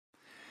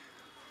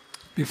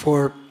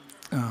Before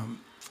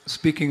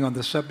speaking on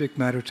the subject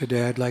matter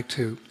today, I'd like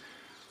to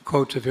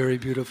quote a very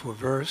beautiful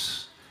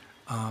verse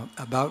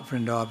about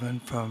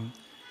Vrindavan from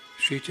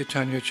Sri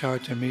Chaitanya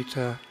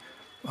Charitamrita,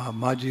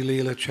 Madhya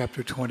Lila,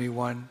 chapter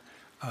 21,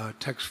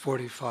 text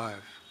 45.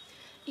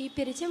 И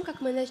перед тем,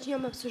 как мы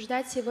начнем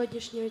обсуждать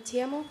сегодняшнюю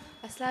тему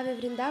о славе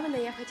Вриндавана,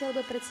 я хотела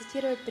бы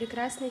процитировать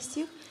прекрасный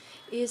стих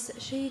из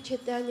Шри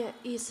Чайтанья,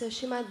 из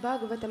Шримад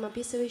Бхагаватам,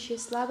 описывающий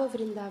славу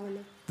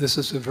Вриндавана. This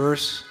is a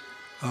verse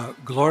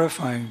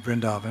glorifying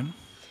Vrindavan.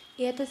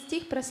 И этот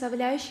стих,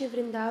 прославляющий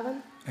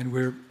Вриндаван. And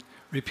we're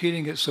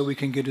repeating it so we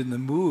can get in the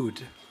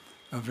mood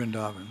of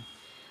Vrindavan.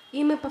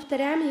 И мы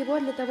повторяем его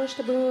для того,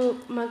 чтобы мы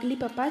могли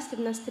попасть в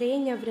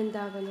настроение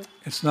Вриндавана.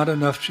 It's not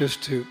enough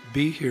just to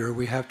be here,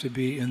 we have to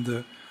be in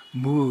the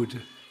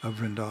mood of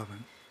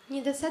Vrindavan.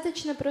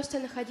 Недостаточно просто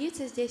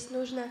находиться здесь,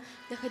 нужно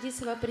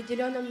находиться в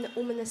определенном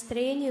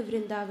умонастроении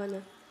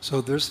Вриндавана.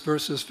 So this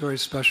verse is very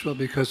special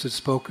because it's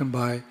spoken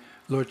by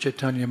Lord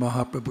Chaitanya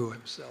Mahaprabhu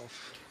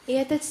himself. И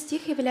этот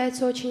стих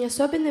является очень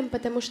особенным,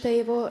 потому что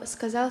его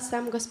сказал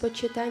сам Господь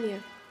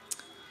Чайтанья.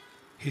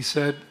 He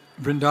said,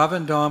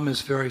 Vrindavan Dham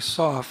is very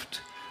soft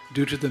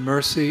due to the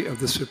mercy of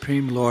the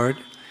Supreme Lord,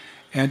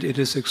 and it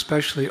is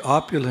especially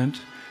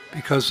opulent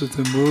because of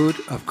the mood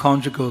of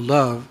conjugal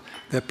love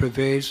that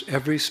pervades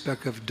every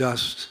speck of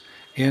dust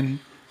in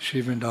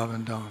Shri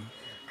Vrindavan Dham.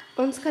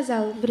 Он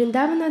сказал,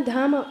 Вриндавана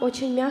Дхама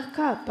очень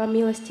мягка по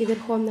милости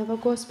Верховного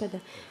Господа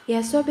и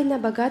особенно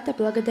богата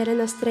благодаря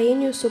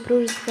настроению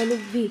супружеской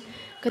любви,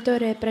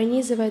 которая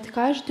пронизывает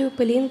каждую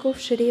пылинку в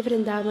Шри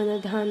Вриндавана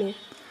Дхаме.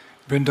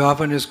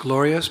 Vrindavan is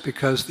glorious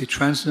because the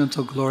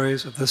transcendental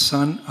glories of the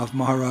son of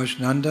Maharaj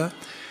Nanda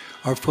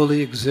are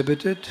fully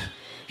exhibited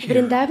here.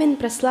 Вриндаван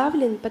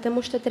прославлен,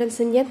 потому что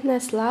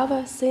трансцендентная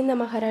слава сына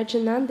Махараджи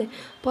Нанды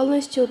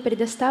полностью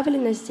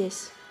предоставлена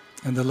здесь.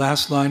 And the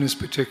last line is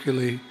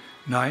particularly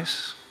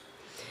nice.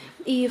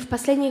 И в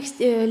последних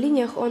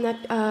линиях он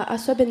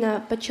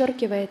особенно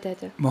подчеркивает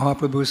это.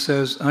 Mahaprabhu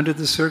says, under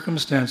the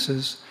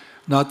circumstances,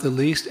 not the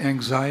least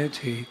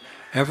anxiety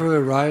ever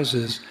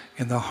arises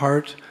in the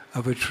heart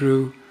of a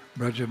true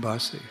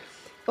Brajabasi.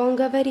 Он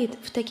говорит,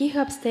 в таких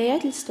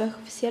обстоятельствах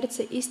в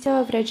сердце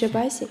истинного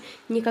Враджабаси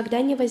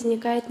никогда не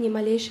возникает ни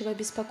малейшего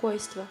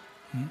беспокойства.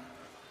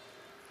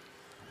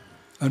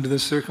 Under the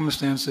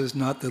circumstances,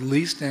 not the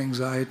least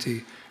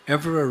anxiety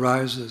ever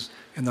arises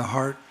in the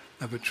heart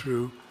of a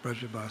true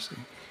Brajabasi.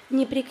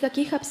 Ни при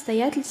каких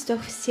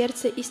обстоятельствах в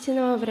сердце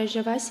истинного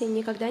Враджаваси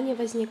никогда не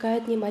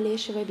возникает ни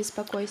малейшего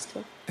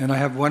беспокойства. And I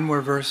have one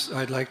more verse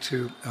I'd like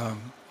to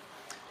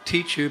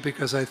teach you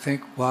because I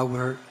think while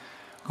we're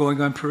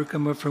going on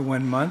Parikrama for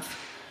 1 month,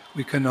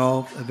 we can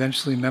all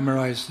eventually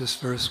memorize this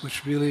verse,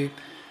 which really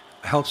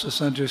helps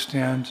us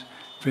understand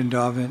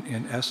Vrindavan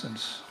in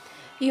essence.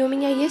 И у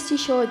меня есть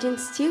еще один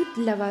стих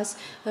для вас,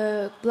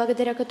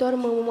 благодаря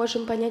которому мы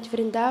можем понять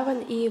Вриндаван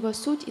и его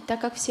суть. И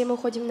так как все мы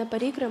ходим на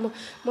парикраму,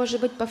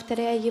 может быть,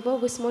 повторяя его,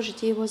 вы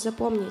сможете его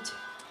запомнить.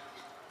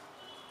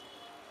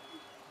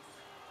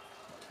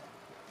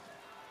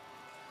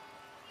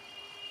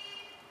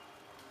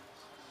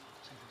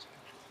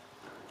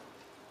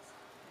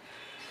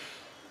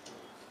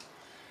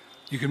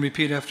 You can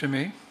repeat after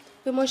me.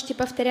 Вы можете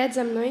повторять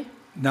за мной.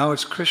 Now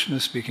it's Krishna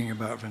speaking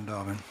about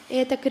Vrindavan. И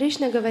это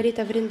Кришна говорит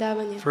о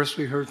Вриндаване. First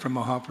we heard from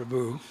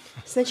Mahaprabhu.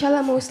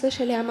 Сначала мы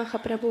услышали о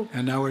Махапрабху.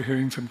 And now we're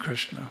hearing from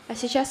Krishna. А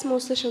сейчас мы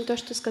услышим то,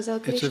 что сказал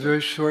It's a Кришна. very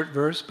short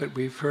verse, but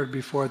we've heard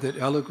before that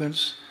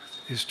eloquence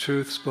is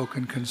truth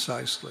spoken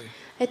concisely.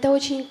 Это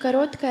очень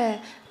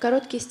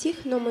короткий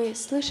стих, но мы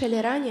слышали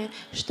ранее,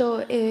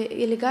 что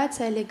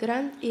элегация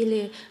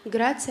или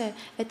грация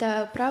 —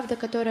 это правда,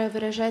 которая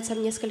выражается в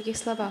нескольких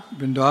словах.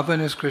 Vrindavan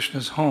is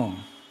Krishna's home.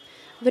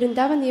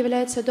 Вриндаван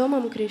является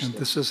домом And Кришны.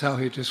 this is how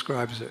he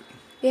describes it.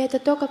 И это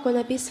то, как он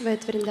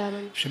описывает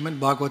Вриндаван. Srimad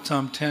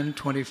Bhagavatam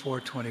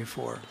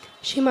 10:24-24.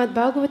 Шримад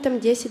Бхагаватам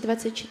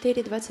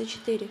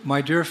 10:24-24.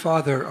 My dear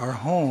Father, our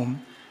home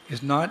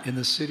is not in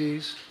the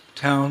cities,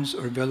 towns,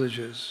 or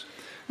villages.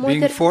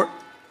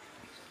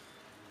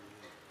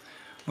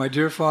 My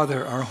dear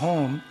Father, our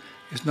home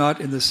is not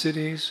in the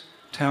cities,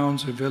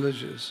 towns, or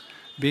villages.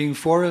 Being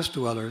forest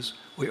dwellers,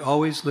 we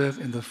always live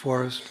in the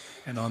forest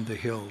and on the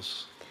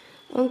hills.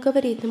 Он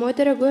говорит, мой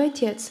дорогой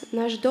Отец,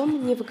 наш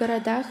дом не в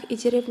городах и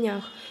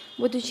деревнях.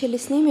 Будучи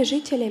лесными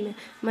жителями,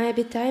 мы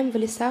обитаем в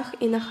лесах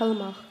и на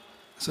холмах.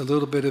 It's a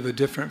little bit of a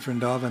different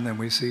Vrindavan than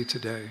we see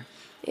today.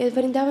 И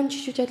Вриндаван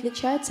чуть-чуть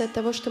отличается от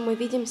того, что мы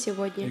видим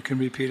сегодня. You can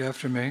repeat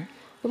after me.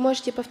 Вы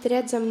можете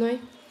повторять за мной.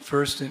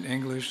 First in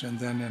English and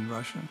then in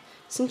Russian.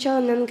 Сначала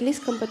на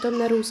английском, потом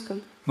на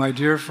русском. My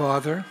dear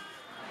Father.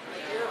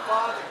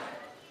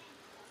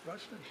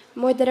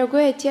 Мой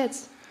дорогой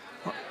Отец.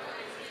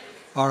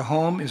 Our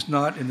home is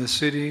not in the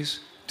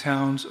cities,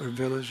 towns, or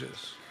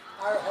villages.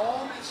 Our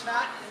home is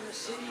not in the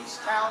cities,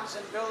 towns,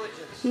 and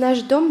villages.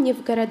 Наш дом не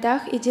в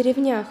городах и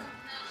деревнях.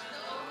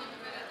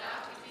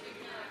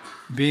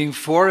 Being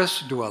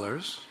forest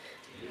dwellers,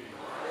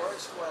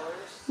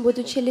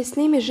 будучи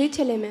лесными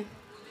жителями,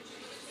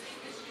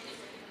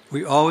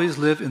 we always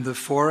live in the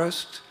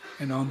forest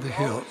and on the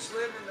hill. Always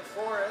live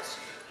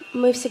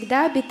Мы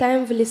всегда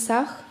обитаем в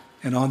лесах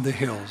and on the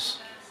hills.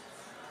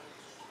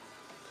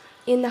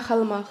 и на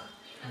холмах.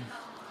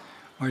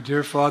 My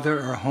dear Father,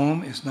 our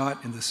home is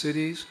not in the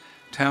cities,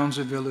 towns,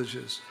 or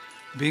villages.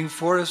 Being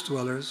forest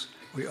dwellers,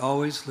 we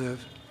always live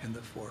in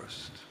the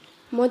forest.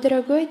 Мой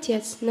дорогой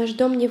Отец, наш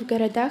дом не в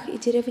городах и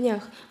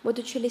деревнях.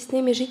 Будучи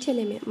лесными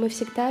жителями, мы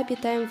всегда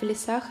обитаем в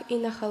лесах и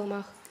на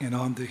холмах. And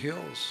on the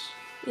hills.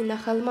 И на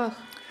холмах.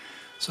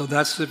 So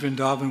that's the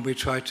Vrindavan we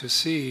try to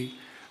see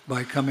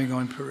by coming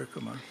on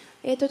Parikrama.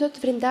 И это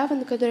тот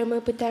Вриндаван, который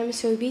мы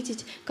пытаемся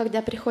увидеть,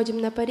 когда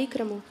приходим на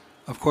парикраму.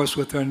 Of course,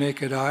 with our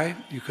naked eye,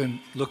 you can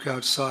look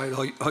outside,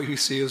 all you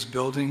see is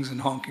buildings and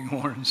honking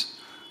horns.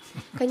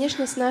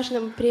 Конечно, с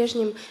нашим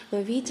прежним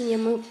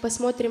видением мы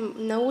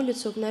посмотрим на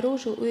улицу,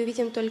 наружу, и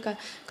увидим только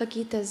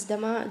какие-то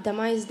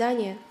дома и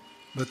здания.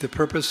 But the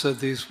purpose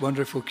of these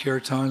wonderful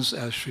kirtans,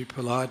 as Sri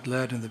Prahlad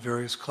led and the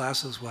various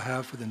classes will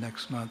have for the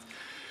next month,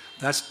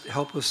 that's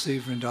help us see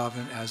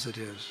Vrindavan as it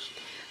is.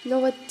 Но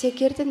вот те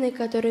киртаны,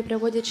 которые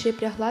проводит Шри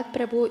Прахлад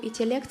Прабху, и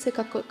те лекции,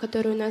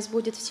 которые у нас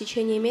будут в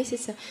течение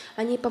месяца,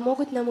 они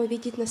помогут нам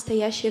увидеть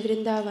настоящий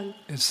Вриндаван.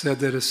 It's said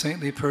that a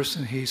saintly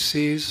person he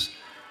sees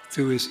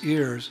through his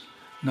ears,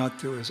 not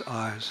through his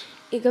eyes.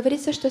 И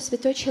говорится, что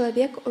святой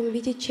человек, он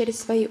видит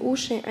через свои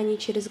уши, а не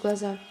через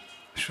глаза.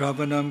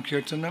 Shravanam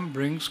Kirtanam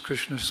brings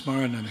Krishna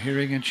Smaranam,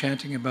 hearing and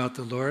chanting about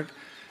the Lord,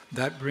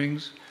 that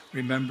brings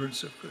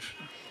remembrance of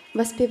Krishna.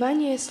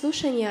 Воспевание и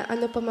слушание,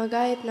 оно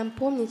помогает нам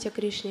помнить о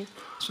Кришне.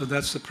 So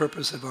that's the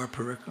purpose of our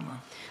parikrama.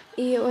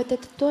 И вот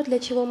это то, для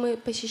чего мы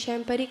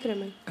посещаем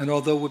парикрамы. And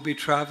although we'll be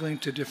traveling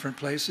to different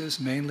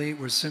places, mainly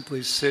we're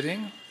simply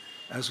sitting,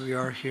 as we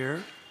are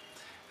here,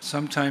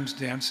 sometimes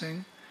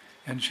dancing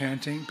and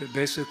chanting, but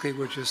basically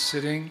we're just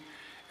sitting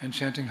and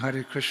chanting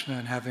Hare Krishna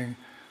and having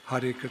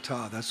Hare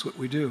Katha. That's what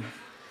we do.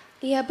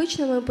 И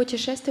обычно мы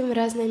путешествуем в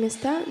разные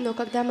места, но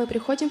когда мы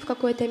приходим в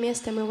какое-то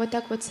место, мы вот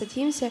так вот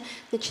садимся,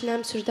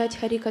 начинаем суждать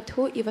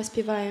Хари-катху и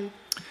воспеваем.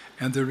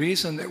 And the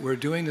reason that we're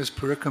doing this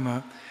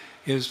parikrama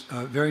is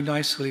very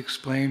nicely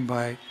explained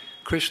by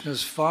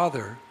Krishna's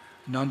father,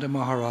 Nanda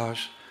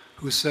Maharaj,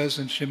 who says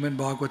in Srimad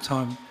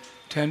Bhagavatam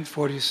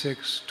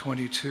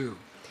 10:46-22.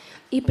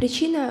 И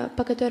причина,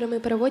 по которой мы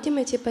проводим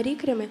эти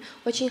парикрамы,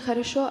 очень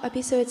хорошо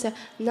описывается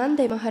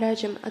Нандой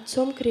Махараджем,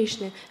 отцом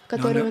Кришны,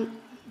 который он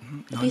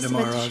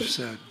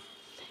описывает,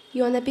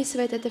 и он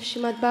описывает это в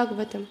Шримад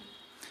Бхагаватам.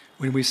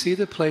 When we see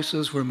the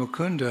places where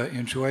Mukunda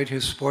enjoyed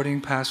his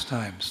sporting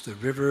pastimes, the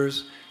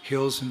rivers,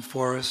 hills, and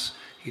forests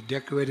he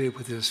decorated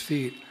with his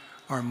feet,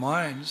 our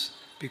minds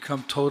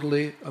become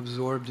totally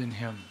absorbed in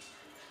him.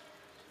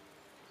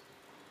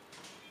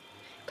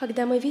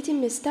 Когда мы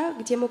видим места,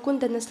 где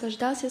Мукунда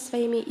наслаждался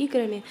своими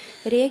играми,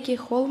 реки,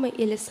 холмы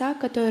и леса,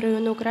 которые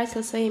он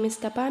украсил своими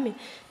стопами,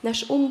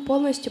 наш ум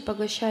полностью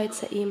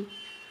поглощается им.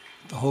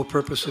 The whole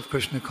purpose of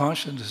Krishna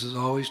consciousness is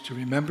always to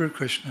remember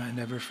Krishna and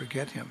never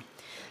forget him.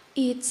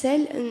 И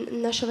цель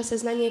нашего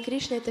сознания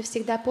Кришны — это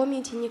всегда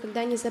помнить и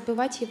никогда не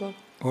забывать его.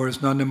 Or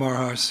as Nanda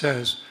Maharaj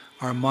says,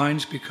 our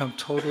minds become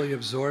totally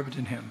absorbed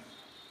in him.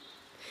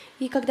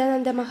 И когда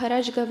Нанда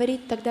Махарадж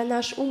говорит, тогда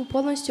наш ум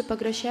полностью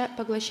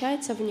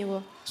поглощается в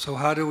него. So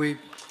how do we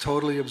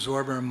totally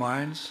absorb our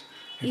minds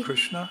in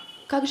Krishna?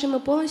 Как же мы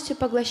полностью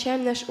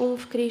поглощаем наш ум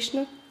в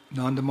Кришну?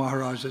 Nanda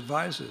Maharaj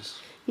advises.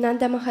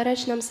 Нанда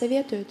Махарадж нам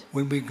советует.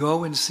 When we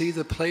go and see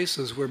the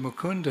places where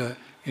Mukunda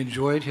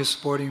enjoyed his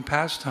sporting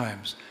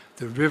pastimes,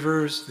 the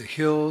rivers, the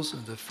hills,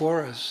 and the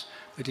forests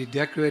that he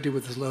decorated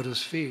with his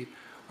lotus feet,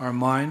 our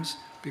minds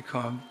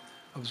become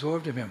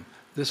absorbed in him.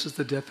 This is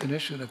the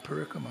definition of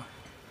parikrama.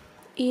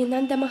 И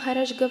Нанда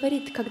Махарадж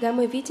говорит, когда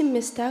мы видим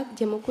места,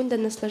 где Мукунда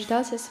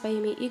наслаждался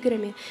своими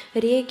играми,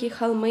 реки,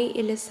 холмы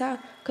и леса,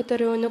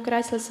 которые он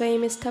украсил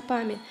своими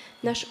стопами,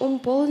 наш ум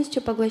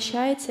полностью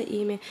поглощается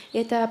ими. И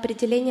это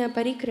определение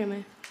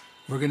парикрамы.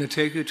 We're going to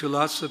take you to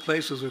lots of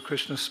places where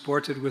Krishna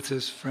sported with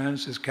his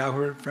friends, his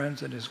cowherd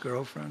friends and his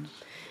girlfriends.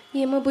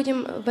 И мы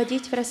будем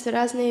водить в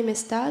разные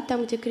места,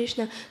 там, где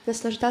Кришна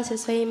наслаждался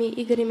своими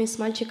играми с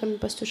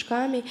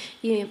мальчиками-пастушками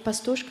и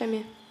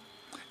пастушками.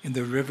 In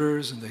the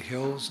rivers and the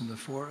hills and the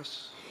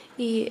forests.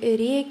 И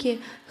реки,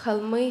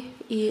 холмы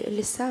и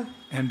леса.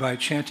 And by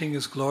chanting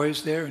his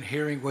glories there and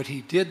hearing what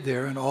he did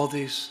there in all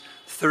these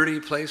 30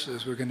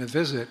 places we're going to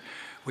visit,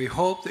 we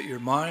hope that your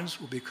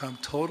minds will become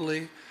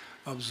totally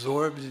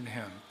absorbed in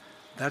him.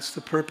 That's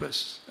the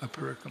purpose of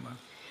parikrama.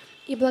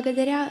 И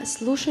благодаря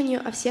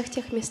слушанию о всех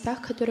тех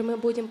местах, которые мы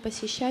будем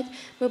посещать,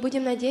 мы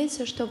будем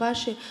надеяться, что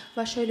ваша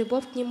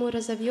любовь к нему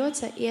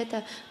разовьется, и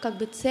это как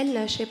бы цель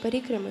нашей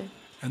парикрамы.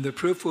 And the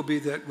proof will be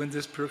that when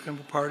this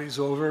parikrama party is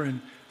over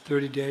in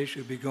 30 days,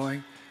 you'll be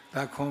going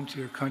back home to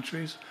your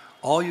countries.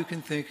 All you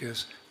can think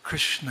is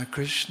Krishna,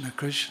 Krishna,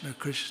 Krishna,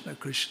 Krishna,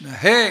 Krishna,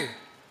 hey!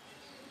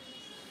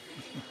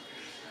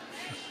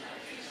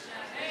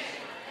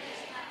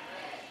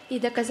 И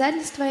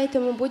доказательство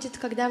этому будет,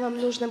 когда вам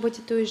нужно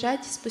будет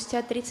уезжать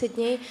спустя 30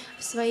 дней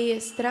в свои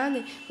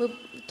страны. Вы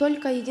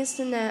только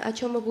единственное, о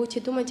чем вы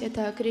будете думать,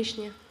 это о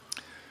Кришне.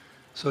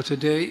 So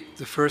today,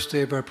 the first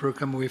day of our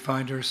parikrama, we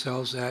find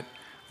ourselves at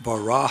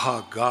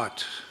Varaha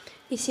Ghat.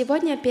 И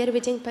сегодня, первый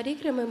день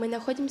парикрамы, мы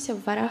находимся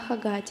в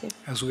Варахагате.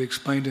 As we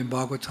explained in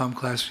Bhagavatam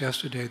class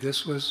yesterday,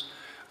 this was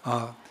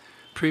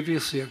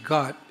previously a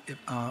ghat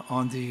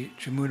on the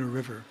Jamuna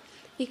River.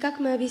 И как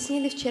мы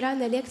объяснили вчера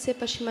на лекции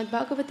по Шримад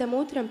Бхагаватам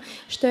утром,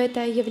 что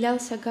это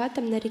являлся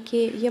гатом на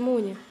реке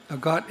Ямуне. A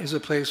ghat is a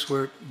place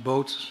where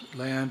boats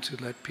land to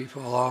let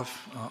people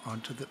off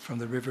from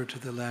the river to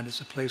the land. It's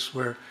a place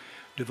where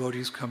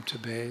devotees come to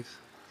bathe.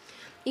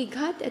 И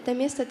гат — это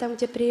место там,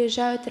 где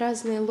приезжают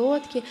разные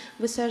лодки,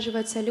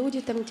 высаживаются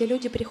люди, там, где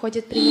люди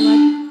приходят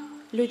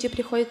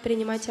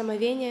принимать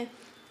омовение.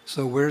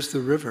 So where's the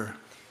river?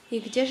 И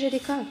где же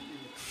река?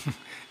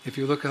 If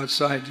you look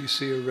outside, do you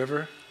see a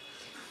river?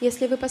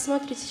 Если вы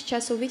посмотрите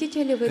сейчас,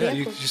 увидите ли вы Yeah,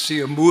 реку? you see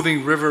a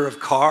moving river of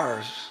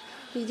cars.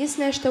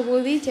 Единственное, что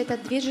вы увидите, это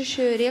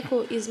движущую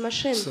реку из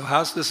машин. So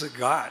how's this a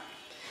ghat?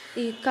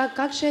 И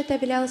как же это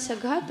являлся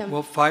гатом?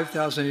 Well,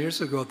 5,000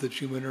 years ago, the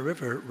Jamuna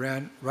River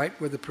ran right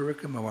where the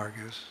Parikrama marg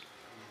is.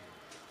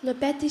 Но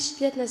 5000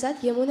 лет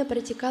назад Ямуна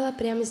протекала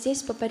прямо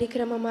здесь, по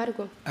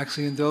Парикрама-маргу.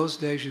 Actually, in those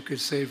days, you could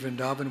say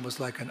Vrindavan was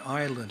like an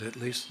island, at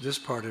least this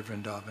part of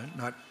Vrindavan,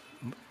 not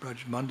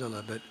Braj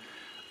Mandala, but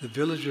the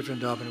village of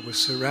Vrindavan was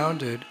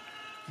surrounded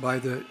by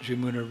the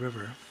Jamuna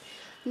River.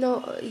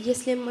 Но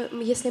если мы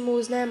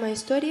узнаем о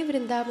истории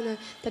Вриндавана,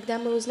 тогда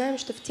мы узнаем,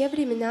 что в те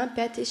времена,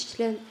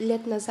 5000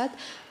 лет назад,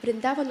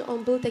 Вриндаван,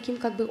 он был таким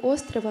как бы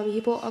островом,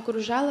 его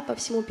окружала по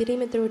всему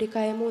периметру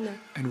река Ямуна.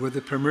 And with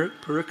the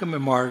Parikrama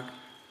marg,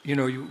 you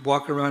know, you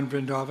walk around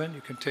Vrindavan,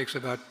 it takes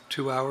about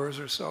 2 hours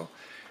or so.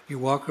 You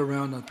walk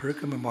around on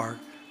Parikrama marg,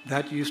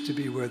 that used to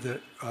be where the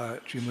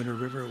Jamuna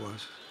River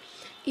was.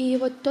 И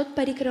вот тот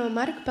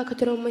Парикрама-марг, по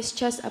которому мы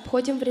сейчас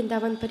обходим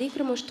Вриндаван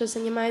Парикраму, что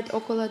занимает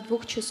около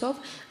 2 часов,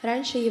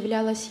 раньше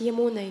являлась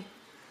Ямуной.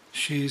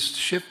 She's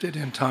shifted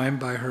in time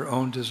by her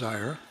own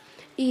desire.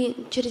 И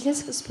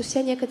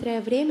спустя некоторое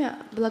время,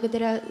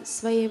 благодаря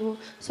своему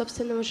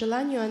собственному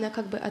желанию, она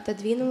как бы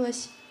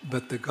отодвинулась.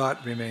 But the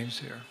ghat remains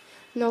here.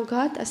 Но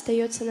гат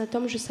остается на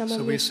том же So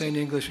самом we say месте. in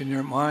English, in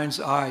your mind's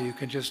eye, you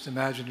can just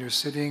imagine you're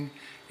sitting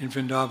in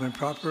Vrindavan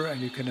proper,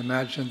 and you can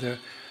imagine the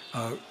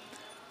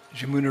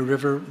Jamuna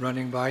River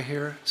running by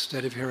here.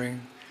 Instead of hearing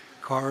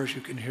cars,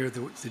 you can hear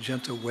the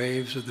gentle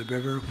waves of the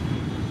river.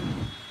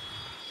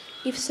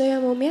 И в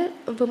своем уме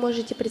вы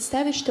можете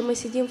представить, что мы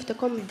сидим в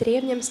таком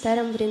древнем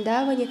старом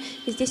Вриндаване,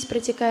 и здесь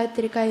протекает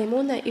река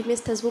Ямуна, и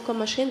вместо звука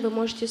машин вы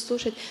можете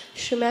слушать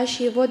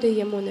шумящие воды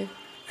Ямуны.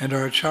 And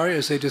our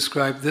acharyas, they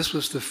describe this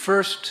was the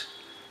first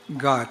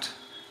ghat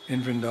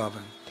in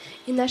Vrindavan.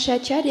 И наши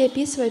ачарьи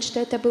описывают,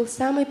 что это был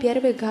самый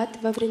первый гат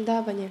во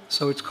Вриндаване.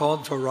 So it's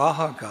called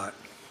Varaha Ghat.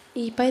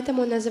 И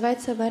поэтому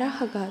называется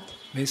Варахагат.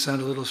 May sound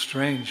a little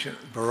strange.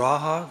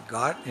 Varaha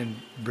Ghat in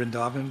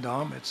Vrindavan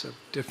Dham, it's a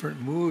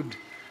different mood.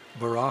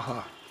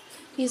 Varaha.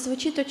 И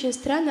звучит очень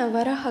странно,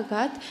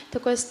 Варахагат,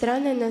 такое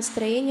странное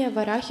настроение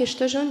Варахи.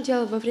 Что же он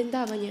делал во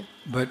Вриндаване?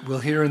 But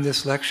we'll hear in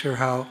this lecture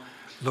how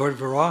Lord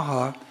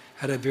Varaha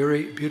had a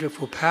very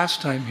beautiful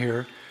pastime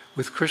here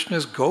with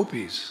Krishna's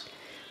gopis.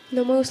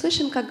 Но мы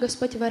услышим, как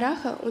Господь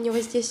Вараха, у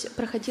него здесь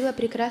проходила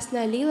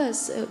прекрасная лила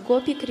с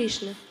гопи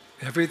Кришны.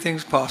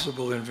 Everything's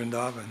possible in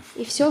Vrindavan.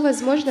 И все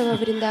возможно во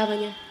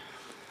Вриндаване.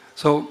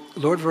 So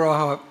Lord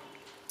Varaha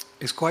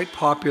is quite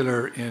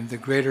popular in the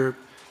greater,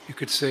 you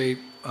could say,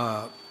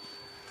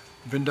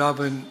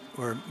 Vrindavan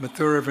or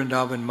Mathura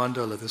Vrindavan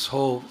Mandala, this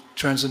whole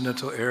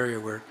transcendental area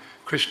where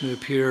Krishna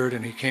appeared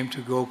and he came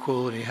to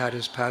Gokul and he had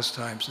his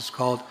pastimes. It's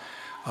called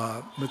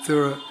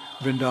Mathura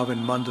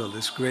Vrindavan Mandal,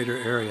 this greater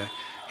area.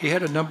 He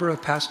had a number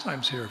of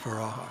pastimes here,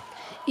 Varaha.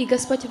 И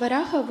Господь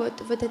Вараха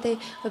вот этой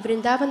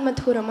Вриндаван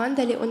Мадхура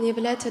Мандали, он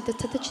является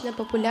достаточно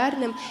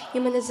популярным, и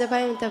мы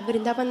называем это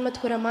Вриндаван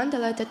Мадхура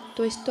Мандала, это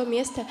то есть то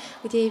место,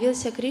 где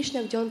явился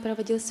Кришна, где он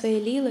проводил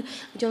свои лилы,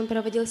 где он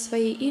проводил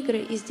свои игры,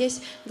 и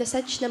здесь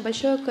достаточно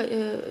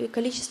большое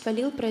количество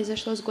лил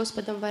произошло с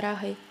Господом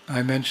Варахой.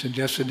 I mentioned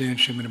yesterday in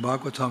Srimad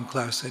Bhagavatam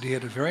class that he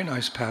had a very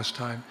nice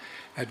pastime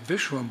at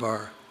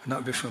Vishwambar,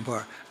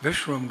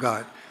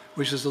 Vishramghat,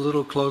 which is a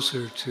little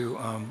closer to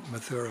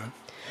Mathura.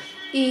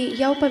 И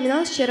я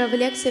упоминал вчера в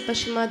лекции по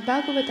Шримад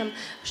Бхагаватам,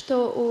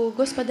 что у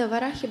Господа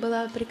Варахи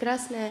была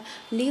прекрасная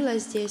лила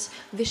здесь,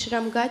 в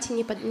Вишрамгате,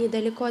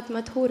 недалеко от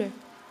Мадхуры.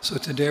 So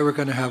today we're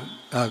going to have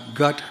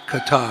Ghat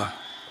Katha.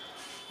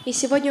 И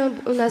сегодня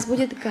у нас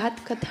будет Гат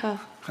Катха.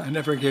 I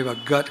never gave a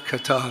Ghat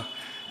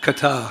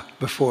Katha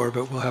before,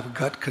 but we'll have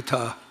Ghat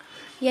Katha.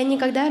 Я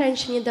никогда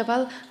раньше не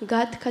давал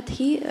Гат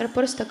Катхи,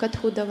 просто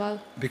Катху давал.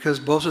 Because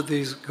both of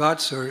these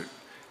ghats are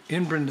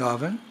in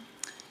Vrindavan.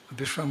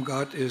 Vishram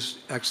Ghat is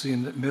actually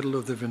in the middle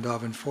of the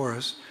Vrindavan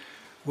forest.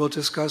 We'll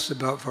discuss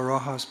about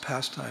Varaha's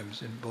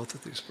pastimes in both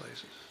of these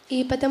places.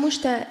 И потому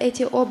что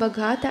эти оба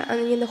гата,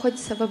 они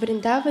находятся во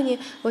Вриндаване,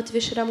 вот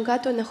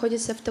Вишрамгат, он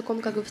находится в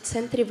таком как бы в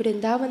центре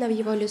Вриндавана, в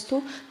его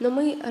лесу, но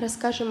мы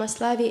расскажем о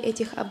славе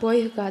этих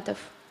обоих гатов.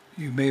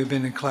 You may have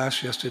been in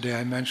class yesterday.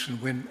 I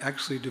mentioned when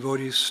actually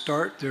devotees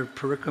start their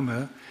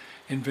parikrama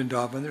in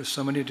Vrindavan, there's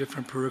so many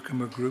different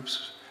parikrama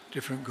groups,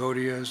 different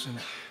gaudiyas and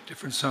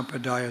different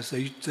sampradayas.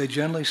 They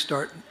generally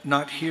start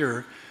not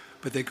here,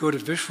 but they go to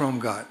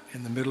Vishramghat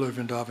in the middle of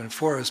Vrindavan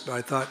forest. But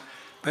I thought,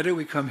 better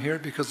we come here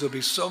because there'll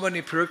be so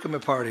many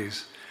parikrama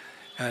parties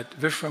at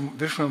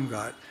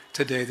Vishramghat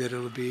today that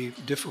it'll be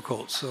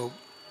difficult. So,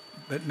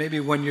 but maybe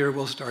one year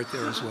we'll start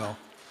there as well.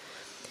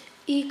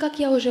 И, как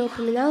я уже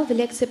упоминал в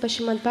лекции по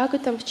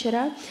Шримад-Бхагаватам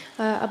вчера,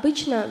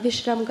 обычно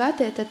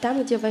Вишрамгаты — это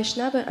там, где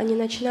вайшнавы, они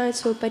начинают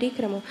свою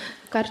парикраму,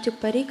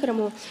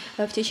 картюк-парикраму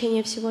в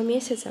течение всего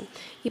месяца.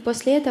 И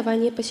после этого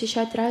они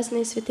посещают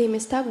разные святые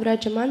места в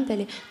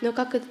Враджа-мандале. Но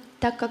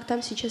так как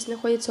там сейчас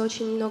находится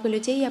очень много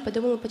людей, я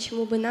подумала,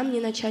 почему бы нам не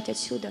начать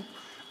отсюда.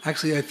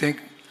 Actually, I think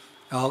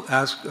I'll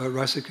ask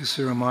Rasika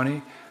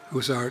Siramani,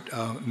 who's our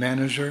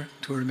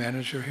tour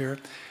manager here,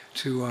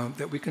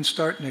 that we can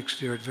start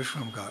next year at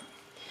Vishramghat.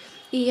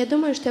 И я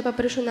думаю, что я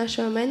попрошу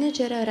нашего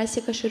менеджера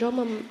Расика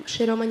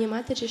Широмани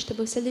Матаджи,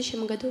 чтобы в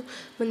следующем году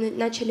мы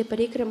начали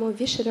парикраму в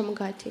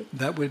Вишрамгате.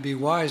 That would be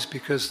wise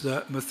because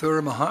the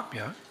Mathura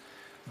Mahatmya,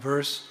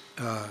 verse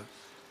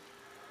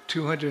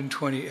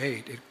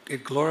 228,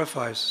 it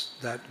glorifies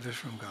that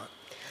Vishramghat.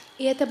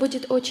 И это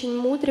будет очень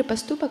мудрый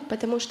поступок,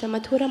 потому что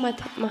Матхура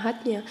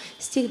Махатмья,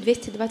 стих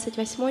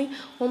 228,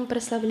 он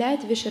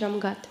прославляет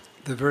Вишрамгат.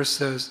 The verse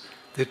says,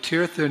 the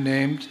tirtha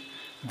named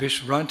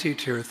Vishranti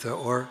Tirtha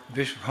or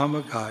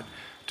Vishramghat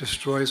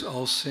destroys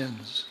all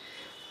sins.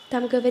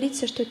 Там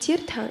говорится, что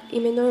Тиртха,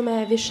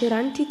 именуемая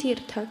Вишранти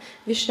Тиртха,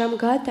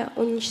 Вишрамгата,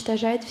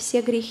 уничтожает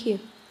все грехи.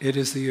 It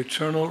is the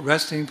eternal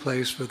resting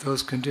place for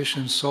those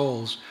conditioned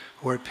souls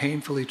who are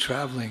painfully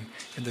traveling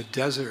in the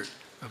desert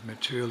of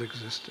material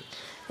existence.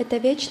 Это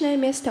вечное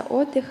место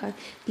отдыха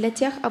для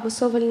тех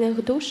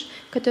обусловленных душ,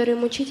 которые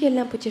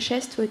мучительно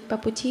путешествуют по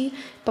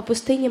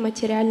пустыне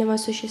материального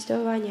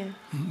существования.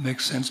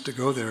 Makes sense to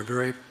go there, a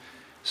very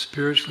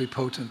spiritually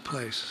potent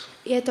place.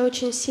 И это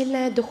очень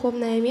сильное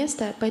духовное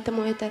место,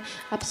 поэтому это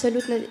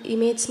абсолютно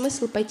имеет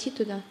смысл пойти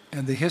туда.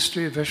 And the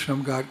history of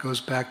Vishramghat goes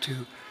back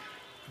to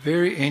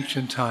very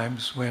ancient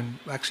times when,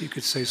 actually you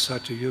could say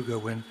Satya Yuga,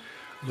 when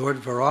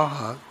Lord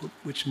Varaha,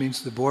 which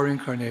means the boar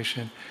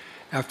incarnation,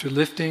 after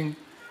lifting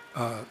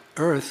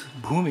earth,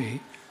 Bhumi,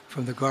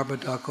 from the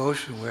Garbhodak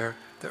ocean where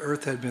the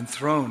earth had been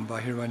thrown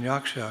by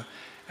Hiranyaksha,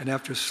 and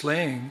after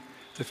slaying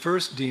the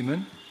first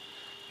demon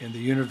in the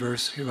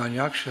universe,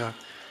 Hiranyaksha,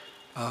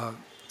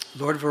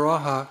 Lord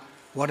Varaha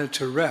wanted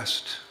to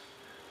rest.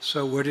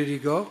 So where did he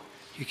go?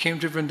 He came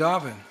to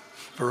Vrindavan.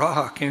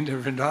 Varaha came to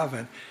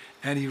Vrindavan,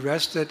 and he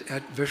rested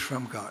at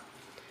Vishramghat.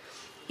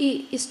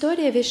 И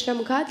история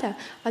Вишрамгата,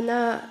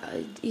 она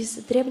из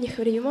древних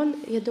времен,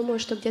 я думаю,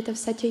 что где-то в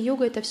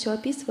Сатья-югу это все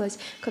описывалось,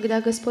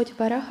 когда Господь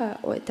Вараха,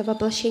 это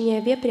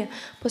воплощение вепря,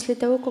 после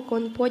того, как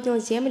он поднял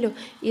землю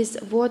из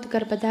вод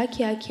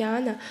Гарбадаки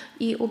океана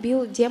и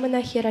убил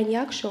демона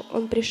Хираньякшу,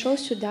 он пришел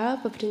сюда,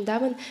 во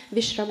Вриндаван,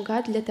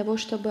 Вишрамгат, для того,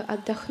 чтобы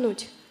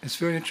отдохнуть. It's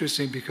very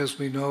interesting because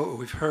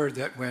we've heard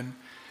that when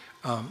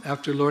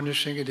after Lord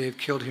Nrsingadev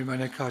killed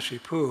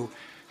Hiranyakashipu,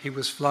 he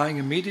was flying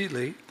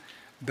immediately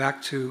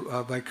back to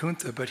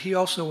Vaikuntha, but he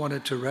also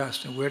wanted to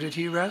rest. And where did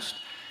he rest?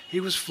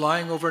 He was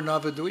flying over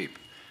Navadvip.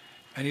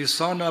 And he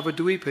saw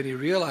Navadvip and he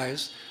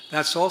realized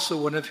that's also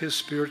one of his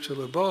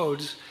spiritual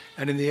abodes.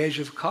 And in the age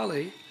of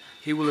Kali,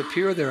 he will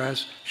appear there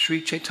as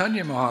Sri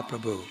Chaitanya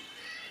Mahaprabhu.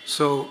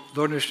 So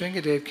Lord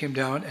Nrsingadev came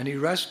down and he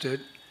rested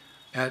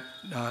at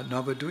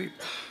Navadvip.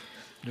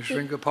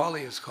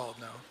 Nrsiнгapali is called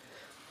now.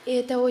 И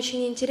это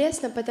очень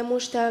интересно, потому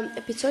что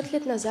 500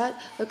 лет назад,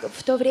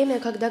 в то время,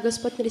 когда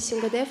Господь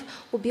Нрисингадев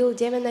убил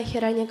демона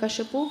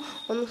Хираньякашипу,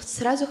 он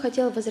сразу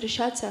хотел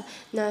возвращаться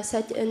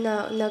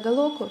на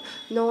Галоку,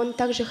 но он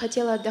также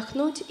хотел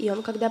отдохнуть, и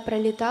он, когда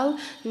пролетал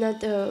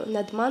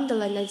над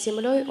Мандалой, над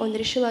землей, он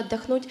решил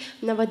отдохнуть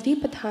на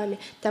Вадвипадхаме,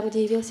 там,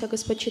 где явился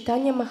Господь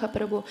Чайтанья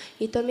Махапрабху,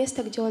 и то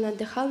место, где он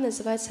отдыхал,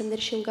 называется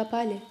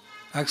Нрсингапали.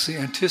 Actually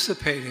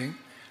anticipating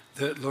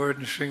that Lord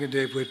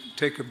Nrsingadev would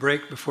take a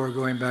break before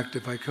going back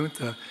to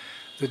Vaikuntha,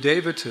 the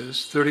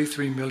Devatas,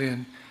 33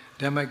 million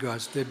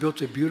demigods, they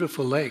built a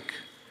beautiful lake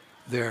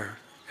there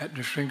at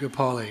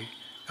Nrsiнгapali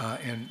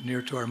and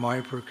near to our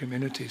Mayapur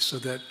community so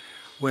that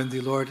when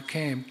the Lord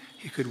came,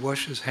 he could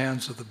wash his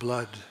hands of the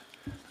blood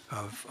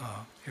of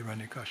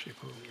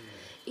Hiranyakashipu.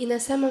 И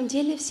на самом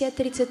деле все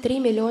 33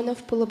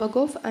 миллионов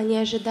полубогов, они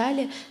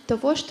ожидали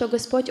того, что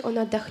Господь, Он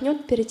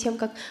отдохнет перед тем,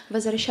 как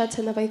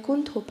возвращаться на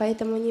Вайкунтху,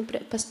 поэтому они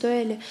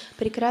построили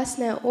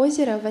прекрасное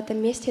озеро в этом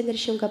месте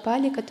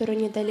Нрсингапали, которое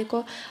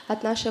недалеко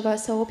от нашего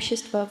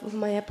сообщества в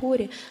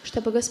Майяпуре,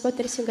 чтобы Господь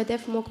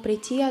Нрсингадев мог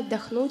прийти,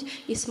 отдохнуть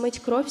и смыть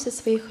кровь со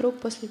своих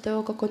рук после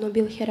того, как Он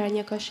убил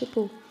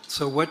Хираньякашипу.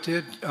 So what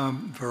did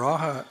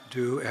Varaha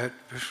do at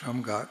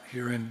Vishramghat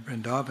here in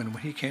Vrindavan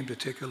when he came to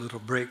take a little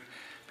break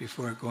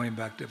before going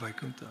back to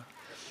Vaikuntha?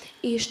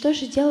 И что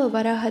же делал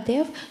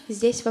Варахадев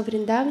здесь во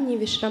Вриндаване,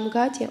 в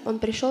Вишрамгате? Он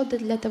пришел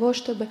для того,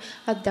 чтобы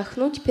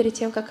отдохнуть перед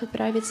тем, как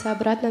отправиться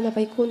обратно на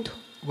Вайкунтху.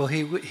 Well,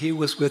 he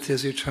was with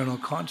his eternal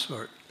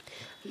consort.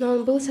 Но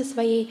он был со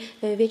своей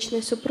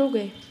вечной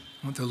супругой.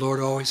 The Lord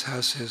always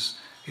has his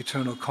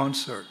eternal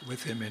consort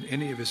with him in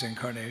any of his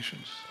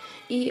incarnations.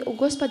 И у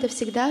Господа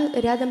всегда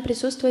рядом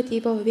присутствуют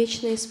Его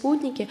вечные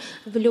спутники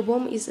в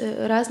любом из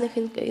разных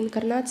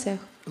инкарнациях.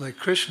 Like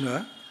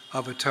Krishna,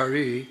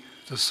 Avatari,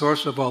 the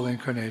source of all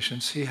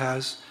incarnations, he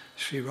has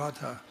Sri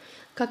Radha.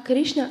 Как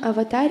Кришна,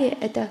 аватаре,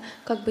 это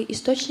как бы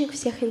источник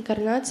всех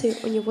инкарнаций,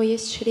 у него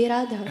есть Шри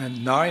Радха.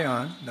 And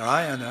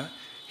Narayana,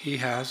 he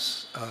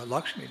has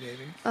Lakshmi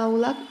Devi. А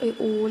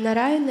у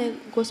Нараяны,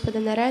 Господа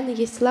Нараяны,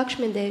 есть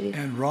Лакшми Деви.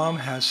 And Ram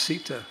has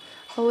Sita.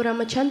 А у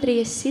Рамачандры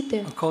есть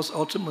Ситы. Of course,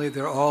 ultimately,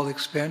 they're all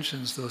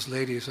expansions, those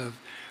ladies, of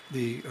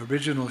the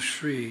original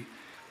Srimati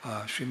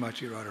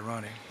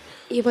Radharani.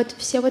 И вот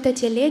все вот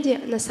эти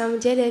леди, на самом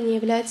деле, они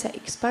являются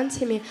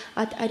экспансиями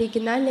от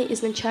оригинальной,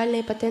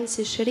 изначальной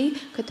потенции Шри,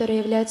 которая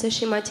является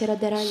Шримати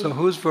Радharani. So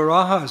who's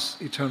Varaha's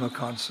eternal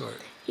consort?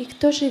 И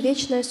кто же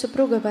вечная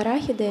супруга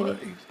Варахи Деви?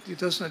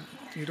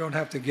 You don't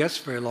have to guess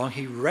very long.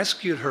 He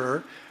rescued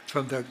her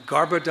from the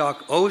Garbhodak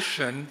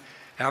ocean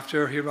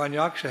after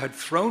Hiranyaksha had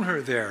thrown her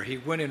there. He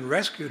went and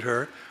rescued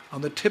her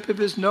on the tip of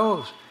his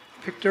nose,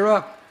 picked her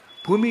up.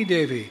 Bhumi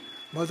Devi,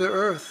 Mother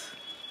Earth,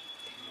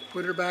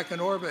 put her back in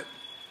orbit.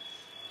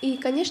 И,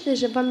 конечно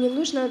же, вам не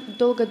нужно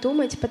долго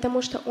думать,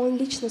 потому что он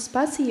лично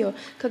спас ее,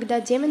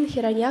 когда демон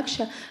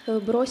Хираньякша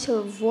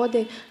бросил в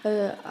воды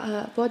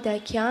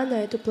океана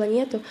эту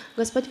планету.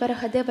 Господь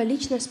Варахадева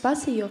лично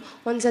спас ее,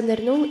 он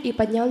занырнул и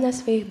поднял на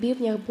своих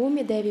бивнях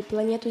Бхуми Деви,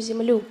 планету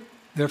Землю.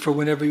 Therefore,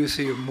 whenever you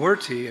see a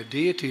Murti, a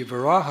deity,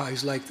 Varaha,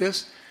 he's like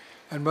this,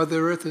 and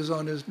Mother Earth is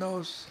on his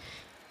nose.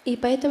 И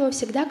поэтому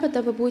всегда,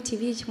 когда вы будете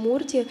видеть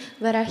Мурти,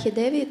 Варахи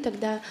Деви,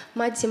 тогда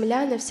Мать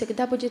Земля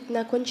навсегда будет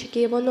на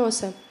кончике его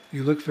носа.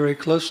 You look very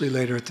closely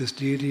later at this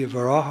deity of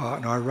Varaha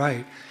on our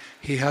right.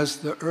 He has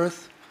the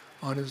earth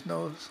on his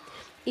nose.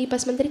 И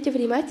посмотрите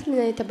внимательно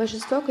на это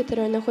божество,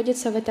 которое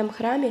находится в этом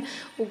храме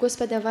у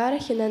Господа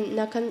Варахи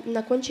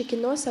на кончике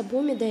носа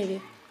Бхуми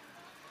Деви.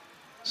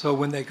 So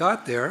when they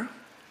got there,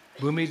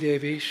 Bhumi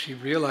Devi, she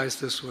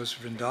realized this was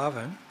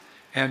Vrindavan,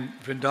 and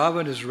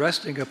Vrindavan is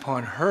resting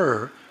upon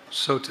her,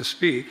 so to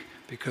speak,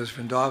 because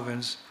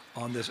Vrindavan's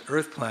on this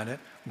earth planet,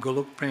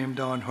 Golok Prem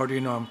Dan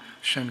Harinam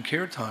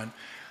Shankirtan.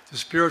 The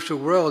spiritual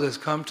world has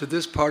come to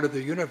this part of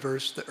the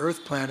universe, the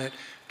earth planet,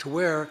 to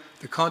where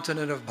the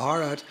continent of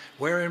Bharat,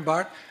 where in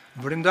Bharat?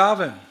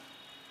 Vrindavan.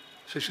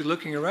 So she's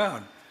looking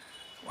around.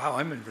 Wow,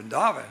 I'm in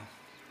Vrindavan.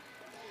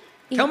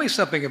 Tell me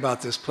something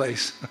about this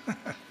place.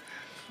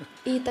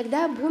 И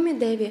тогда Бхуми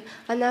Деви,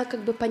 она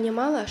как бы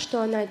понимала,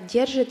 что она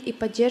держит и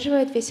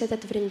поддерживает весь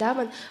этот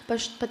Вриндаван,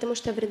 потому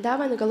что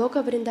Вриндаван,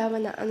 Галока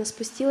Вриндавана, она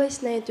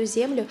спустилась на эту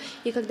землю,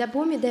 и когда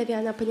Бхуми Деви,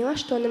 она поняла,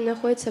 что она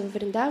находится в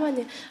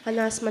Вриндаване,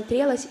 она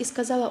осмотрелась и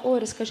сказала: «Ой,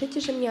 расскажите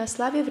же мне о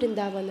славе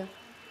Вриндавана».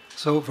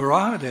 So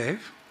Varahadev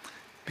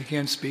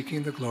began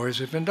speaking the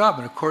glories of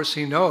Vrindavan. Of course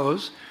he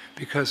knows,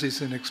 because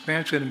he's an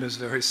expansion of his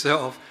very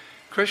self,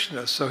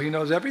 Krishna, so he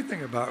knows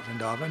everything about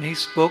Vrindavan. He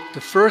spoke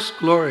the first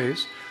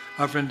glories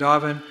of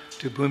Vrindavan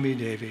to Bhumi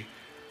Devi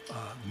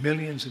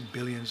millions and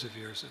billions of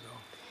years ago.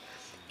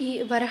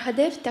 И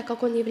Варахадев, так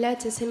как он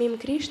является самим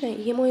Кришной,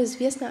 ему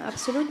известна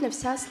абсолютно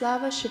вся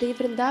слава Шри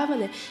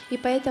Вриндаваны, и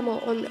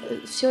поэтому он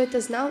все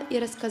это знал и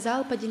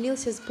рассказал,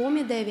 поделился с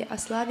Бхуми Деви о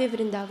славе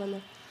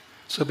Вриндавана.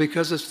 So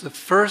because it's the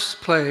first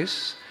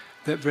place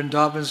that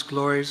Vrindavan's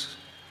glories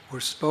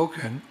were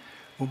spoken,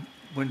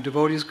 when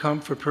devotees come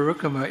for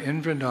parikrama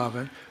in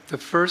Vrindavan, the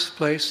first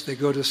place they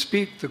go to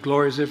speak the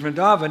glories of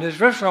Vrindavan is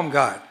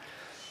Vishramghat.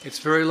 It's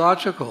very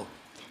logical.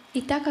 И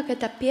так как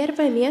это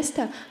первое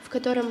место, в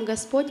котором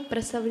Господь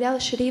прославлял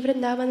Шри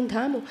Вриндаван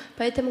Дхаму,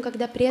 поэтому,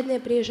 когда преданные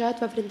приезжают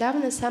во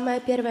Вриндаван, самое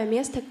первое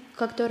место,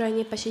 которое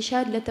они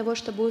посещают для того,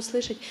 чтобы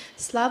услышать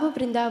славу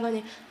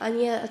Вриндаваны,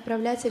 они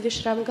отправляются в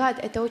Вишрамгат.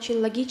 Это очень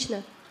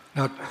логично.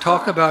 Now,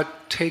 talk about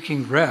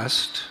taking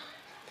rest.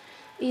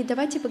 И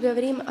давайте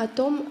поговорим о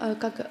том,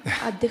 как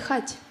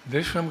отдыхать.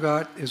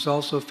 Vishramghat is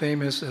also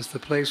famous as the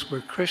place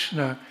where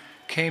Krishna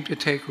came to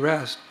take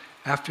rest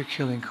after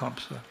killing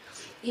Kamsa.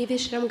 И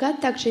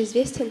Вишрамгат также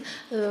известен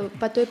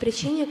по той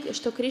причине,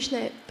 что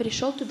Кришна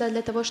пришел туда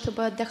для того,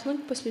 чтобы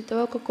отдохнуть после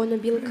того, как он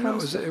убил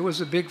Камсу. It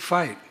was a big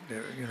fight.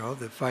 You know,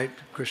 the fight.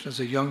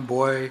 Krishna's a young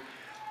boy.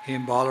 He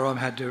and Balaram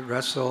had to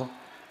wrestle,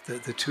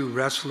 the two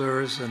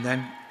wrestlers, and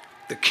then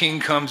the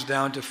king comes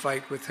down to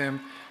fight with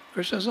him.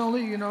 Krishna's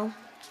only,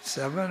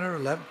 7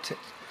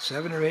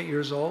 or 8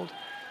 years old.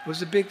 It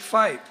was a big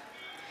fight.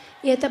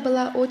 И это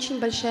была очень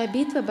большая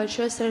битва,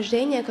 большое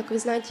сражение. Как вы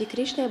знаете,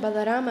 Кришна и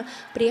Баларама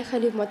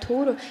приехали в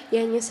Мадхуру, и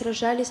они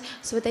сражались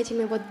с вот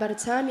этими вот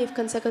борцами. И в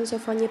конце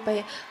концов они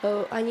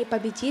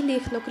победили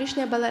их, но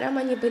Кришна и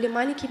Баларама, они были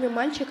маленькими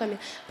мальчиками,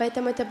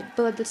 поэтому это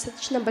было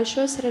достаточно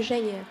большое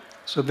сражение.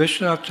 So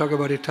Vishwanath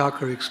Chakravarti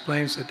Thakur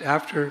explains that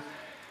after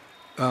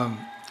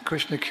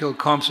Krishna killed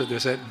Kamsa,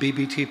 there's that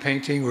BBT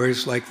painting where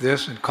he's like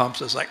this, and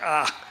Kamsa's like,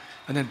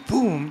 and then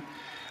boom,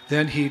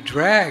 then he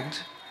dragged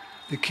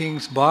the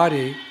king's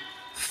body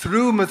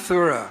through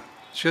Mathura,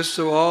 just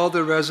so all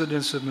the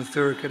residents of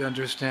Mathura could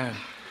understand.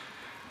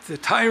 The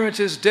tyrant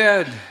is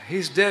dead.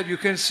 He's dead. You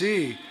can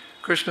see.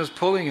 Krishna's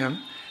pulling him,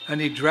 and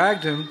he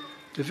dragged him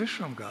to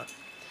Vishramghat.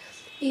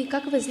 И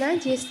как вы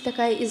знаете, есть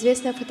такая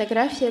известная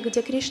фотография,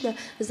 где Кришна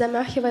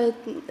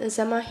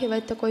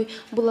замахивает такой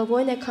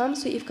булавой на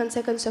Камсу и в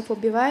конце концов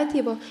убивает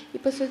его. И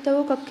после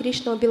того, как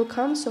Кришна убил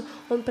Камсу,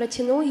 он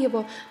протянул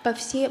его по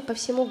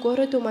всему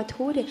городу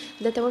Мадхури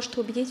для того,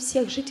 чтобы убедить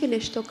всех жителей,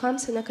 что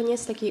Камса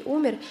наконец-таки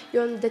умер, и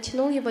он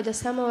дотянул его до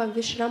самого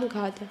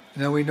Вишрамгата.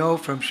 Now we know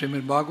from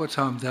Srimad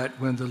Bhagavatam that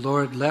when the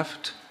Lord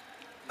left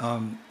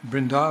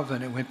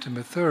Vrindavan and went to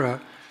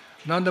Mathura,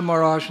 Nanda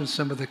Maharaj and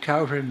some of the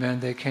cowherd men,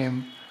 they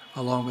came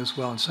along as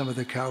well, and some of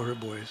the cowherd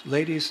boys.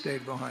 Ladies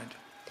stayed behind.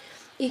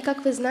 И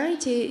как вы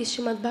знаете из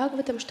Шримад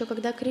Бхагаватам, что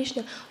когда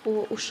Кришна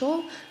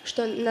ушел,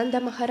 что Нанда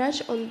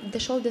Махарадж, он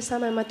дошел до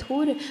самой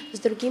Мадхуры с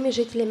другими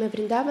жителями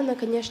Вриндавана.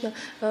 Конечно,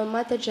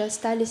 Матаджи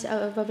остались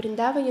во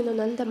Вриндаване, но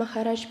Нанда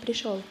Махарадж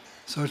пришел.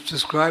 So it's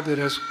described that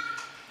as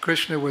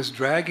Krishna was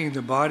dragging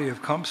the body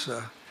of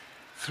Kamsa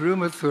through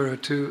Mathura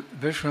to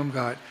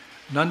Vishramghat,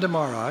 Nanda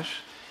Maharaj,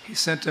 he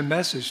sent a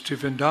message to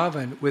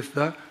Vrindavan with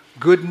the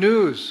good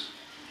news.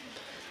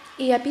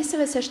 И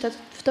описывается, что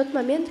в тот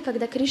момент,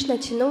 когда Кришна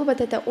тянул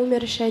вот это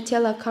умершее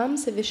тело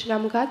Камсы,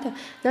 Вишрамгата,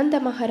 Нанда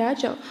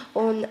Махараджа,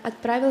 он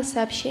отправил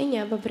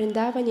сообщение во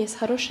Вриндаване с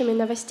хорошими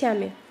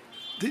новостями.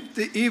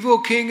 The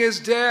evil king is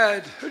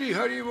dead. Hari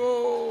Hari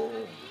Bo.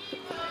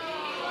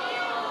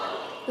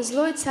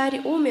 Злой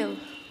царь умер.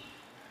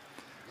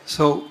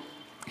 So,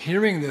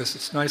 hearing this,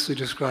 it's nicely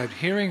described.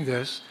 Hearing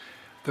this,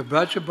 the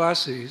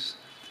Brajabasis,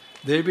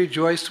 they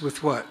rejoiced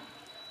with what?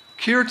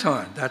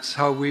 Kirtan. That's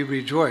how we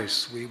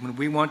rejoice. When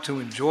we want to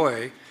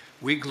enjoy,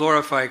 we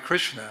glorify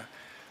Krishna.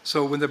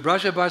 So when the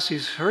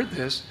Brajabasis heard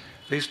this,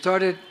 they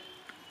started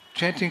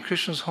chanting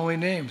Krishna's holy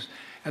names.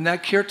 And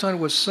that kirtan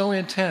was so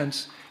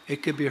intense,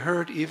 it could be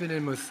heard even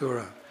in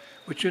Mathura,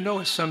 which you know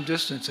is some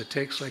distance. It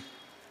takes like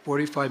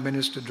 45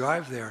 minutes to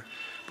drive there.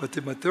 But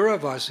the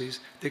Mathuravasis,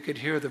 they could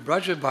hear the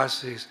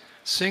Brajabasis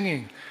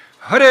singing,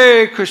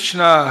 Hare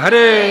Krishna,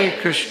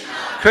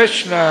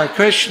 Krishna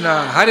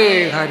Krishna,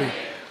 Hare Hare,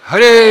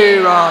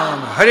 Hare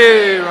Ram,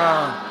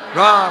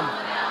 Ram.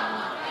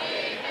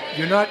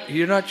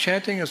 You're not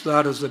chanting as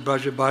loud as the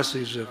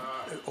Brajabasis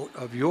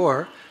of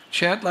yore.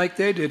 Chant like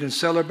they did in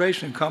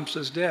celebration.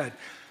 Kamsa's dead.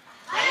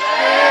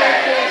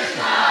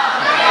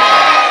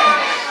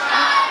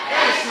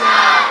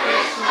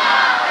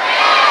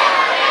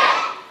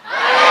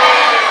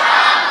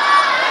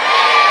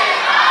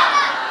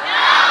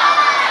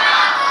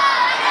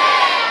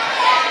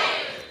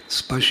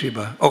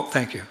 Spasiba. Oh,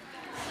 thank you.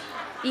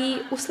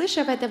 И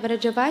услышав это в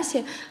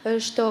Раджавасе,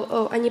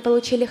 что они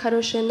получили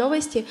хорошие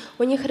новости,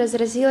 у них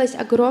разразилась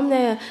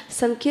огромная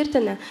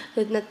санкиртана,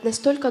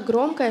 настолько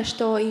громкая,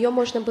 что ее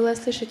можно было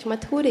слышать в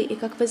Мадхуре. И,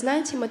 как вы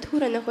знаете,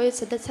 Мадхура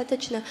находится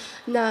достаточно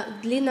на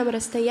длинном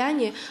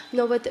расстоянии,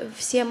 но вот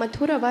все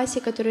Мадхура-васи,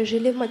 которые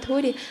жили в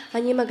Мадхуре,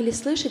 они могли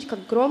слышать,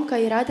 как громко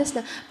и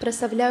радостно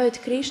прославляют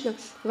Кришну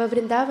во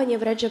Вриндаване,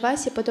 в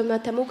Раджавасе, подобно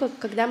тому, как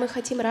когда мы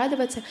хотим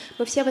радоваться,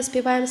 мы все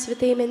воспеваем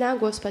святые имена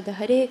Господа,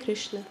 Харе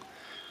Кришна.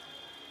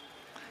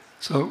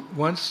 So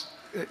once,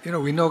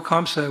 we know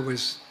Kamsa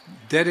was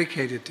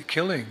dedicated to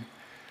killing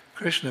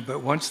Krishna,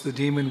 but once the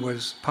demon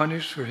was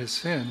punished for his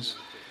sins,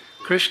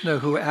 Krishna,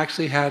 who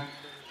actually had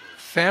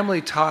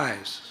family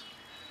ties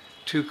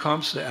to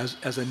Kamsa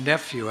as a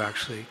nephew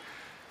actually,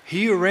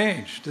 he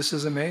arranged, this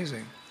is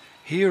amazing,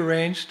 he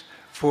arranged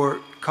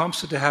for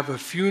Kamsa to have a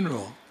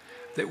funeral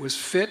that was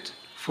fit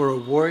for a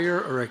warrior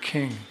or a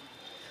king.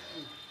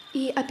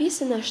 И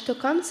описано, что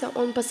Камса,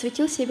 он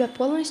посвятил себя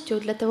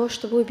полностью для того,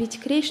 чтобы убить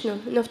Кришну,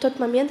 но в тот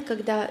момент,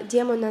 когда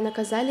демона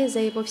наказали за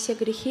его все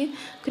грехи,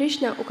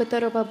 Кришна, у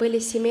которого были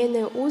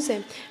семейные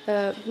узы,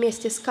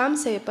 вместе с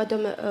Камсой,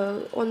 потом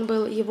он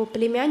был его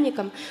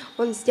племянником,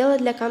 он сделал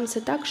для Камсы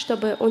так,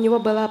 чтобы у него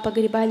была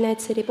погребальная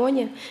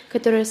церемония,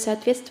 которая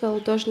соответствовала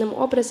должным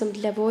образом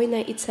для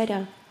воина и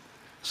царя.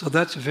 So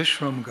that's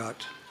Vishramghat.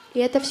 И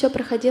это все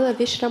проходило в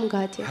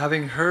Вишрамгате.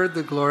 Having heard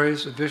the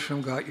glories of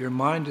Vishramghat, your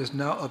mind is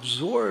now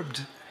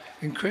absorbed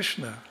in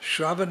Krishna.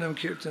 Shravanam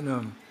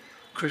Kirtanam,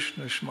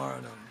 Krishna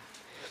Shmaranam.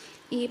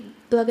 И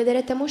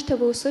благодаря тому, что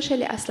вы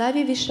услышали о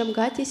славе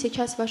Вишрамгати,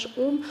 сейчас ваш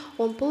ум,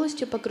 он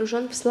полностью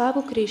погружен в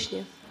славу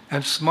Кришне.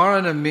 And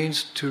Smaranam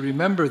means to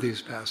remember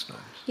these pastimes.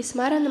 И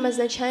смаранам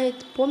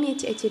означает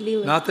помнить эти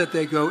лилы. Not that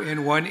they go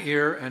in one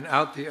ear and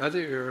out the other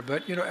ear,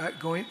 but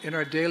going in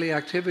our daily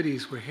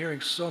activities, we're hearing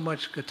so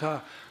much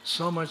katha,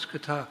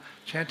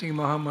 chanting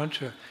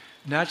Mahamantra.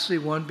 Naturally,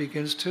 one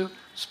begins to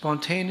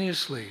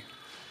spontaneously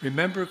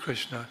remember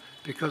Krishna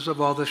because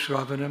of all the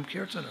Shravanam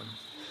Kirtanam.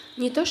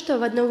 Не то, что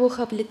в одно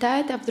ухо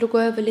влетает, а в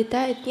другое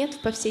вылетает. Нет, в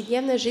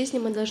повседневной жизни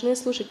мы должны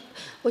слушать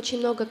очень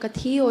много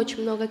катхи,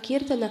 очень много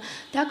киртана,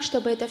 так,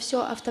 чтобы это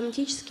все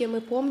автоматически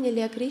мы помнили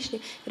о Кришне,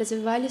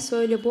 развивали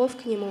свою любовь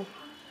к Нему.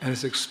 And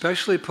it's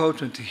especially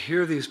potent to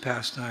hear these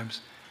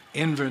pastimes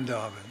in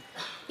Vrindavan.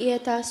 И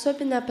это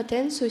особенно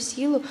потенцию,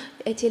 силу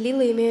эти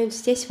лилы имеют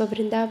здесь, во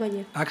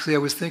Вриндаване. Actually, I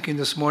was thinking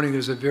this morning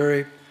there's a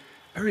very,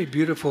 very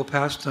beautiful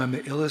pastime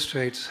that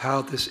illustrates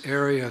how this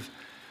area of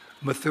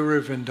Mathura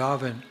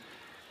Vrindavan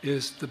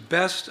is the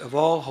best of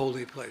all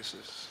holy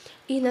places.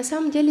 И на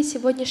самом деле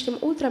сегодняшним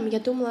утром я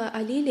думала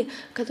о лиле,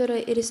 которая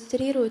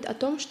иллюстрирует о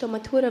том, что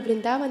Матхура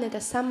Вриндаван —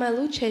 это самое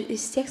лучшее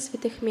из всех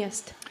святых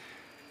мест.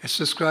 It's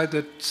described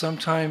that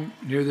sometime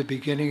near the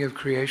beginning of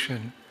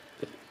creation,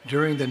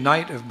 during the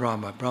night of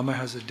Brahma, Brahma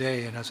has a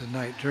day and has a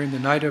night, during the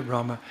night of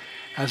Brahma,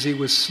 as he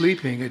was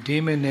sleeping, a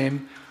demon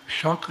named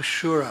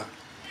Shankashura,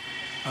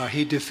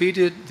 he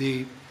defeated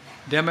the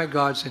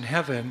demigods in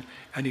heaven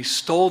and he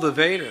stole the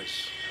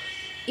Vedas.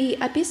 И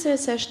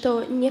описывается,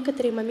 что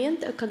некоторый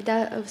момент,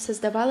 когда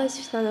создавалась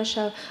вся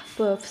наша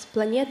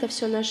планета,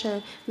 все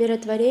наше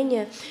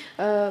миротворение,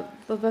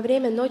 во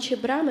время ночи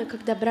Брамы,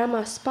 когда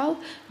Брама спал,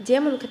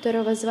 демон,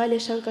 которого звали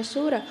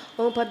Шанкасура,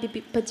 он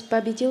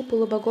победил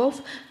полубогов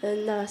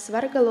на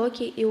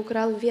Сваргалоке и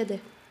украл Веды.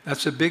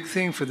 That's a big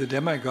thing for the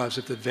demigods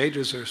if the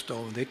Vedas are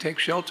stolen. They take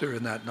shelter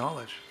in that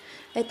knowledge.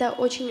 Это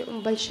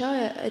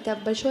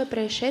большое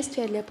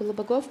происшествие для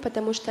полубогов,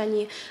 потому что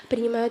они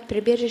принимают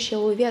прибежище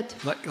у Вед.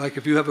 Like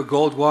if you have a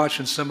gold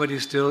watch and somebody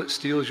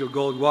steals your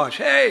gold watch,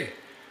 hey!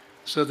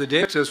 So the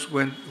Vedas,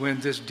 when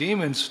this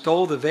demon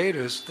stole the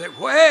Vedas, they,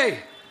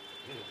 hey!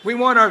 We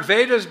want our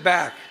Vedas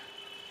back.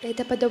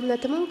 Это подобно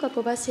тому, как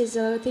у вас есть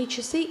золотые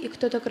часы, и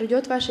кто-то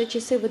крадет ваши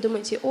часы, вы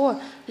думаете: о,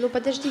 ну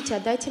подождите,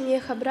 отдайте мне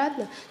их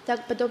обратно.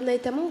 Так подобно и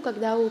тому,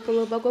 когда у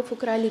полубогов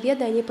украли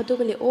Веды, они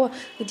подумали: о,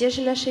 где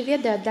же наши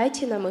Веды,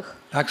 отдайте нам их.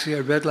 Actually,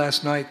 I read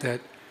last night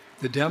that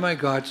the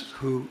demigods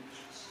who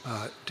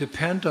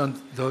depend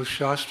on those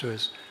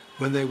shastras,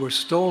 when they were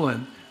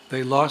stolen,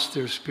 they lost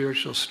their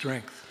spiritual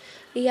strength.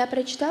 И я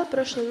прочитал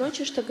прошлой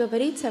ночью, что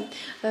говорится,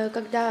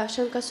 когда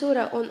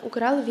Шанкасура, он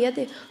украл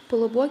Веды,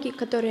 полубоги,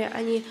 которые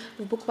они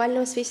в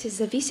буквальном смысле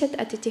зависят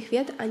от этих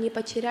Вед, они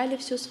потеряли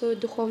всю свою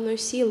духовную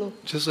силу.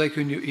 Just like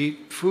when you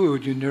eat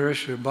food, you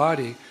nourish your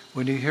body.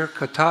 When you hear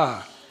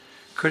katha,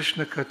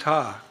 Krishna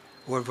katha,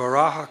 or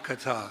Varaha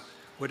katha,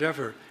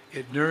 whatever,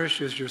 it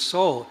nourishes your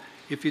soul.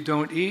 If you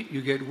don't eat,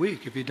 you get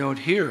weak. If you don't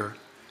hear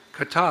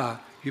katha,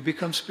 you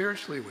become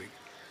spiritually weak.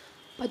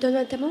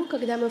 Подобно тому,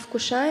 когда мы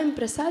вкушаем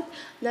прасад,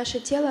 наше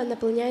тело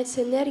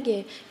наполняется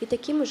энергией. И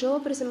таким же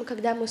образом,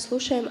 когда мы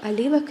слушаем о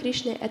лилах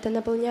Кришны, это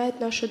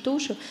наполняет нашу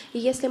душу. И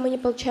если мы не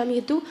получаем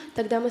еду,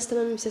 тогда мы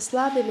становимся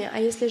слабыми. А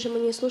если же мы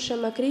не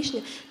слушаем о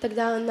Кришне,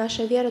 тогда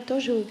наша вера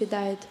тоже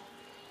увядает.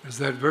 There's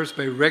that verse,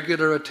 by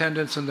regular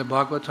attendance in the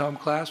Bhagavatam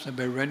class and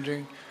by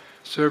rendering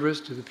service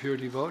to the pure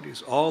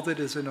devotees, all that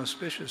is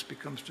inauspicious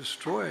becomes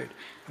destroyed,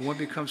 and one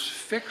becomes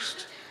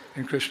fixed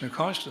in Krishna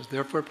consciousness.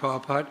 Therefore,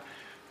 Prabhupada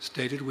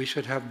stated we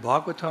should have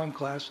Bhagavatam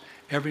class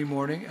every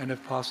morning and,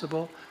 if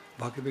possible,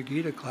 Bhagavad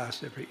Gita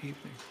class every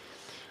evening.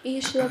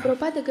 И Шрила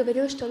Прабхупада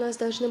говорил, что у нас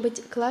должны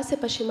быть классы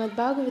по Шримад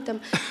Бхагаватам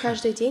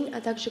каждый день,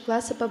 а также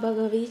классы по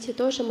Бхагавадгите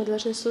тоже мы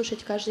должны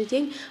слушать каждый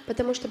день,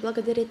 потому что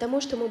благодаря тому,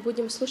 что мы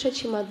будем слушать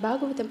Шримад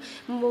Бхагаватам,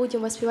 мы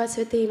будем воспевать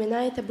святые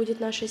имена, это будет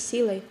нашей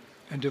силой.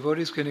 And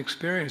devotees can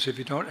experience, if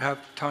you don't have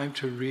time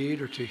to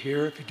read or to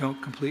hear, if you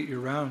don't complete your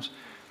rounds,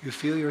 you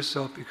feel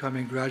yourself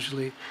becoming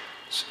gradually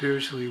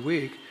spiritually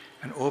weak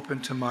and open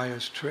to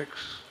Maya's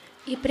tricks.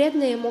 И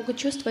преданные могут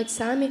чувствовать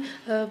сами,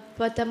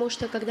 потому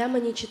что когда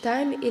мы не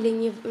читаем или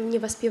не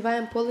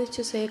воспеваем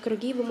полностью свои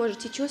круги, вы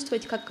можете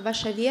чувствовать, как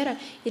ваша вера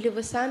или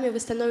вы сами,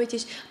 вы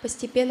становитесь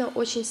постепенно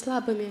очень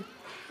слабыми.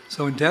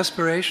 So in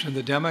desperation,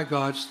 the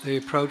demigods, they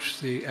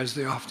approach as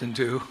they often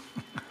do,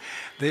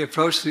 they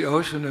approach the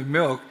ocean of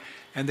milk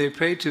and they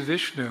pray to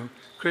Vishnu,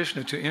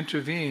 Krishna, to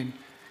intervene,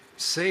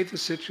 save the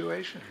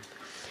situation.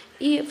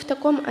 И в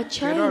таком Get our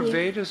отчаянии...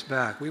 Vedas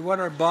back. We want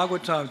our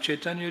Bhagavatam,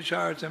 Chaitanya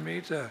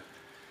Charitamrita,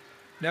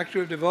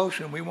 Nectar of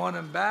Devotion. We want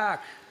them back.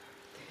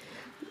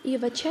 И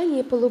в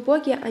отчаянии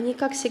полубоги, они,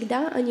 как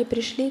всегда, они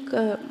пришли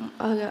к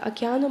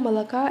океану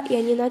молока, и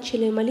они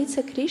начали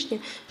молиться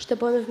Кришне,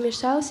 чтобы он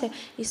вмешался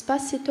и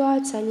спас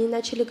ситуацию. Они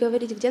начали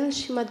говорить: где наш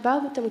Шримад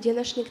Бхагаватам, где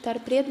наш нектар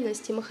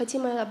преданности, мы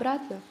хотим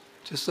обратно.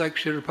 Just like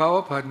Srila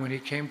Prabhupada, when he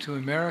came to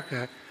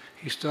America,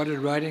 he started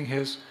writing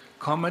his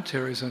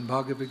commentaries on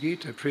Bhagavad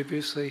Gita.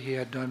 Previously, he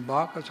had done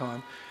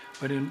Bhagavatam,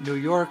 but in New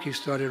York, he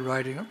started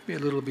writing,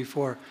 maybe a little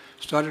before,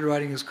 started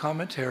writing his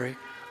commentary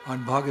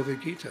on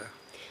Bhagavad Gita.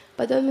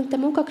 Подобно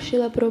тому, как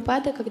Шрила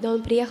Прабхупада, когда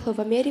он приехал в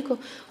Америку,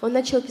 он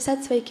начал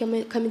писать свои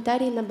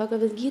комментарии на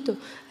Бхагавад-гиту.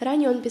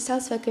 Ранее он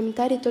писал свои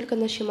комментарии только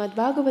на Шримад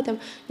Бхагаватам,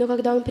 но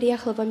когда он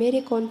приехал в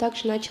Америку, он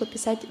также начал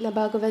писать на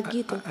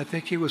Бхагавад-гиту. I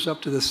think he was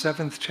up to the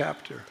 7th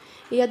chapter.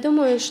 И я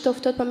думаю, что в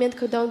тот момент,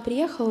 когда он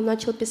приехал, он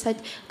начал писать,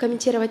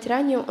 комментировать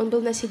ранее, он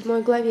был на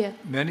 7 главе.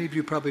 Many of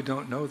you probably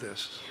don't know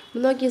this.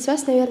 Многие из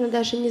вас, наверное,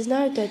 даже не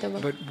знают этого.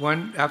 But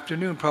one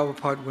afternoon,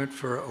 Prabhupada went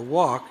for a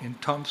walk in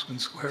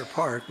Tompkins Square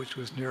Park, which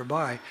was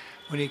nearby.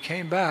 When he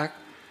came back,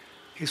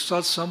 he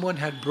saw someone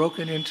had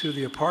broken into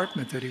the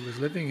apartment that he was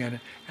living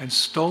in and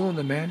stolen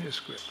the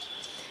manuscripts.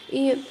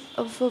 И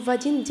в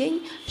один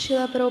день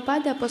Шрила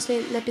Прабхупада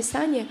после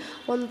написания,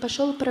 он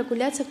пошел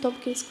прогуляться в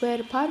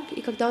Томпкинс-сквер парк,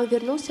 и когда он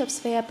вернулся в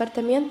свои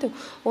апартаменты,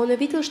 он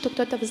увидел, что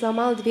кто-то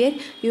взломал дверь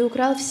и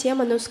украл все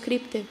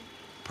манускрипты.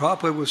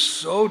 Prabhupada was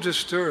so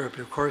disturbed.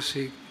 Of course,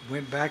 he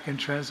went back and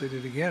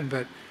translated again,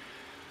 but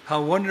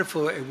how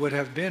wonderful it would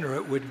have been, or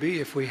it would be,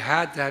 if we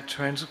had that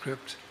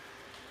transcript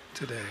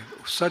today.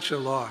 Such a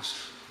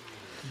loss,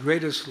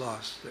 greatest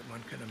loss that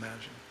one can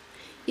imagine.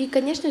 И,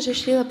 конечно же,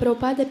 Шрила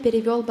Прабхупада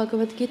перевел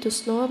Бхагавад-гиту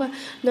снова,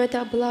 но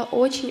это была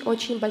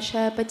очень-очень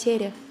большая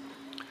потеря.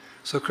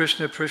 So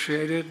Krishna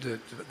appreciated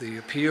the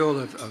appeal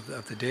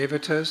of the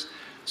devatas.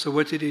 So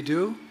what did he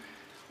do?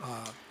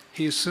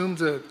 He assumed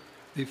the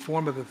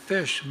form of a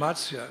fish,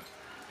 Matsya,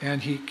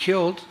 and he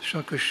killed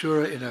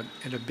Shankashura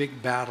in a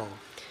big battle.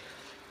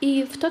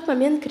 И в тот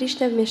момент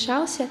Кришна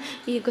вмешался,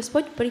 и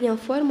Господь принял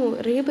форму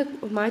рыбы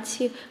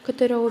Матси,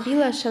 которая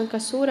убила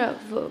Шанкасура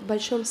в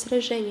большом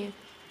сражении.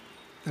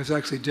 There's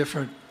actually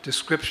different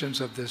descriptions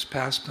of this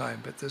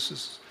pastime, but this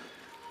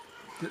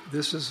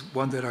is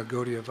one that our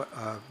Gaudiya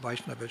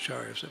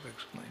Vaishnavacharyas have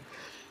explained.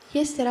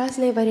 Есть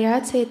разные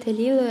вариации этой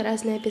лилы,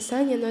 разные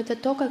описания, но это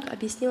то, как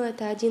объяснил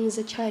это один из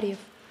ачарьев.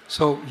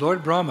 So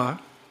Lord Brahma,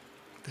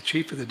 the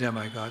chief of the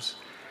demigods,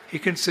 he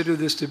considered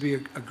this to be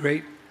a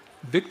great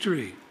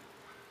victory.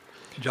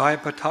 Jaya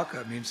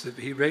Pataka means that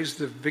he raised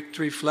the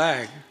victory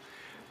flag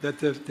that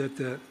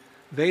the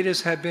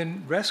Vedas had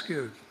been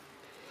rescued.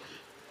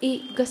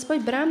 И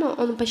Господь Брахма,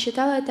 он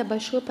посчитал это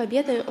большой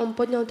победой, он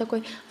поднял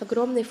такой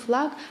огромный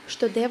флаг,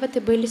 что деваты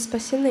были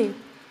спасены.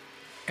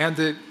 And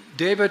the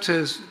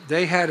devatas,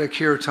 they had a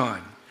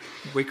kirtan.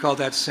 We call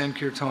that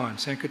Sankirtan.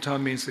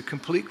 Sankirtan means the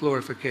complete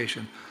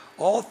glorification.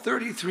 All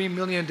 33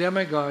 million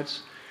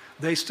demigods,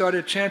 they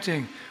started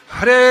chanting,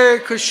 Hare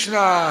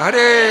Krishna,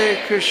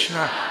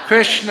 Krishna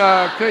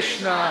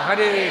Krishna,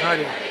 Hare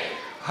Hare,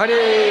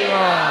 Hare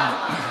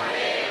Ram.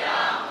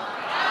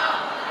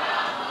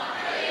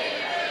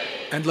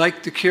 And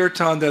like the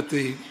kirtan that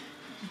the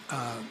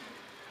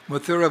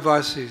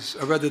Mathuravasis,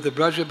 or rather the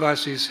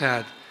Brajavasis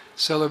had,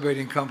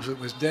 celebrating Kamsa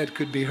was dead,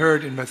 could be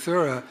heard in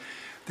Mathura,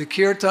 the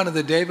kirtan of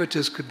the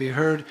devatas could be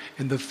heard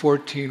in the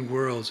 14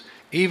 worlds,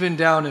 even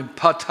down in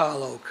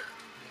Patalok.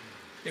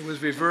 It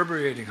was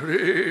reverberating,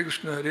 Hare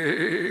Krishna,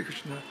 Hare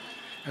Krishna.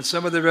 And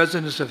some of the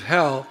residents of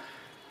hell,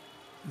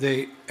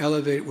 were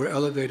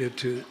elevated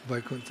to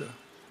Vaikuntha.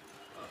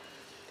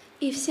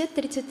 И все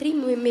 33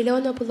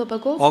 миллиона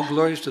полубогов, All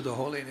glories to the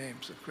holy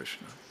names of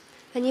Krishna.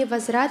 они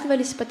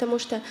возрадовались, потому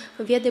что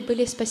веды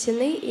были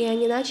спасены, и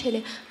они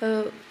начали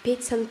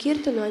петь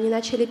санкиртану, они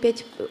начали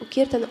петь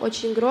киртан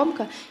очень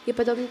громко, и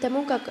подобно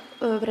тому, как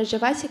в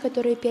Раджавасе,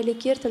 которые пели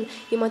киртан,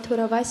 и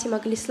Матхуравасе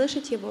могли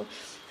слышать его,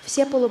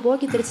 все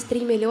полубоги,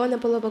 33 миллиона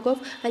полубогов,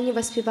 они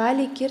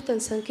воспевали киртан,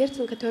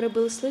 санкиртан, который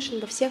был слышен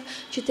во всех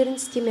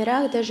 14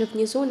 мирах, даже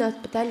внизу на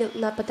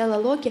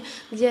Паталалоке,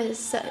 где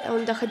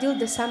он доходил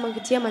до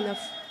самых демонов.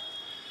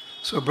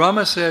 So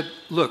Brahma said,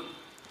 look,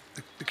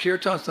 the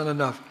kirtan's not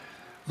enough.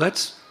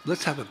 Let's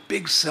have a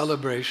big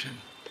celebration.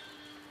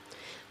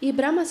 И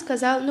Брахма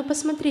сказал, ну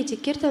посмотрите,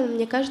 киртан,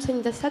 мне кажется,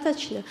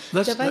 недостаточно.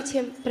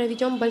 Давайте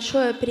проведем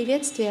большое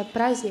приветствие,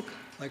 праздник.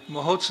 Like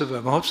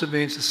Mahotsava. Mahotsava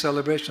means a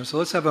celebration. So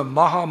let's have a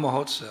Maha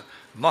Mahotsava.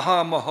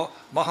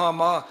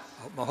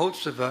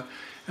 Mahotsava.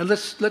 And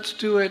let's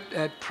do it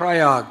at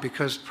Prayag,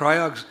 because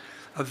Prayag's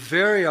a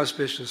very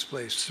auspicious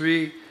place.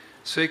 3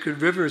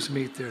 sacred rivers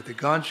meet there, the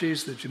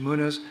Ganges, the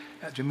Jamuna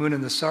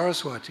and the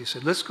Saraswati.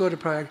 Said, let's go to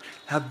Prayag,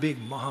 have big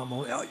Maha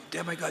Mahotsava. Oh,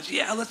 demigods,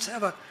 yeah, let's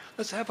have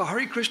a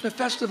Hare Krishna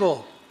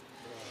festival.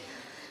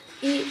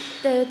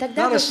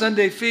 Not a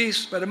Sunday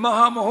feast, but a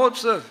Maha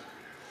Mahotsava.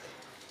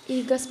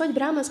 И Господь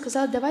Брахма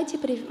сказал, давайте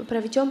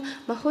проведем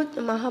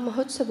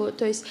Маха-Махотсаву,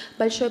 то есть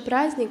большой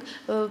праздник.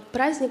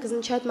 Праздник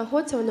означает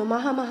Махотсава, но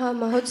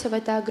Маха-Махотсава —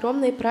 это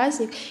огромный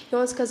праздник. И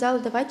он сказал,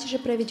 давайте же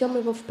проведем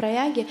его в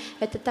Праяге.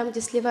 Это там,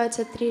 где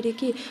сливаются 3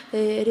 реки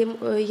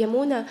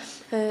Ямуна,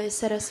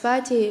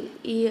 Сарасвати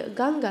и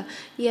Ганга.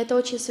 И это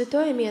очень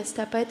святое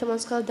место. Поэтому он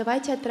сказал,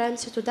 давайте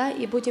отправимся туда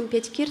и будем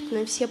петь киртан.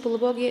 И все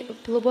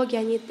полубоги,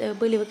 они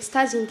были в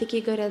экстазе, они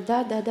такие говорят,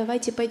 да,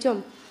 давайте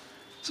пойдем.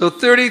 So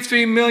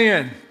 33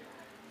 million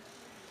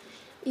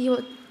И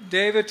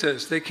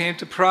devatas, they came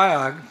to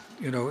Prayag,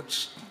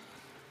 it's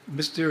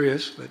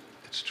mysterious, but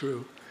it's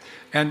true.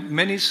 And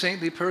many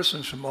saintly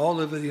persons from all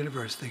over the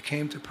universe, they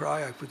came to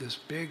Prayag for this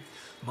big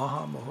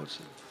Maha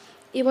Mahotsava.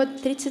 И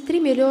вот 33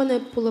 миллиона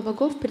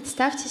полубогов,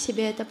 представьте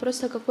себе, это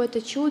просто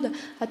какое-то чудо,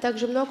 а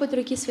также много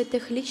других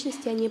святых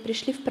личностей, они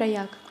пришли в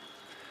Праяг.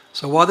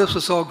 So while this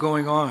was all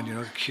going on,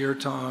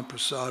 kirtan,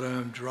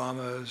 prasadam,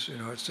 dramas,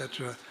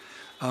 etc.,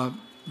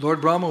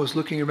 Lord Brahma was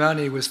looking around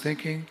and he was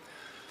thinking,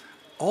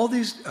 all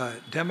these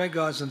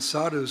demigods and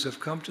sadhus have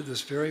come to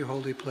this very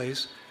holy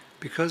place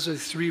because the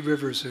 3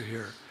 rivers are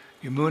here,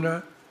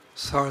 Yamuna,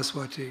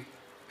 Saraswati,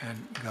 and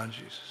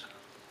Ganges.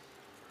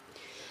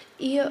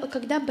 И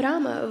когда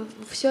Брахма,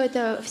 все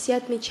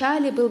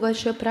отмечали, был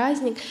большой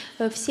праздник,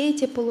 все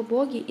эти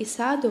полубоги и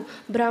саду,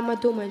 Брахма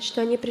думает,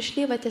 что они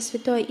пришли в это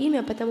святое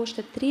имя, потому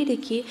что 3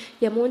 реки,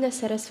 Ямуна,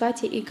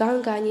 Сарасвати и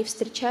Ганга, они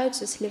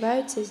встречаются,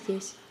 сливаются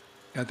здесь.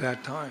 At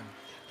that time.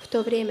 В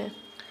то время.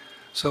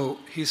 So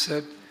he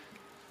said,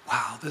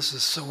 wow, this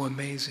is so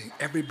amazing.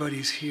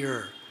 Everybody's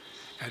here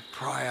at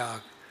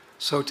Prayag.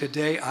 So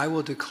today I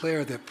will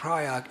declare that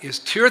Prayag is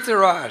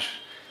Tirtharaj,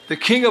 the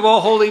king of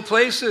all holy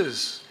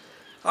places.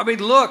 I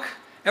mean, look,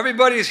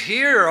 everybody's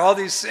here, all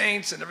these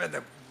saints and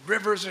the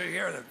rivers are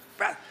here.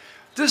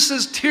 This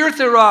is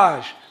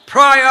Tirtharaj.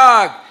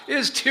 Prayag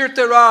is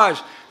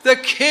Tirtharaj, the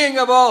king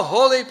of all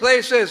holy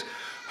places.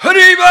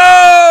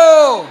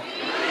 Haribo!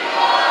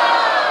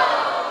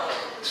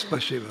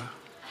 Спасибо.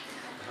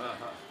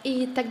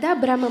 И тогда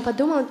Брахма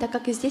подумал, так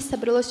как здесь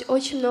собралось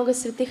очень много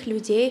святых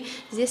людей,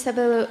 здесь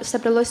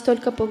собралось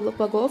столько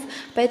богов,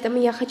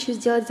 поэтому я хочу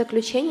сделать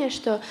заключение,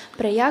 что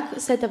Праяг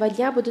с этого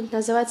дня будут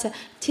называться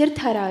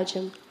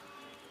Тиртхараджем.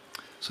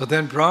 So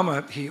then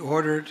Brahma, he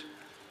ordered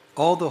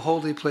all the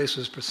holy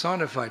places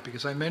personified,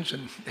 because I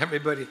mentioned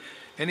everybody,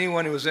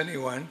 anyone who was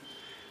anyone,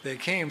 they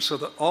came, so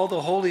that all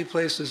the holy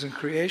places in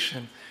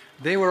creation,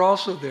 they were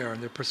also there in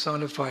their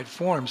personified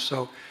form.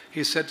 So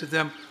he said to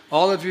them,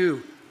 all of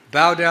you,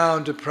 bow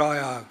down to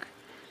Prayag.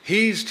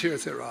 He's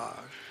Tirtharaj.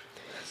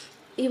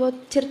 И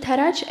вот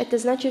Тиртхарадж, это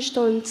значит,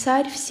 что он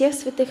царь всех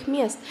святых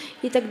мест.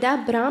 И тогда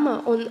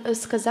Брахма, он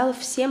сказал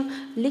всем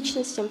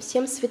личностям,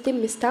 всем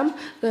святым местам,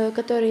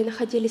 которые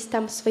находились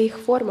там в своих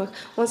формах,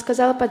 он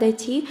сказал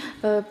подойти,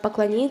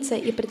 поклониться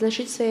и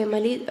предложить свои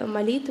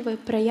молитвы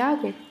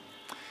Праягу.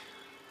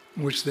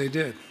 Which they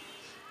did.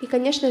 И,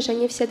 конечно же,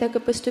 они все так и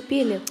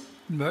поступили.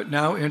 But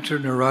now enter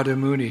Narada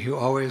Muni, who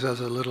always has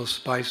a little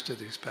spice to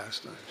these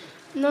pastimes.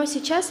 Но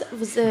сейчас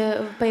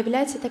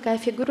появляется такая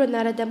фигура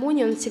Нарада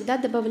Муни, он всегда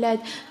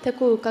добавляет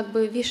такую как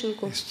бы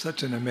вишенку. He's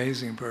such an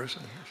amazing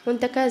person. Он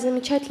такая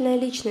замечательная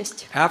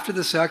личность. After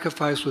the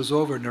sacrifice was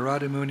over,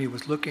 Narada Muni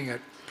was looking at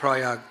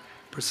Prayag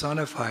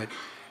personified,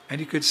 and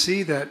he could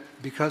see that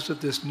because of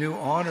this new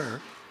honor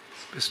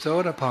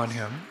bestowed upon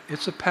him,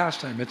 it's a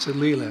pastime, it's a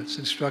lila, it's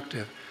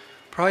instructive.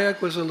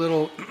 Prayag was a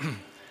little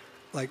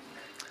like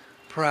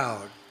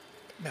proud.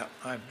 No,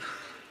 I'm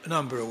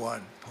number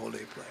one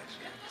holy place.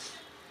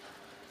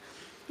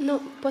 Ну,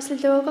 после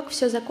того, как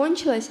все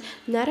закончилось,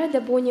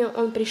 Нарада Муни,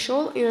 он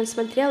пришел, и он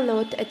смотрел на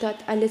вот этот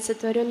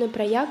олицетворенный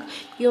Праяг,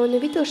 и он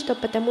увидел, что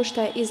потому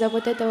что из-за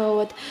вот этого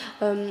вот,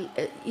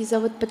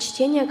 из-за вот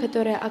почтения,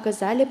 которое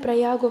оказали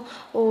Праягу,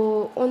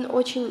 он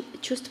очень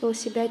чувствовал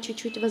себя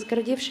чуть-чуть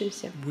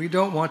возгордившимся. We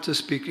don't want to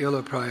speak ill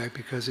of Prayag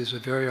because it's a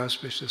very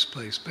auspicious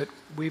place, but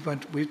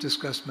we've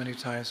discussed many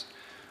times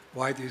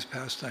why these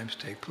pastimes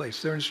take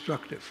place. They're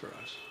instructive for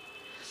us.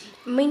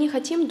 Мы не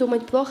хотим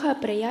думать плохо о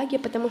Праяге,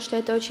 потому что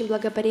это очень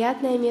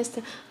благоприятное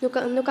место. Но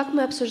как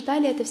мы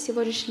обсуждали, это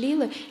всего лишь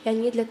лилы, и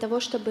они для того,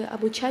 чтобы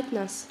обучать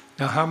нас.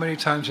 Now, how many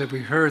times have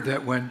we heard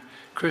that when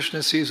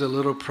Krishna sees a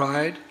little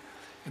pride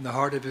in the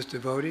heart of his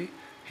devotee,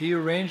 he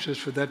arranges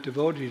for that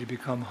devotee to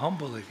become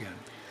humble again.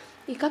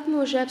 И как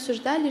мы уже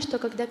обсуждали, что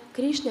когда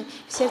Кришна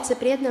в сердце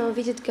преданного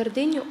видит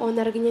гордыню, он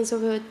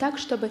организовывает так,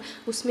 чтобы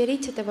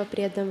усмирить этого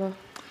преданного.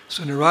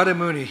 So Narada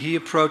Muni, he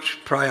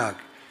approached Prayag,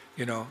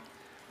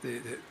 the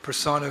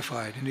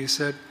personified, and he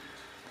said,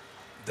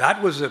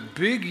 that was a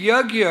big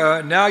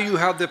yajna, now you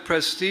have the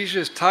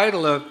prestigious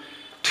title of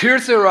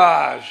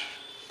Tirtharaj.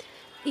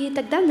 И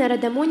тогда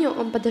Нарада Муни,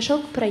 он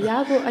подошел к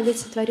Праягу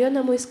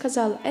олицетворенному и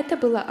сказал, это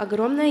была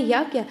огромная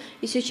ягья,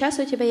 и сейчас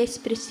у тебя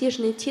есть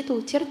престижный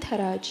титул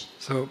Тиртхарадж.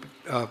 So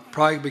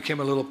Prayag became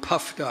a little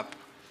puffed up.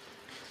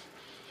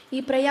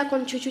 И Праяг,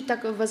 он чуть-чуть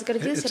так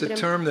возгордился. It's a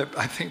term that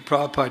I think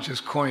Prabhupada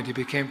just coined. He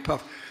became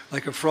puffed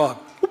like a frog.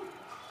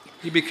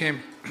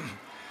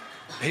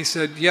 He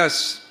said,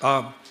 yes,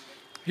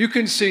 you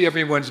can see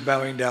everyone's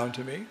bowing down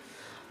to me.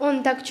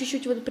 Он так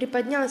чуть-чуть вот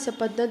приподнялся,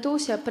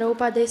 поднадулся.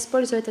 Прабхупада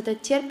использует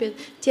этот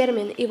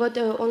термин, и вот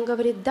он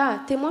говорит,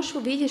 да, ты можешь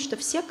увидеть, что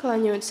все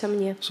кланяются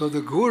мне. So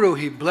the guru,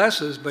 he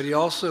blesses, but he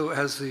also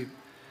has the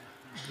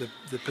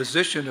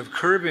position of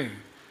curbing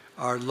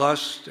our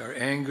lust, our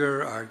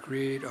anger, our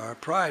greed, our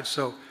pride.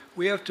 So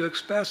we have to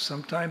expect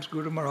sometimes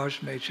Guru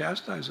Maharaj may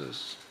chastise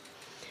us.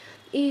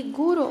 И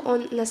гуру,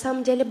 он на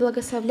самом деле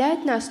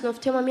благословляет нас, но в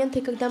те моменты,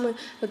 когда мы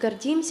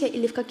гордимся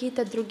или в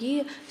какие-то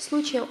другие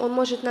случаи, он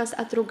может нас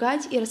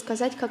отругать и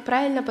рассказать, как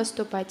правильно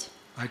поступать.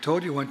 I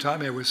told you one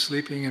time I was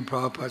sleeping in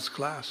Prabhupada's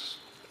class.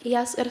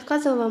 Я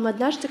рассказывала вам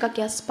однажды, как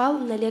я спал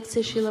на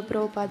лекции Шрила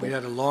Прабхупады. We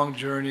had a long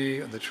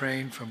journey on the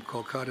train from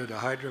Kolkata to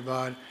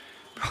Hyderabad.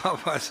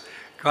 Prabhupada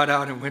got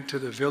out and went to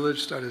the village,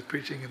 started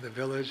preaching in the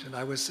village, and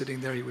I was sitting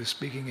there, he was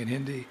speaking in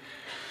Hindi.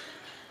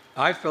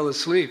 I fell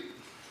asleep.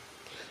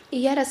 И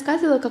я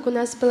рассказывала, как у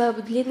нас было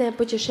длинное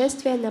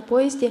путешествие на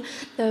поезде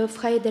в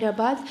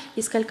Хайдарабад,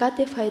 из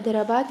Калькатты в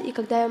Хайдарабад, и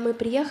когда мы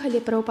приехали,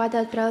 Прабхупада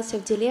отправился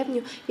в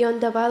деревню, и он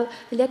давал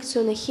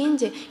лекцию на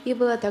хинди, и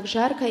было так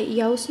жарко, и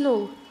я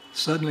уснул.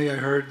 Suddenly I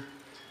heard,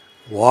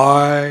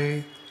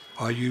 why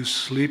are you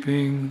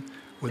sleeping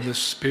when the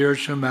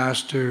spiritual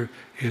master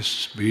is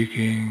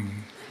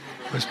speaking?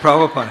 It was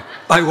Prabhupada.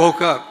 I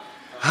woke up.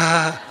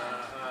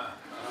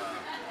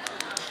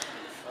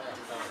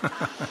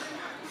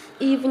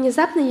 И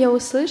внезапно я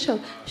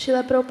услышал,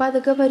 Шрила Прабхупада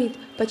говорит,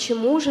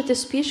 почему же ты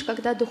спишь,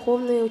 когда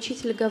духовный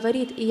учитель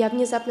говорит? И я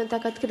внезапно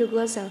так открыл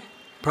глаза.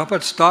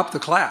 Prabhupada stopped the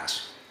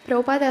class.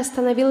 Прабхупада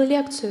остановил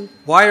лекцию.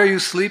 Why are you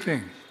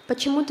sleeping?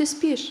 Почему ты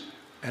спишь?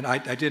 And I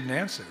didn't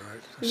answer,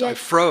 right? So I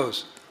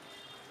froze.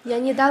 Я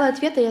не дал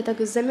ответа, я так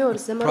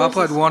замерз,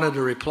 Prabhupada заморозился. wanted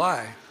to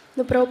reply.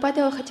 Но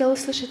Прабхупада хотел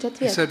услышать He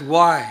ответ. said,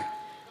 why?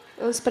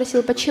 Он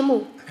спросил,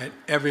 почему? And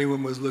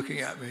everyone was looking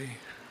at me.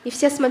 И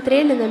все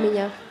смотрели на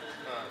меня.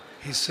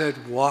 He said,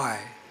 why?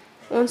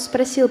 Он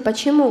спросил,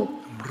 почему?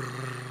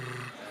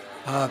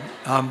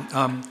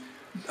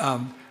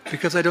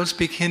 Because I don't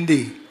speak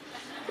Hindi.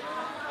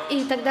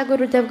 И тогда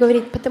Гурудев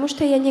говорит, потому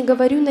что я не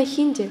говорю на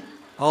хинди.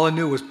 All I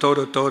knew was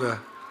toda,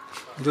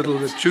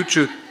 little,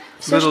 chut,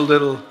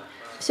 little.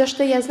 Все,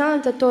 что я знал,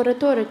 это Тора,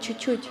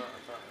 чуть-чуть.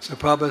 So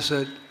Prabhupada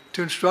said,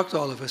 to instruct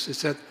all of us, he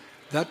said,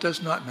 that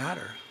does not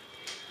matter.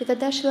 И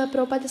тогда Шрила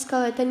Прабхупада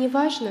сказала, это не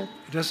важно.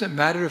 It doesn't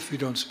matter if you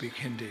don't speak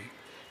Hindi.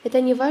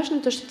 Это не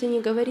важно, то, что ты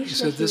не говоришь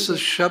He на said, this is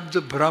хинди.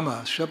 Shabda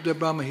Brahma. Shabda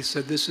Brahma, he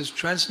said, this is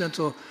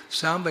transcendental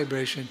sound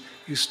vibration.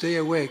 You stay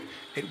awake,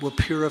 it will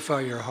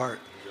purify your heart.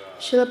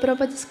 Шрила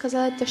Прабхупада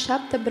сказала, это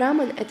Шабда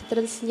Браман, это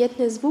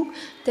трансцендентный звук,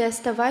 ты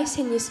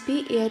оставайся, не спи,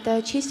 и это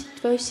очистит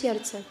твое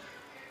сердце.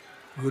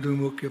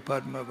 Gurumukya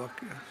Padma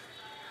Vakya.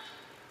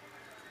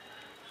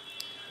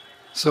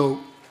 So,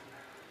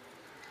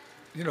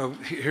 you know,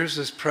 here's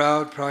this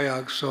proud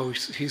Prayag, so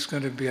he's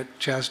going to be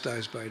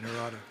chastised by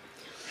Narada.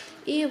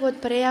 И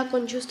вот Праяг,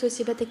 он чувствует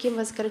себя таким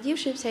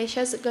возгордившимся, и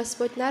сейчас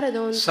Господь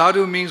Нарада,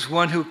 Sadhu means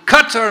one who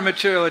cuts our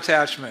material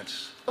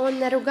attachments. он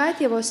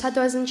наругает его.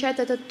 Саду означает,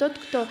 это тот,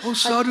 кто... Oh,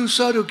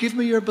 Sadhu, give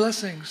me your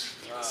blessings.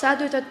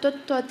 Саду это тот,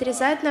 кто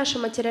отрезает наше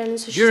материальное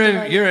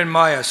существование. You're in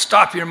Maya.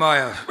 Stop your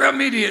Maya.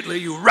 Immediately,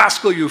 you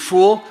rascal, you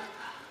fool.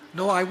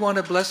 No, I want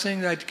a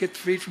blessing. I get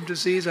freed from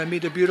disease. I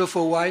meet a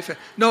beautiful wife.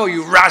 No,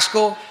 you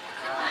rascal.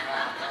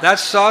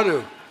 That's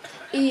Sadhu.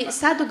 И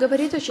Саду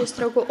говорит очень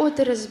строго, о,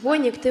 ты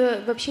разбойник,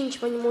 ты вообще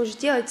ничего не можешь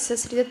делать,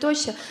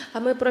 сосредоточься. А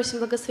мы просим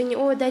благословения,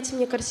 о, дайте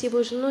мне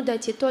красивую жену,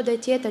 дайте то,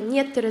 дайте это.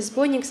 Нет, ты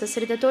разбойник,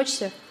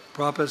 сосредоточься.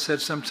 Prabhupada said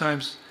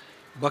sometimes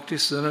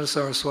Bhaktisiddhanta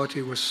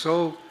Saraswati was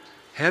so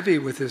heavy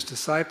with his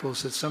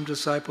disciples that some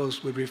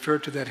disciples would refer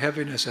to that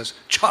heaviness as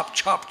chop,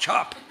 chop,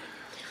 chop.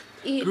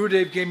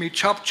 Gurudev gave me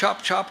chop,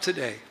 chop, chop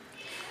today.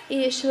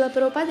 И Шрила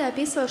Прабхупада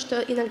описывал,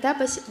 что иногда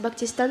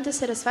Бхактисиданта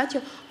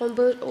Сарасвати, он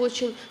был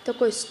очень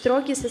такой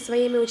строгий со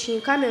своими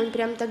учениками, он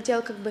прям так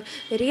делал, как бы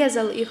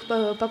резал их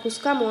по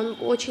кускам, он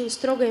очень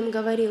строго им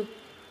говорил.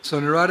 So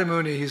Narada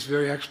Muni, he's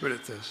very expert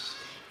at this.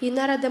 И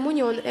Нарада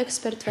Муни, он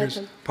эксперт в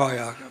этом.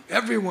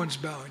 Everyone's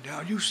bowing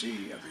down. You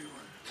see everyone.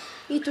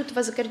 И тут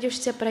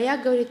возгордившийся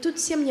Праяг говорит, тут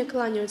все мне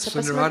кланяются, So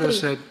Narada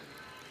посмотри. said,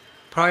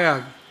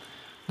 Prayag,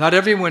 not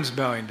everyone's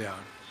bowing down.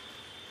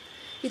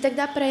 И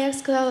тогда Праяг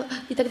сказал,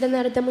 и тогда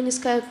Нарада Муни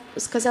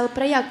сказал,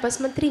 Праяг,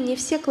 посмотри, не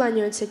все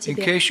кланяются In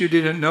тебе. case you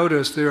didn't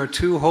notice, there are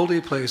two holy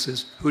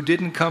places who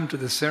didn't come to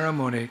the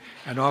ceremony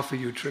and offer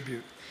you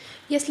tribute.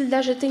 Если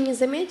даже ты не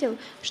заметил,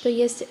 что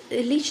есть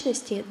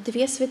личности,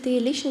 две святые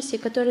личности,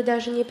 которые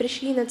даже не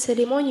пришли на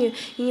церемонию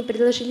и не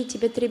предложили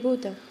тебе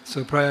трибута.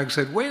 So Prayag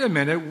said, wait a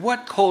minute,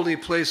 what holy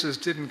places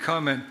didn't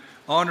come and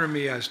honor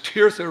me as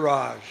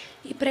Tirtharaj?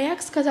 И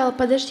Праяг сказал,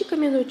 подожди-ка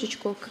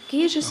минуточку,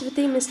 какие же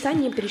святые места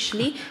не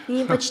пришли и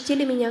не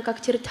почтили меня,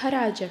 как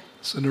Тиртхараджа?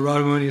 So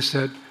Narada Muni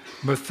said,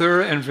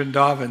 Mathura and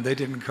Vrindavan, they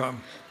didn't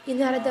come. И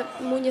Нарада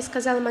Муни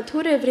сказал,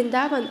 Матхура и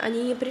Вриндаван,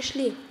 они не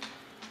пришли.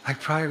 Like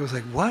Prayag was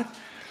like, what?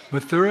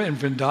 Mathura and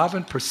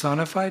Vrindavan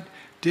personified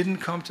didn't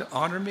come to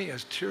honor me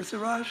as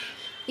Tirtharaj?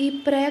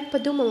 И Праяг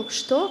подумал,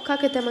 что,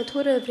 как это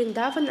Матхура и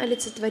Вриндаван,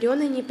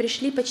 олицетворенные, не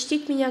пришли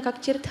почтить меня,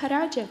 как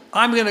Тиртхараджа?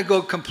 I'm going to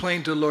go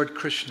complain to Lord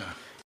Krishna.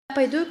 Я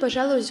пойду и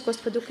пожалуюсь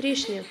Господу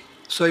Кришне.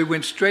 So he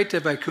went straight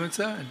to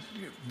Vaikuntha, and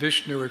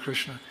Vishnu or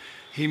Krishna.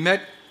 He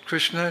met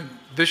Krishna,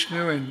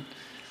 Vishnu, and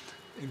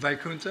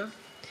Vaikuntha.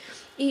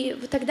 И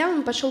тогда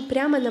он пошел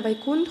прямо на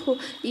Вайкунтху,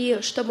 и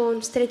чтобы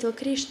он встретил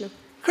Кришну.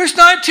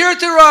 Krishna, I'm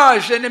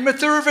Tirtharaj, and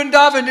Mathura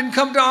Vrindavan didn't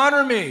come to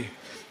honor me.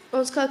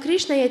 Он сказал,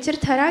 Кришна, я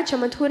Тиртхарадж, а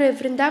Матхура и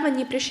Вриндаван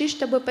не пришли,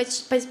 чтобы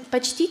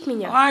почтить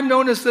меня. I'm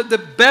known as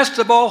the best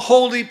of all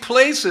holy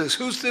places.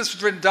 Who's this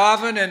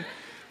Vrindavan and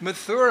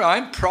Mathura?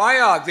 I'm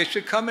Prayag. They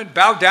should come and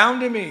bow down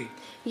to me.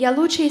 Я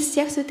лучший из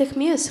всех святых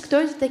мест. Кто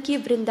это такие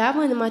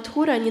Вриндаван и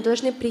Матхура? Они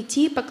должны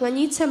прийти и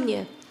поклониться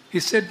мне. He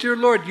said, Dear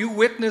Lord, you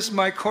witnessed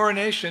my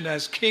coronation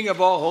as king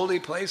of all holy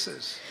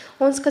places.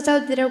 Он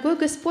сказал, дорогой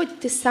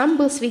Господь, ты сам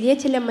был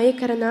свидетелем моей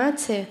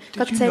коронации,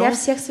 как царя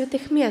всех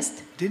святых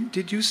мест.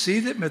 Did you see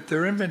that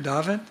Mathura and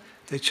Vrindavan,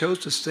 they chose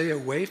to stay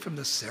away from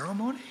the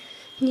ceremony?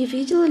 Не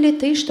видел ли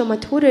ты, что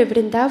Матхура и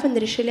Вриндаван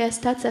решили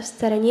остаться в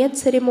стороне от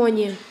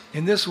церемонии?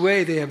 In this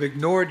way, they have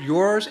ignored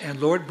yours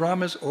and Lord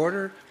Brahma's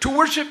order to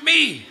worship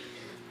me.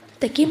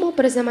 Таким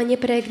образом, они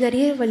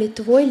проигнорировали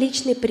твой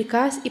личный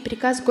приказ и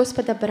приказ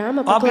Господа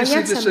Брахма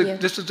поклоняться мне.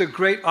 This is a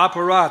great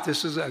aparat.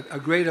 This is a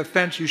great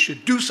offense. You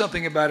should do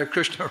something about it,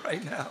 Krishna,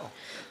 right now.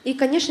 И,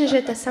 конечно же,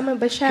 это самый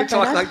большой You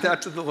talk like аппарат.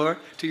 that to the Lord,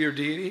 to your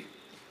deity.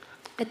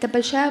 Это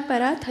большой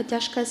аппарат,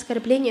 тяжкое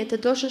оскорбление. Ты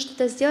должен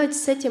что-то сделать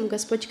с этим,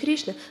 Господь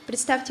Кришна.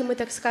 Представьте, мы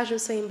так скажем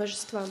своим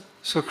божествам.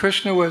 So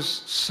Krishna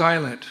was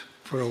silent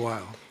for a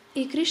while.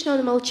 И Кришна,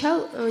 он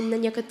молчал,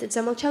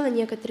 замолчал на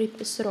некоторый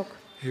срок.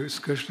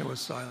 Krishna was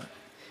silent.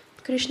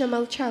 Кришна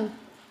молчал.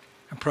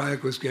 And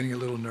Prayag was getting a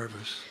little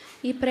nervous.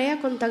 И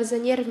Праяг, он так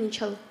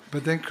занервничал.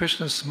 But then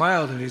Krishna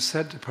smiled and he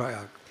said to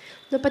Prayag,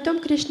 Но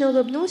потом Кришна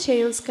улыбнулся,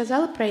 и он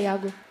сказал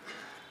Праягу: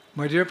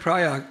 My dear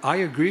Prayag, I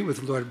agree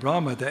with Lord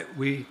Brahma that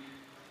we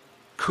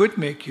could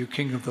make you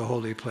king of the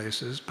holy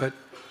places, but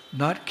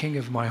not king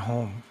of my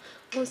home.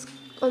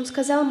 Он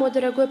сказал: мой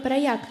дорогой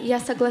Праяг, я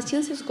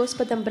согласился с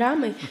Господом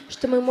Брамой,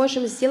 что мы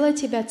можем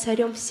сделать тебя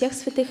царем всех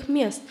святых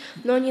мест,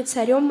 но не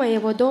царем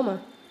моего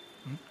дома.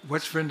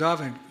 What's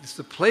Vrindavan? It's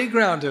the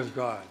playground of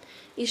God.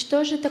 И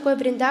что же такое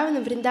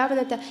Вриндаван? Вриндаван —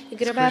 это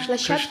игровая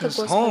площадка Krishna's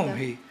Господа.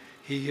 home.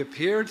 He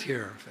appeared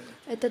here.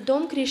 Это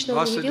дом Кришны,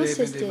 он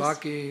явился Vasudeva, здесь.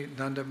 Devaki,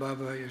 Nanda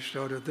Baba,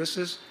 Yashoda. This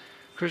is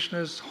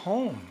Krishna's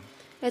home.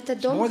 Это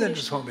It's дом more than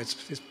his Кришны. home. It's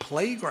his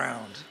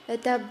playground.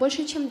 Это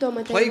больше, чем дом.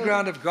 Это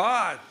Playground его of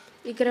God.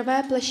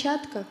 игровая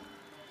площадка.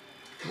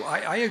 Well,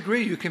 I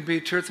agree. You can be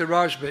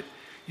Tirtharaj, but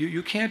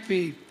you can't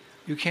be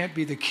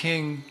the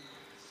king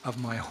of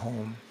my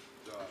home.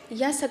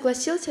 Я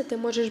согласился, ты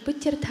можешь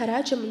быть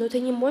Тиртхараджем, но ты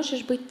не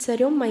можешь быть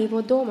царем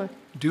моего дома.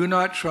 Do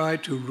not try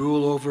to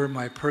rule over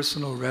my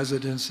personal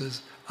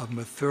residences of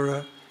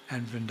Mathura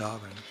and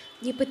Vrindavan.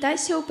 Не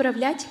пытайся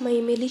управлять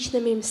моими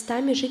личными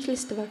местами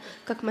жительства,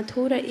 как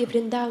Матхура и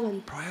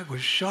Вриндаван. Prayag was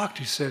shocked.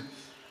 He said,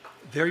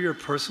 "They're your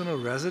personal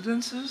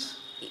residences?"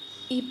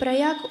 И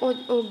Праяг,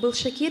 он был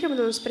шокирован,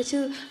 он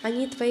спросил: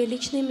 они твои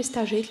личные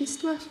места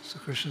жительства? So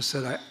Krishna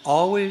said, "I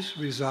always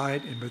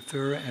reside in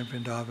Mathura and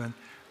Vrindavan.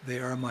 They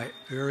are my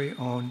very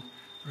own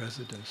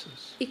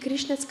residences." И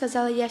Кришна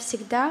сказала: я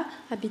всегда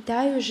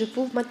обитаю,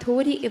 живу в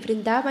Матхуре и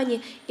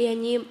Вриндаване,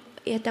 и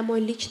это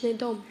мой личный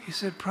дом. He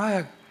said,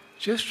 "Prayag,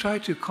 just try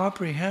to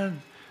comprehend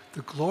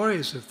the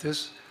glories of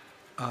this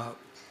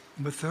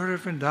Mathura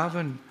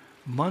Vrindavan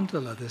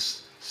mandala,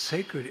 this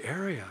sacred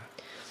area."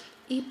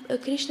 И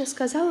Кришна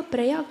сказал: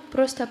 Праяг,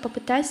 просто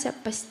попытайся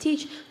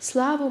постичь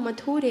славу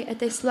Матхури,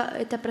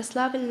 этой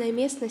прославленной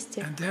местности.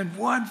 And then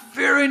one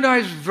very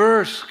nice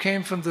verse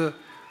came from the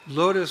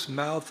lotus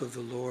mouth of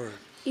the Lord.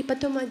 И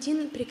потом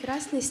один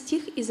прекрасный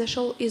стих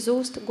изошел из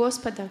уст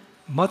Господа.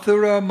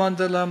 Mathura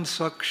mandalam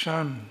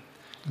sakshan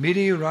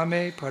miri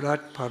rame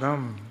parat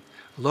param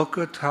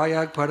loka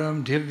tayag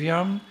param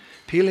divyam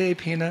pile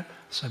pina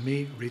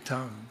sami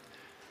ritam.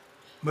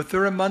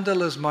 Mathura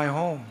mandala is my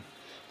home.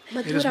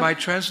 It is my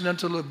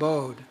transcendental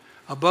abode,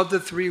 above the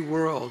three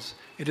worlds.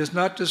 It is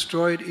not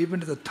destroyed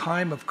even at the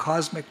time of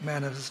cosmic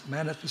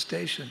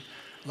manifestation.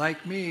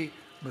 Like me,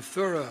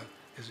 Mathura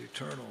is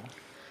eternal.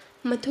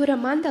 Матхура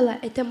Мандала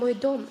 — это мой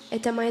дом,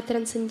 это моя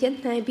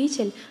трансцендентная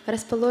обитель,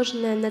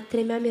 расположенная над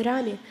тремя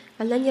мирами.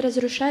 Она не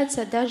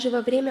разрушается даже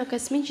во время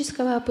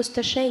космического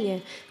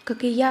опустошения,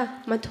 как и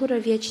я, Матхура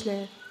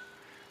вечная.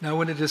 Now,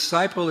 when a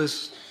disciple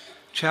is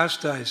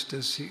chastised,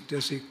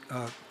 does he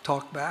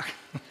talk back?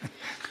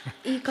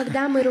 И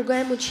когда мы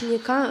ругаем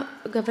ученика,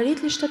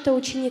 говорит ли что-то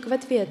ученик в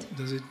ответ?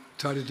 Does he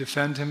try to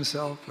defend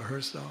himself or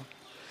herself?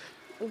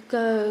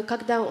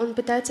 Когда он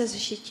пытается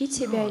защитить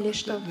себя или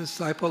что? The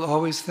disciple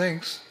always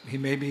thinks he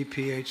may be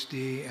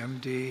PhD,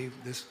 MD,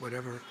 this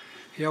whatever.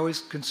 He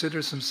always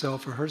considers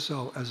himself or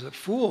herself as a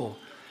fool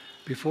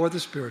before the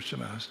spiritual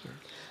master.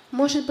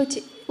 Может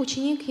быть,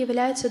 ученик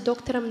является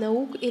доктором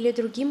наук или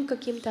другим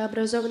каким-то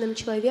образованным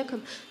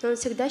человеком, но он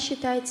всегда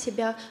считает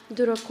себя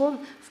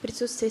дураком в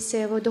присутствии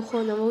своего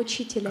духовного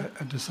учителя.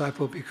 A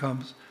disciple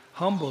becomes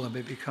humble, and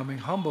by becoming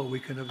humble,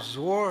 we can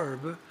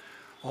absorb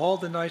all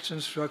the nice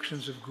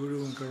instructions of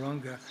Guru and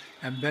Gauranga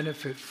and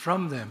benefit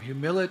from them.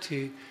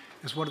 Humility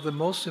is one of the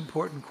most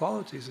important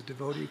qualities a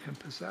devotee can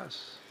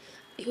possess.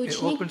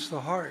 It opens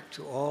the heart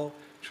to all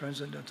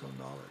transcendental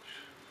knowledge.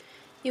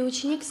 И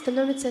ученик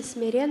становится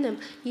смиренным,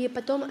 и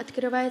потом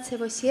открывается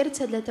его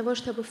сердце для того,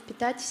 чтобы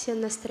впитать все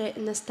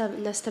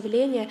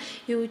наставления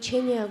и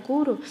учения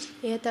гуру,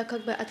 и это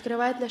как бы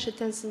открывает наше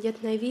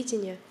трансцендентное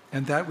видение.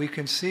 And that we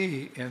can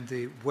see in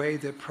the way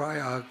that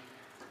Prayag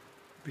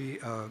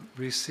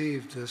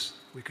received this,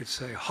 we could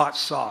say, hot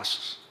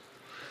sauce.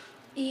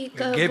 We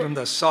gave him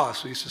the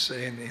sauce, we used to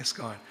say in the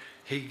ISKCON.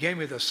 He gave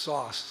me the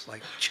sauce,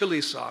 like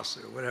chili sauce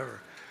or whatever.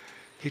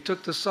 He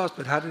took the sauce,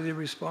 but how did he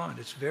respond?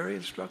 It's very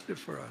instructive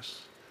for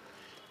us.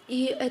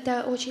 И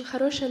это очень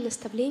хорошее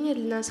наставление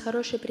для нас,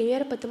 хороший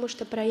пример, потому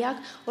что Праяг,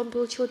 он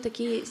получил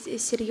такие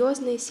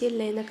серьезные,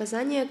 сильные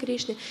наказания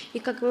Кришны, и,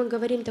 как мы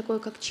говорим, такое,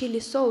 как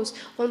чили-соус,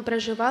 он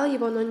проживал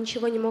его, но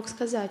ничего не мог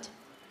сказать.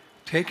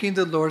 Taking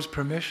the Lord's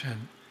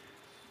permission,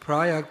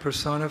 Prayag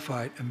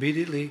personified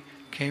immediately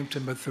came to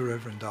Mathura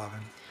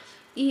Vrindavan.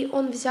 И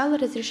он взял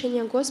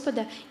разрешение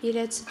Господа, и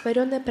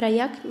олицетворенный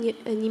Праяг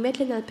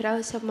немедленно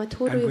отправился в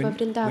Матхуру и во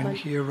Вриндаван. When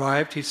he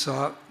arrived, he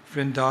saw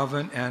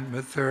Vrindavan and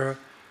Mathura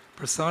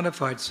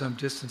personified some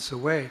distance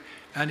away,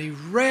 and he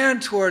ran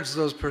towards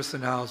those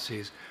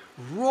personalities,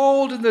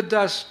 rolled in the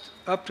dust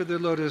up to their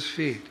lotus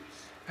feet,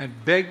 and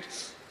begged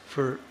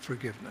for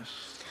forgiveness.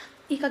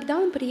 И когда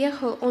он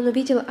приехал, он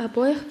увидел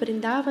обоих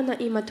Вриндавана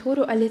и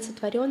Матхуру,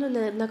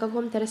 олицетворенную на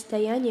каком-то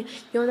расстоянии,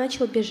 и он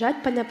начал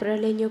бежать по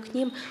направлению к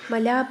ним,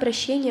 моля о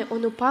прощении.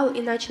 Он упал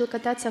и начал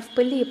кататься в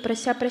пыли,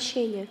 прося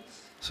прощения.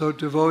 So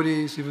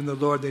devotees, even the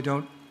Lord, they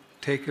don't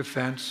take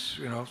offense,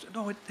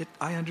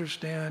 I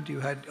understand,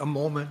 you had a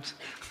moment,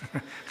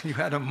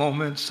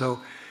 so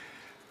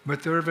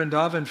Mathura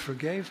Vrindavan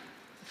forgave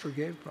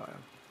Prabhupada.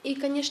 И,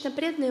 конечно,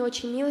 преданные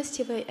очень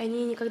милостивые,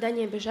 они никогда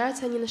не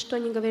обижаются, они на что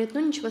не говорят, ну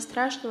ничего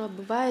страшного,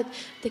 бывает,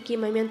 такие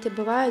моменты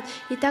бывают.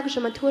 И также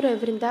Мадхура и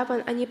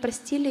Вриндаван, они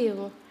простили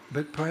его.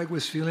 But Prabhupada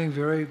was feeling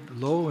very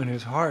low in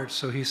his heart,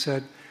 so he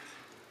said,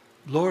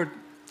 Lords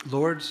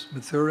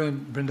Mathura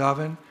and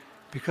Vrindavan,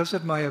 because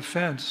of my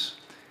offense,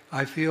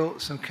 I feel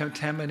some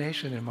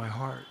contamination in my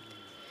heart.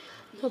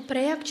 Но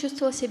Праяг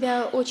чувствовал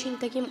себя очень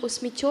таким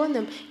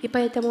усмятенным, и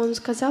поэтому он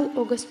сказал: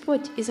 «О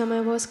Господь, из-за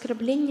моего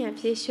оскорбления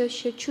я все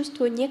еще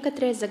чувствую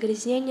некоторое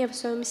загрязнение в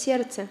своем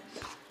сердце.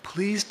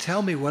 Please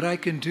tell me what I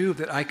can do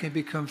that I can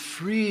become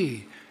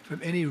free from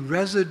any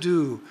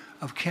residue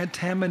of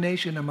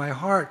contamination in my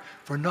heart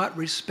for not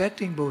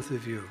respecting both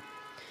of you».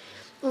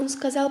 Он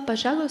сказал: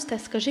 «Пожалуйста,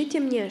 скажите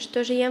мне,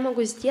 что же я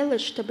могу сделать,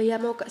 чтобы я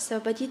мог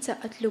освободиться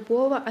от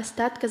любого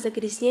остатка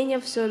загрязнения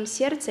в своем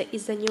сердце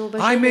из-за I made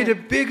a неуважения.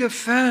 big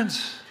offense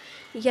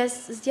Я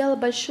сделал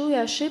большую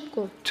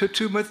ошибку.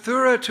 to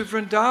Mathura, to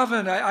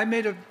Vrindavan. I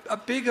made a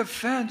big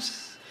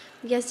offense.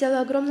 Я сделала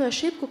огромную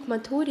ошибку к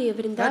Мадхуре и That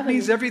Вриндаване.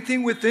 means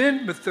everything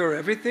within Mathura,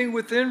 everything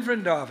within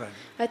Vrindavan.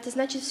 Это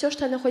значит все,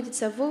 что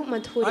находится в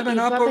Мадхуре и I'm an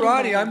во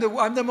aparati. Вриндаване.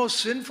 I'm the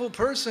most sinful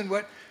person.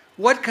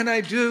 What can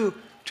I do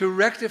to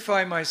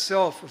rectify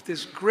myself with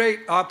this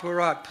great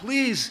aparat?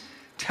 Please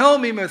tell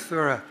me,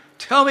 Mathura.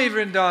 Tell me,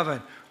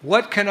 Vrindavan.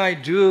 What can I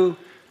do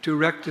to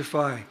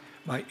rectify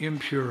my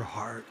impure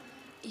heart?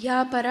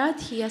 Я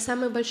аппаратхи, я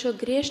самый большой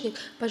грешник.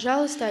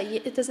 Пожалуйста,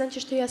 это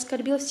значит, что я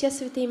оскорбил все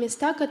святые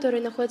места,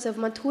 которые находятся в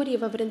Мадхуре и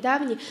во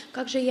Вриндаване.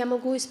 Как же я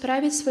могу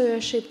исправить свою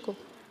ошибку?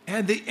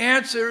 And the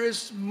answer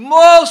is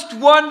most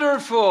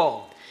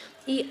wonderful.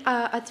 И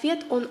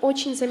ответ, он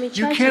очень You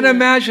can't замечательный.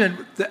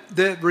 imagine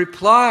the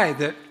reply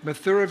that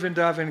Mathura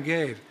Vrindavan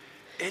gave.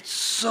 It's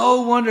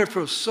so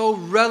wonderful, so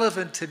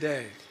relevant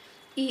today.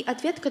 И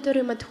ответ,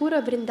 который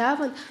Мадхура,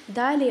 Вриндаван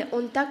дали,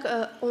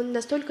 он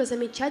настолько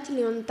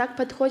замечательный, он так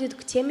подходит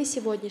к теме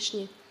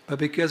сегодняшней. But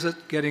because it's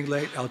getting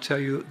late, I'll tell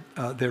you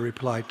their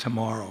reply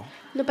tomorrow.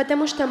 Но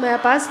потому что мы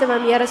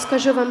опаздываем, я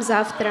расскажу вам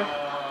завтра.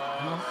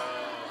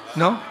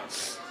 No?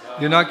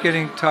 You're not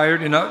getting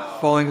tired? You're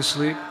not falling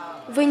asleep?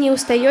 Вы не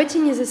устаете,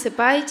 не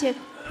засыпаете?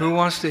 Who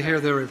wants to hear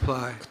their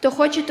reply? Кто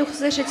хочет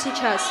услышать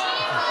сейчас?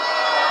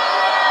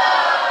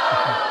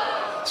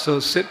 So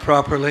sit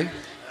properly.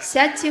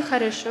 Сядьте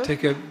хорошо,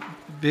 Take a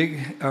big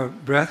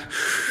breath.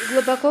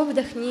 глубоко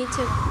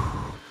вдохните,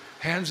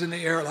 Hands in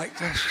the air like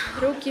this.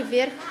 руки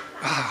вверх.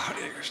 Ah,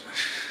 Hare Krishna.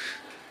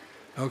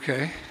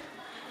 Okay.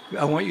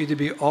 I want you to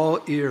be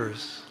all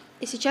ears.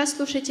 И сейчас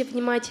слушайте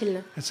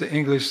внимательно. It's an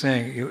English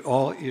saying, you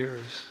all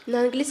ears.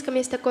 На английском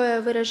есть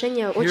такое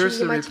выражение, очень Here's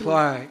the внимательно.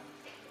 reply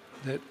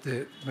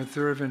that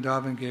Mathura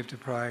Vrindavan gave to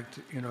Prayag,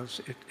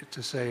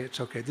 to say it's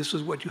okay. This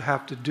is what you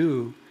have to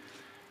do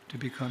to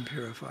become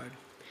purified.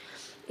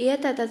 И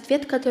этот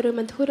ответ, который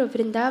Мадхура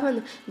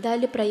Вриндаван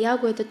дали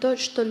Праягу, это то,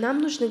 что нам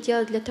нужно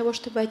делать для того,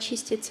 чтобы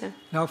очиститься.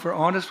 Now, if we're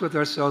honest with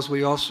ourselves,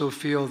 we also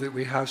feel that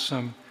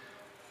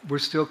we're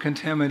still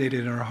contaminated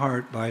in our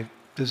heart by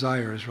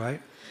desires, right?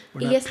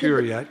 We're not Yes,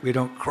 pure but- yet. We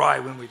don't cry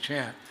when we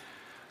chant.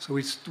 So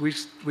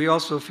we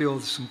also feel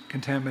some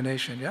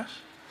contamination, yes?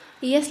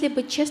 И если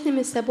быть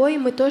честными с собой,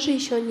 мы тоже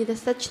еще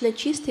недостаточно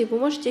чистые. Вы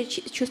можете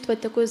чувствовать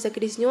такую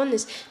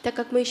загрязненность, так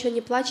как мы еще не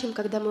плачем,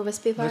 когда мы Let's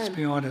воспеваем.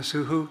 be honest.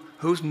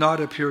 Who's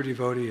not a pure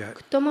devotee yet?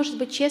 Кто может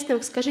быть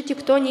честным? Скажите,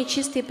 кто не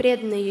чистый и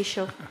преданный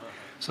еще?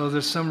 So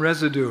there's some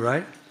residue,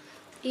 right?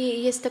 И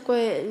есть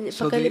такое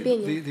So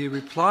поколебение. the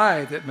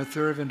reply that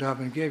Mathura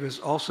Vrindavan gave is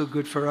also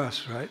good for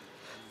us, right?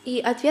 И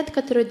ответ,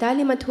 который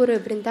дали Мадхура и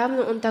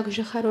Вриндавану, он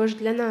также хорош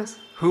для нас.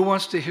 Who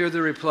wants to hear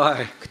the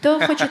reply? Кто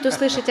хочет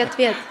услышать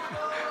ответ?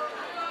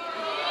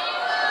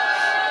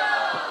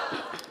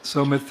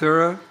 So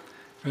Mathura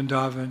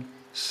Vrindavan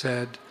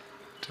said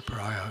to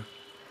Prayag,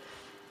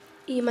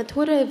 И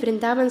Мадхура и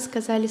Вриндаван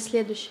сказали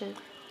следующее.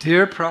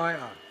 Dear Prayag,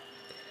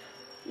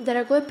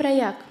 Дорогой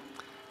Праяг,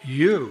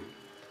 you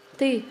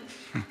ты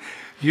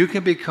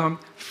can become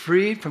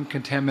freed from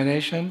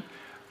contamination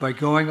by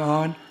going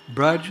on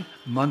Braj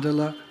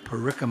Mandala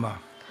Parikrama.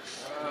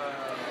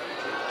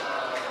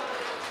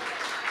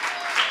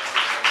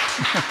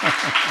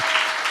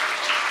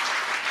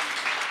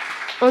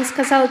 Он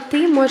сказал,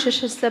 ты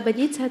можешь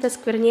освободиться от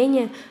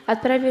осквернения,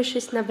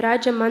 отправившись на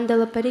Браджа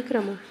Мандала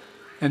Парикраму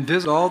And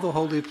visit all the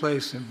holy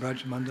places in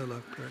Braj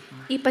Mandala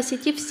Parikrama. и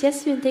посетив все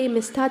святые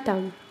места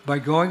там. By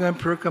going on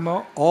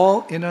Parikrama,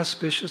 all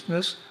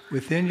inauspiciousness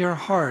within your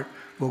heart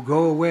will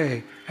go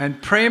away,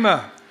 and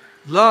prema,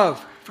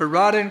 love for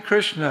Radha and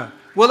Krishna,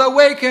 will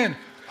awaken.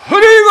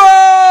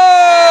 Hariva!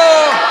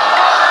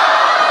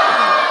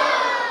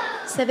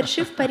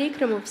 Совершив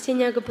парикраму, все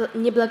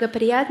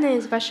неблагоприятное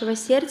из вашего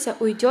сердца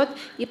уйдет,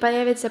 и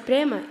появится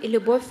према, и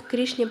любовь к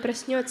Кришне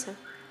проснется.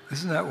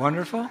 Isn't that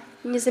wonderful?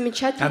 Не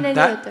замечательно And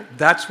ли это?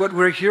 that's what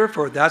we're here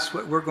for. That's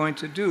what we're going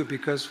to do,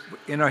 because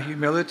in our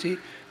humility,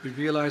 we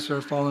realize our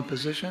fallen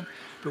position,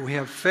 but we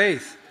have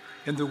faith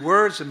in the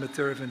words of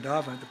Mathura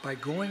Vrindavan that by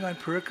going on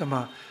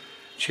Parikrama,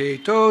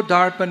 Cheto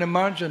Darpana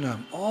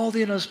Marjanam, all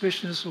the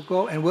inauspiciousness will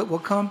go, and what will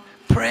come?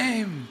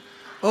 Prem,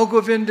 oh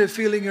Govinda,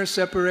 feeling your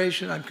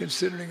separation, I'm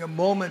considering a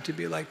moment to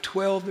be like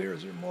 12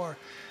 years or more.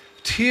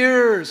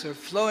 Tears are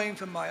flowing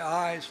from my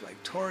eyes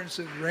like torrents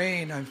of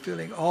rain. I'm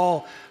feeling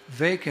all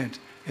vacant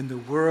in the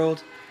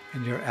world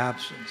in your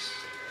absence.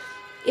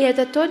 И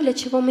это то, для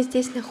чего мы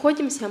здесь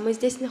находимся. Мы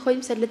здесь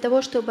находимся для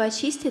того, чтобы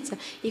очиститься.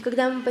 И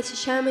когда мы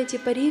посещаем эти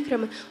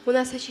парикрамы, у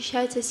нас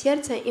очищается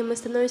сердце, и мы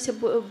становимся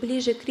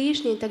ближе к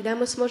Кришне, и тогда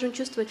мы сможем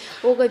чувствовать: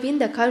 «О,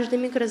 Говинда, каждый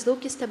миг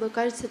разлуки с тобой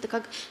кажется, это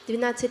как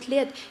 12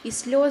 лет, и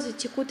слезы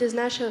текут из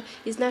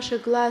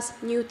наших глаз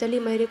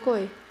неутолимой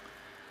рекой».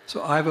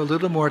 So I have a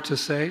little more to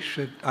say.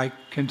 Should I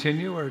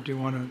continue, or do you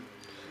want to?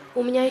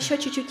 У меня еще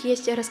чуть-чуть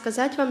есть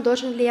рассказать вам.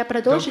 Должен ли я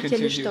продолжить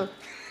или что?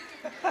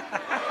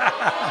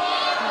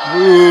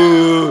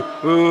 Ooh,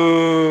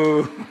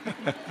 ooh.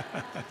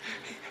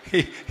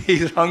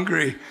 He's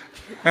hungry.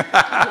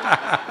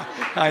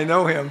 I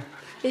know him.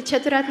 И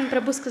Чатуратман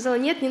Прабху сказал: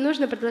 нет, не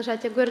нужно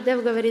продолжать. А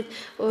Гурдев говорит: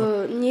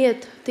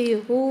 нет,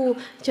 ты,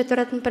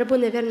 Чатуратман Прабху,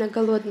 наверное,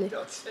 голодный.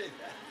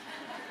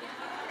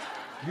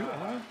 You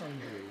are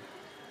hungry.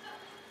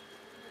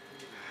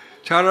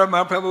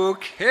 Chaturatman Prabhu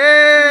came.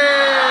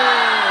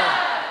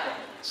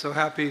 So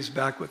happy he's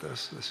back with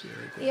us this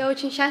year. Я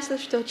очень счастлив,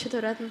 что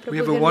Чатуратман Прабху We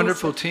have a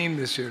wonderful вернулся. team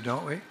this year,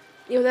 don't we?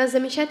 И у нас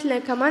замечательная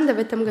команда в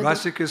этом году.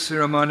 Rasika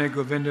Siramani,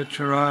 Govinda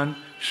Charan,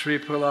 Sri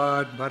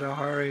Prahlad,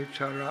 Badahari,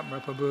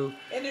 Chaturatman Prabhu,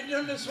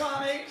 Indradunda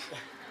Swami.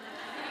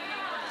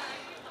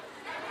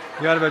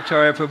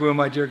 Yadavacharya Prabhu,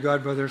 my dear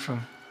godbrother from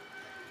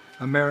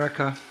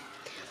America.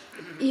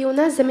 И у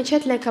нас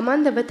замечательная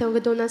команда в этом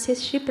году. У нас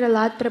есть Шри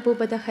Пралад Прабху,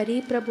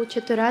 Бадахари Прабху,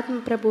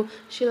 Чатуратман Прабху,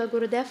 Шрила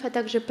Гурудев, а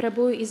также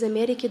Прабху из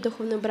Америки,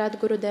 духовный брат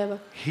Гурудева.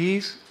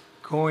 He's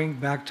going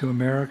back to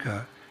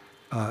America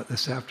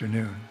this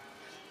afternoon.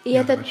 И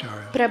этот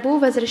Прабху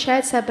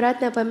возвращается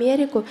обратно в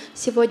Америку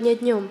сегодня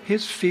днем.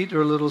 His feet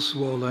are a little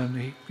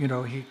swollen.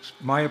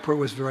 Mayapur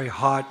was very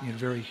hot and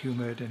very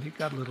humid, and he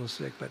got a little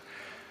sick. But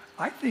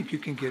I think you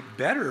can get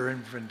better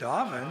in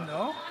Vrindavan,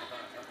 no?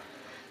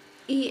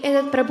 И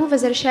этот Прабху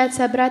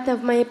возвращается обратно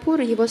в Майяпур,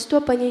 его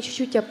стопы, они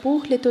чуть-чуть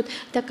опухли, тут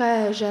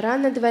такая жара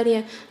на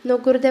дворе. Но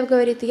Гурудев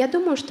говорит: я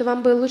думаю, что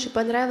вам бы лучше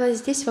понравилось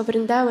здесь, во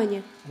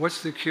Вриндаване.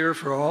 What's the cure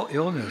for all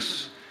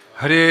illness?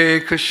 Hare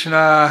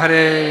Krishna,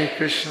 Hare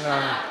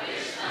Krishna.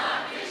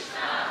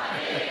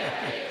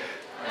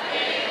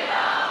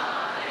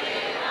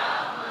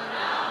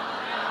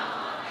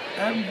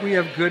 And we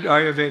have good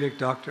Ayurvedic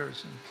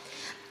doctors.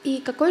 И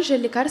какое же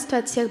лекарство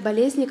от всех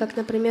болезней, как,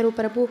 например, у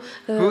Прабху...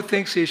 Who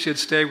thinks he should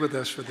stay with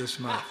us for this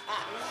month?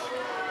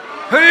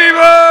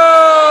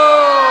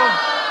 Haribo!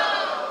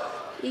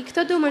 И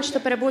кто думает,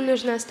 что Прабху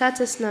нужно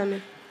остаться с нами?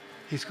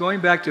 He's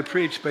going back to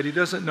preach, but he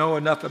doesn't know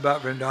enough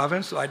about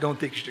Vrindavan, so I don't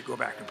think he should go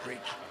back and preach.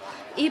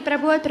 И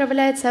Прабху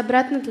отправляется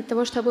обратно для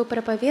того, чтобы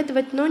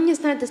проповедовать, но он не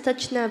знает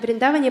достаточно о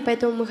Вриндаване,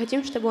 поэтому мы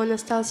хотим, чтобы он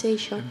остался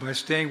еще. And by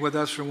staying with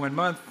us for 1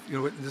 month,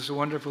 this is a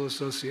wonderful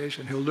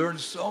association. He'll learn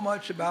so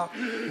much about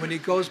when he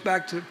goes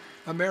back to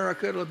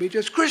America. It'll be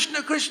just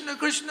Krishna, Krishna,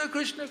 Krishna,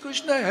 Krishna,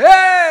 Krishna.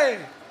 Hey!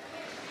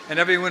 And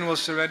everyone will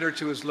surrender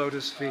to his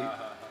lotus feet.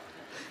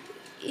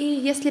 И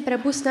если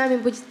Прабху с нами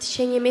будет в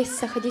течение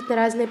месяца ходить на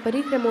разные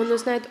парикрамы, он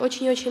узнает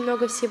очень-очень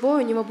много всего, у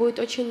него будет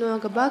очень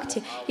много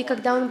бхакти, и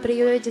когда он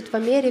приедет в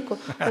Америку,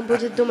 он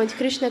будет думать: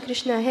 Кришна,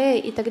 Кришна, гей,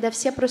 и тогда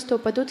все просто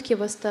упадут к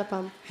его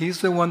стопам. He's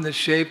the one that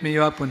shaved me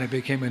up when I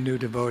became a new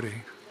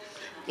devotee.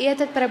 И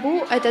этот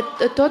Прабху — это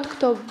тот,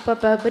 кто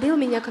побрил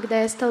меня,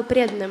 когда я стал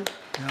преданным.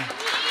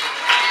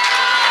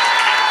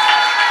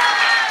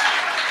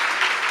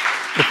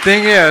 The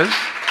thing is,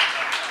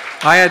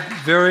 I had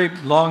very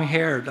long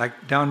hair, like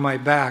down my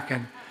back,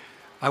 and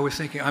I was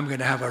thinking, I'm going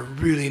to have a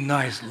really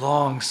nice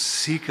long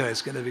sika.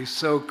 It's going to be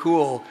so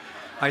cool.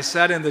 I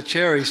sat in the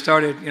chair. He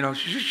started,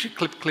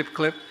 clip, clip,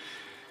 clip.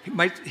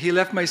 He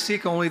left my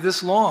sika only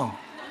this long,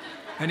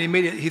 and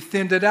he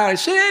thinned it out. I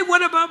said, hey,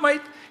 what about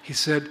my... He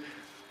said,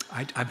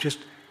 I'm just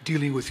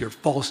dealing with your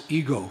false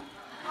ego.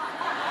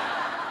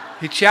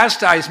 He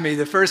chastised me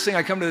the first thing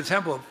I come to the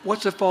temple.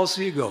 What's a false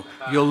ego?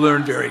 You'll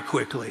learn very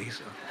quickly.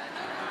 So.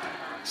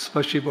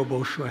 Спасибо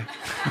большое.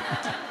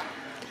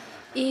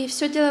 И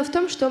все дело в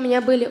том, что у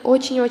меня были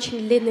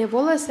очень-очень длинные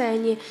волосы,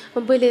 они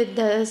были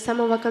до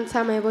самого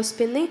конца моего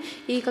спины,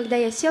 и когда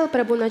я села,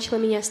 Прабху начала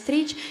меня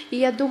стричь, и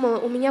я думала,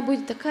 у меня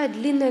будет такая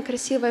длинная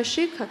красивая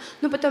шика,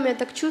 но потом я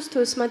так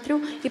чувствую,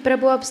 смотрю, и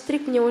Прабху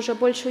обстриг мне уже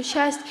большую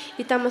часть,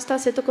 и там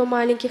остался такой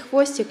маленький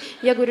хвостик.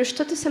 Я говорю: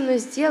 что ты со мной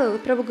сделал? И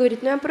Прабху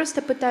говорит: я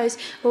просто пытаюсь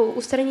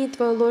устранить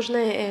твое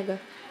ложное эго.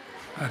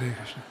 Hare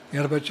Krishna.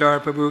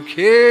 Yadavacharya Prabhu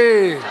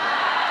ki.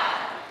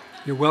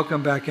 You're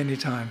welcome back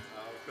anytime.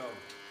 I'll come.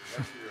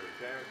 That's your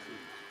guarantee.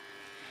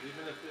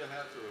 Even if you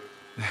have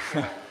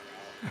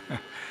to.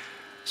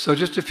 So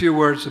just a few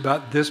words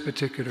about this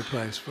particular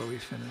place before we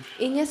finish.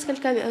 И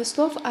несколько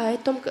слов о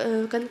том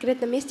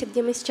конкретном месте,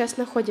 где мы сейчас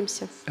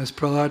находимся. As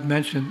Prahlad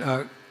mentioned,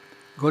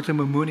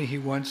 Gautama Muni, he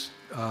once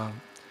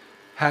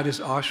had his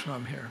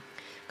ashram here.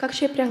 Как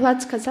Шри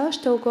Прахлад сказал,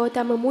 что у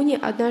Гаутамы Муни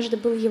однажды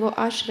был его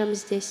ашрам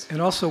здесь.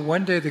 And also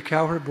one day the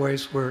cowherd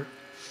boys were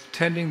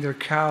tending their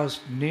cows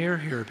near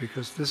here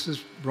because this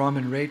is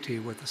Brahman Reti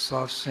with the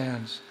soft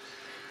sands.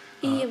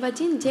 И в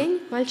один день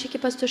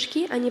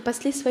мальчики-пастушки, они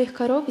пасли своих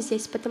коров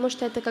здесь, потому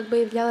что это как бы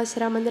являлось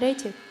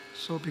Раман-Рети.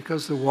 So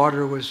because the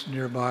water was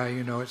nearby,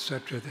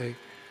 etc., they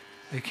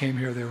came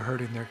here, they were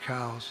herding their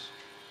cows.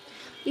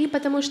 И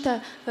потому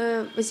что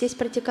здесь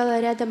протекала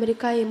рядом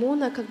река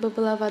Имуна, как бы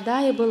была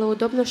вода, и было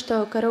удобно,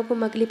 что коровы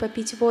могли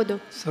попить воду.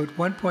 So at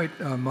one point,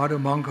 Madhu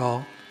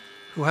Mangal,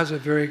 who has a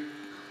very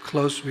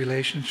close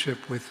relationship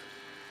with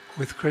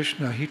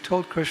Krishna, he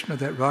told Krishna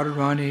that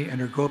Radharani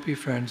and her gopi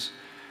friends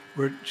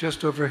were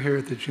just over here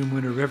at the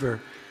Jamuna River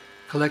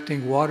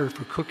collecting water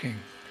for cooking.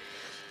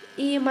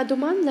 И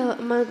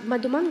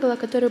Мадхумангала,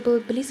 который был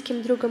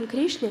близким другом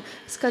Кришны,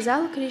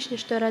 сказал Кришне,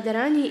 что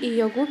Радарани и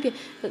ее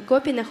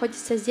гопи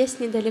находятся здесь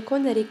недалеко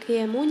на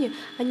реке Ямуне.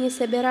 Они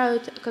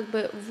собирают как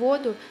бы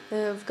воду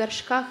в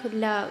горшках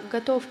для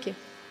готовки.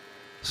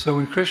 So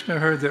when Krishna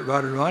heard that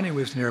Radharani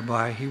was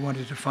nearby, he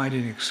wanted to find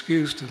an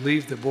excuse to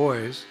leave the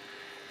boys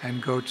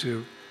and go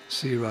to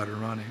see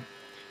Radharani.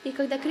 И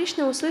когда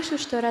Кришна услышал,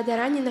 что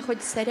Радарани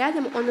находится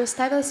рядом, он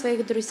оставил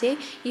своих друзей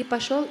и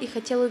пошел и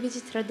хотел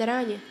увидеть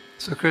Радарани.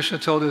 So Krishna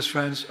told his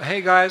friends,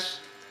 "Hey guys,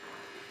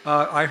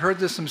 I heard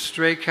there's some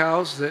stray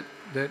cows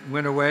that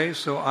went away,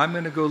 so I'm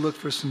going to go look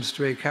for some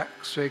stray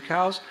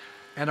cows,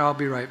 and I'll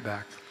be right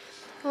back."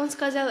 Он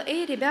сказал: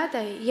 «Эй,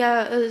 ребята,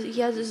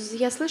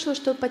 я слышал,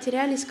 что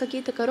потерялись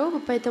какие-то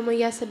коровы, поэтому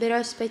я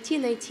собираюсь пойти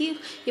найти их,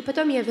 и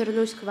потом я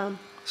вернусь к вам».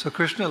 So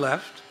Krishna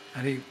left,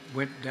 and he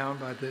went down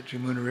by the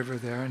Jamuna River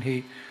there, and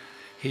he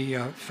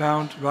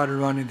found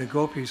Radharani and the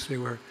gopis. They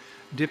were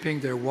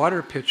dipping their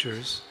water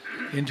pitchers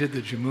into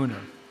the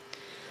Jamuna.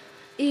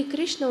 И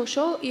Кришна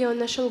ушел, и он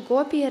нашел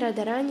гопи и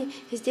Радарани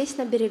здесь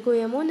на берегу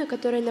Ямуны,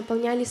 которые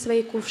наполняли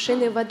свои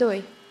кувшины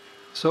водой.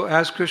 So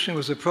as Krishna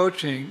was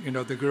approaching,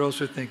 the girls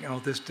were thinking, "Oh,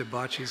 this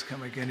debauchee's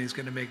come again. He's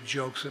going to make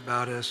jokes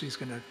about us. He's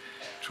going to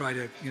try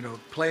to,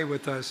 play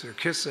with us or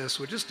kiss us.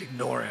 We'll just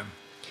ignore him."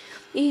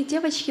 И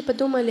девочки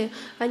подумали,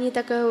 они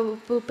так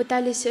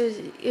пытались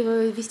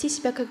вести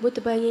себя, как будто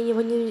бы они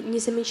его не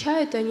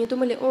замечают, и они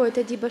думали: «О,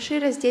 это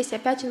дебошира здесь,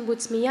 опять он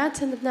будет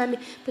смеяться над нами,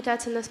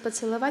 пытаться нас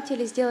поцеловать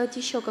или сделать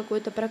еще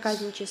какое-то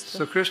проказничество».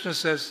 So Krishna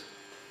says,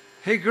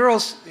 "Hey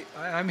girls,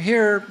 I'm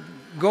here,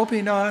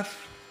 Gopinath."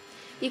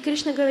 И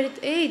Кришна говорит: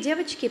 «Эй,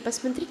 девочки,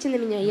 посмотрите на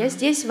меня, я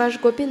здесь, ваш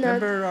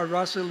Гопинат». Remember our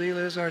Rasa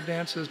Leelas, our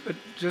dances, but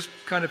just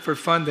kind of for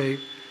fun they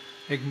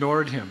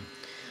ignored him.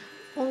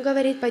 Он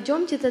говорит: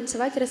 «Пойдемте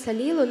танцевать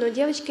Расалилу», но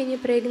девочки не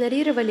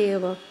проигнорировали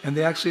его. And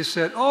they actually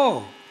said,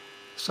 "Oh,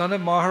 son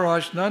of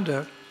Maharaj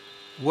Nanda,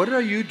 what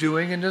are you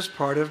doing in this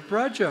part of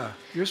Braja?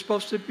 You're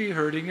supposed to be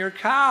herding your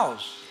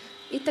cows."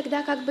 И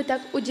тогда как бы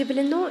так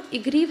удивленно,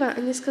 игриво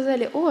они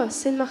сказали: «О,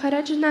 сын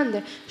Махараджи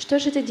Нанда, что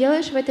же ты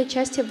делаешь в этой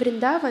части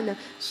Вриндавана?»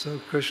 So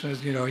Krishna,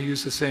 he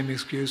used the same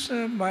excuse.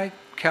 My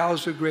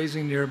cows are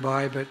grazing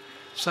nearby, but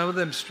some of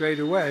them strayed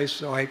away,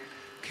 so I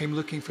came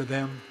looking for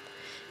them.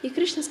 И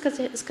Кришна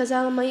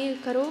сказал: «Мои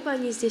коровы,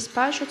 они здесь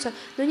пашутся,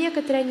 но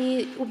некоторые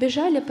они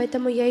убежали,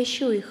 поэтому я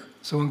ищу их».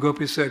 So when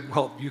Gopi said,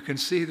 "Well, you can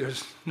see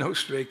there's no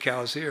stray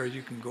cows here,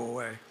 you can go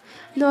away."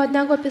 Но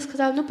одна гопи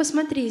сказала: «Ну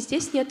посмотри,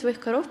 здесь нет твоих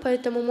коров,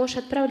 поэтому можешь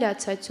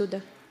отправляться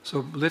отсюда».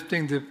 So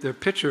lifting their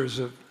pitchers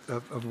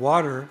of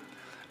water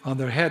on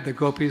their head, the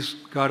gopis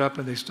got up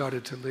and they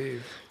started to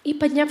leave. И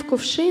подняв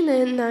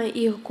кувшины на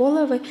их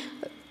головы,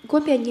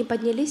 гопи они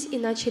поднялись и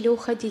начали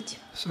уходить.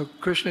 So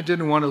Krishna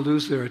didn't want to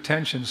lose their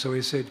attention, so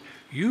he said,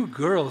 "You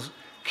girls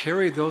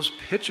carry those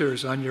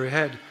pitchers on your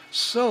head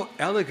so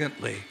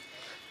elegantly."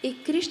 И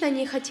Кришна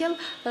не хотел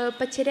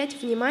потерять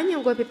внимание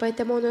гопи,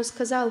 поэтому он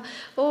сказал: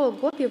 «О,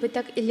 гопи, вы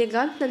так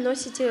элегантно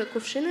носите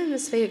кувшины на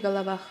своих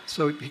головах».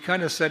 So he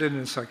kind of said it in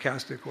a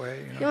sarcastic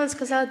way. И он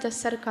сказал это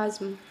с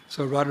сарказмом.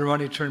 So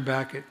Radharani turned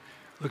back,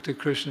 looked at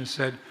Krishna and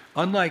said,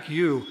 "Unlike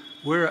you,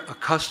 we're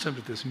accustomed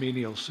to this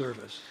menial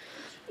service."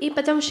 И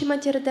потом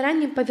Шримати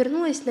Радарани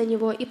повернулась на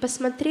него и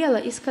посмотрела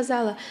и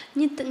сказала: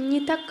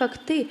 не так, как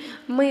ты,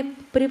 мы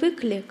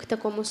привыкли к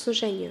такому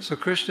служению. So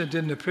Krishna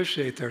didn't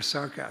appreciate their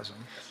sarcasm.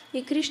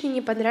 И Кришне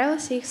не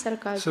понравился их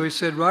сарказм. So he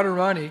said,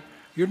 "Radharani,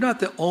 you're not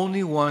the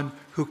only one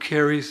who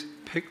carries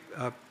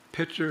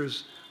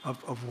pitchers of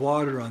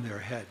water on their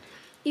head."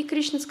 И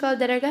Кришна сказал: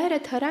 «Дорогая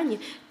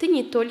Радхарани, ты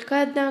не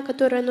только одна,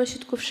 которая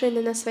носит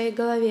кувшины на своей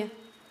голове».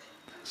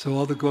 So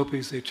all the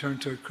gopis, they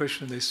turned toward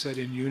Krishna, they said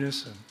in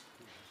unison,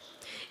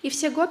 И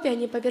все гопи,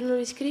 они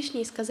повернулись к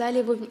Кришне и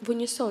сказали в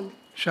унисон: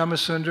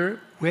 "Shyamasundar,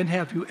 when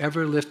have you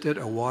ever lifted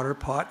a water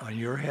pot on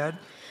your head?"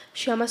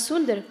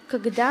 Шьямасундар,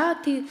 когда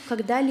ты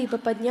когда-либо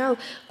поднял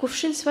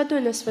кувшин с водой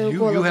на свою You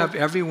голову? have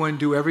everyone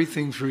do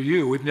everything for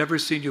you. We've never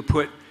seen you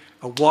put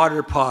a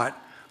water pot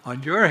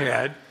on your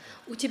head.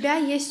 У тебя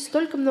есть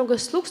столько много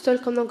слуг,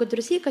 столько много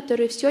друзей,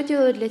 которые все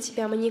делают для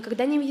тебя. Мы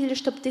никогда не видели,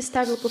 чтобы ты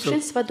ставил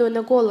кувшин с водой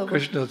на голову.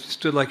 Krishna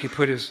stood like he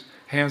put his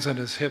hands on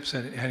his hips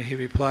and he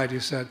replied,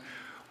 he said,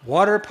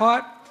 "Water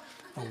pot?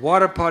 A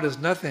water pot is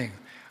nothing.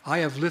 I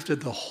have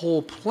lifted the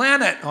whole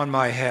planet on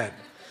my head."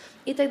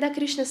 И тогда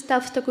Кришна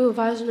стал в такую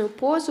важную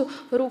позу,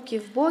 руки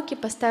в боки,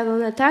 поставил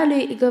на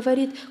талию и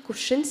говорит: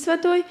 кувшин с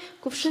водой,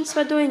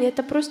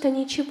 это просто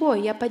ничего.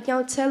 Я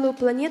поднял целую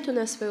планету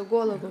на свою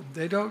голову.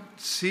 They don't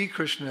see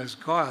Krishna as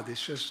God.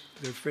 It's just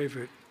their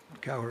favorite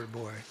cowherd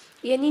boy.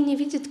 И они не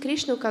видят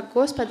Кришну как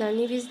Господа,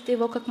 они видят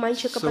его как So when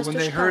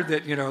they мальчика-пастушка. heard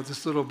that,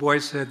 this little boy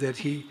said that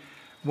he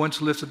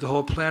once lifted the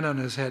whole planet on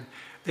his head,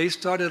 they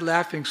started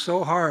laughing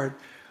so hard,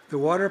 the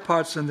water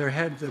pots in their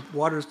head, the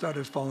water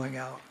started falling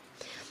out.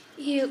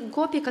 И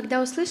гопи,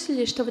 когда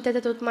услышали, что вот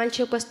этот вот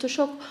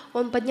мальчик-пастушок,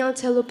 он поднял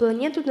целую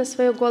планету на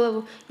свою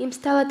голову, им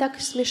стало так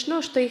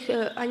смешно, что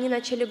они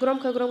начали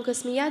громко-громко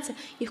смеяться,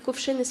 их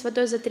кувшины с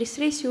водой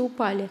затряслись и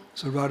упали.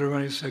 So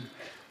Radharani said,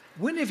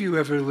 when have you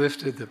ever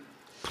lifted the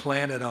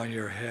planet on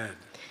your head?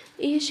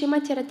 И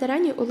Шримати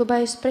Радхарани,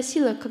 улыбаясь,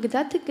 спросила: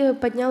 когда ты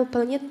поднял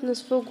планету на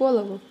свою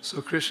голову?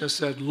 So Krishna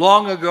said,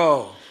 long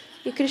ago,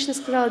 И Кришна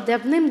сказал: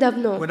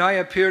 давным-давно. when I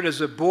appeared as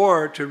a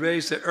boar to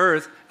raise the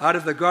earth out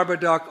of the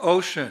Garbhodak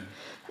ocean.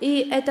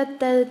 И это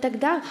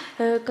тогда,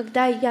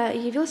 когда я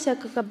явился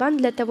как кабан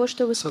для того,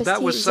 чтобы So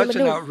that was спасти such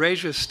an землю.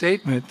 outrageous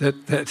statement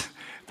that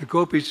the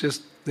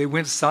gopis they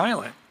went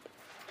silent.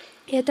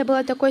 И это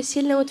было такое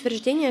сильное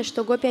утверждение,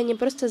 что гопи, они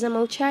просто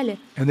замолчали.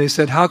 And they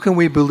said, how can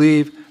we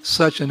believe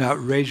such an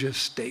outrageous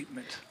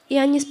statement? И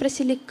они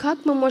спросили,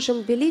 как мы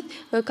можем верить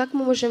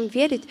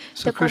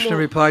So Krishna такому.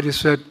 replied, he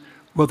said,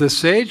 well, the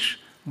sage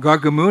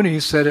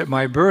Gargamuni said at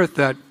my birth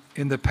that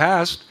in the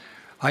past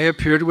I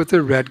appeared with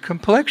a red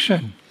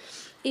complexion.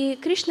 И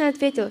Кришна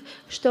ответил,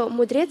 что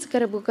мудрец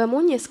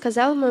Гаргамуни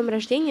сказал в моем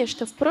рождении,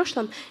 что в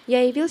прошлом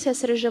я явился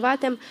с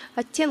рыжеватым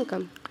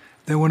оттенком.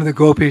 Then one of the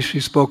gopis, she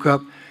spoke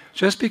up,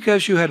 just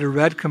because you had a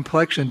red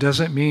complexion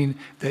doesn't mean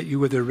that you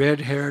were the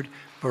red-haired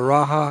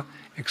Varaha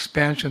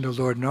expansion of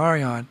Lord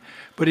Narayan.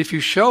 But if you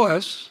show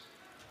us,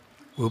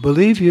 we'll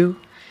believe you.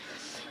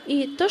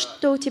 И то,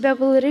 что у тебя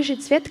был рыжий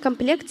цвет,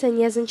 комплекция,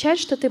 не означает,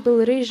 что ты был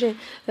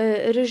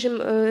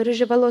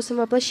рыжеволосым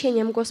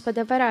воплощением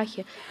Господа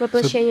Варахи,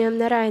 воплощением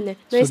Нараяны.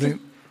 Но если...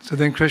 So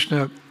then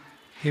Krishna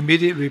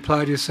immediately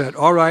replied, he said,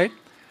 all right,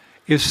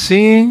 if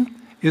seeing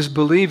is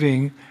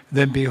believing,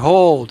 then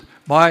behold,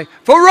 my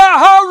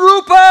Varaha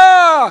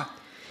Rupa!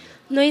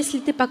 Но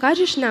если ты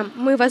покажешь нам,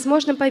 мы,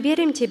 возможно,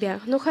 поверим тебе.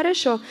 Ну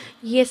хорошо,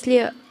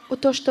 если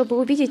то, что вы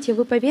увидите,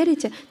 вы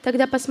поверите,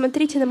 тогда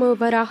посмотрите на мою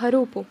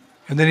Вараха-рупу.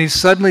 And then he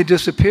suddenly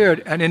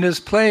disappeared, and in his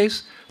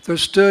place there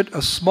stood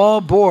a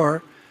small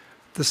boar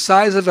the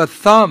size of a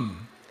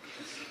thumb.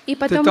 И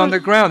потом On the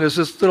ground, there's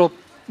this little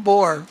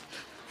boar,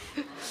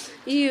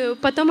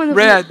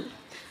 red.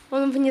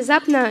 Он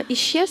внезапно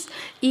исчез,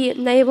 и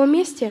на его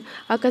месте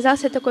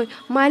оказался такой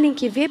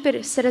маленький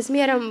вепрь с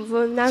размером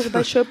в наш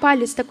большой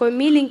палец, такой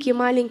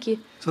маленький.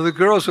 So the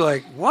girls were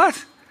like, what?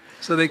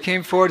 So they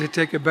came forward to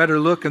take a better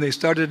look, and they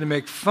started to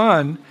make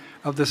fun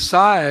of the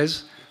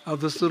size of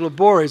this little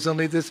boar. He's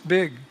only this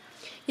big.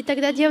 И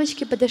тогда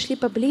девочки подошли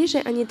поближе,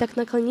 они так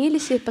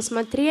наклонились и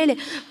посмотрели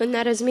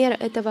на размер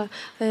этого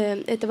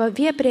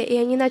вепря, и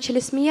они начали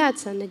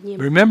смеяться над ним.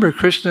 Remember,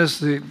 Krishna is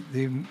the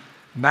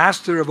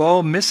master of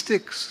all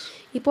mystics.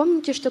 И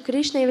помните, что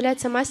Кришна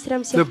является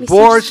мастером The всех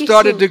boar мистических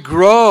started to сил.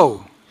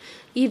 grow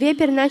И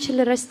вепрь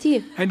начал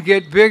расти. and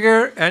get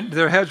bigger, and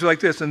their heads were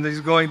like this, and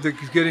he's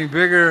getting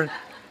bigger.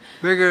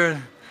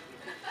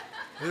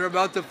 They're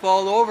about to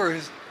fall over.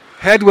 His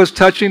head was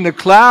touching the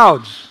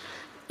clouds.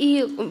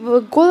 И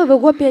головы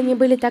гопи, они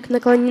были так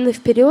наклонены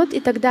вперед, и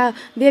тогда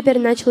вепрь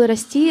начал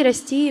расти,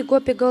 и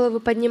гопи головы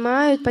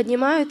поднимают,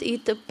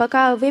 и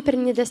пока вепрь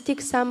не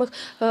достиг самых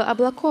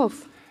облаков.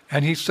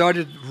 And he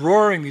started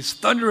roaring these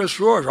thunderous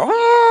roars.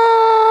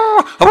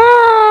 "Ah!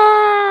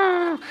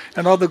 Ah!"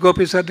 And all the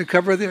gopis had to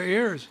cover their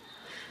ears.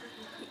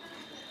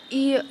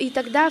 И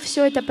тогда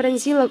все это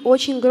пронзило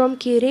очень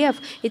громкий рев,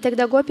 и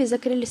тогда гопи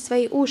закрыли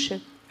свои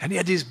уши. And he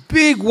had these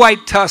big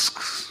white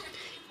tusks.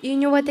 И у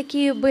него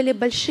такие были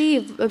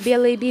большие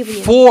белые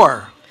бивни.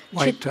 4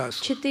 white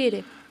tusks.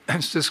 4. And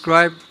it's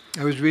described,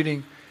 I was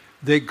reading,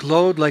 they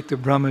glowed like the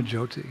Brahma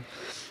Jyoti.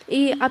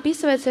 И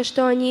описывается,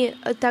 что они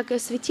так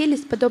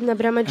светились, подобно And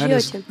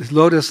Брахмаджьоти. his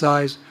lotus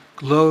eyes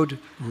glowed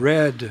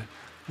red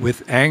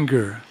with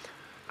anger.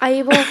 А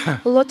его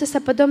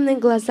лотосоподобные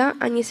глаза,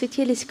 они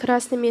светились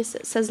красными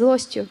со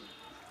злостью.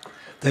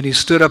 Then he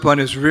stood up on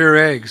his rear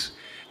eggs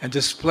and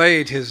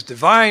displayed his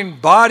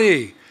divine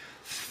body,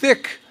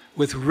 thick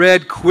with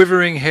red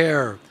quivering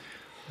hair,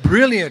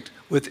 brilliant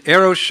with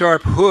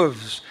arrow-sharp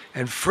hooves,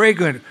 and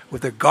fragrant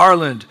with a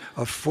garland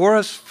of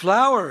forest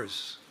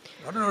flowers.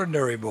 Not an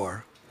ordinary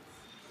boar.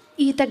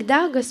 И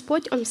тогда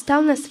Господь, Он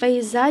встал на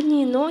свои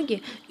задние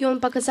ноги, и Он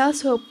показал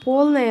свое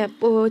полное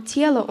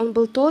тело. Он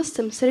был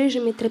толстым, с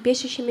рыжими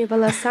трепещущими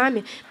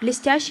волосами,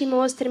 блестящими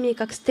острыми,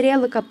 как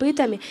стрелы,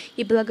 копытами,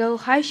 и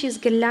благоухающий с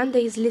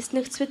гирляндой из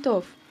лесных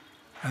цветов.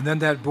 And then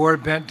that boar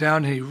bent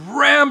down and he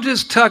rammed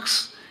his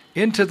tusks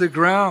into the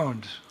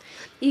ground.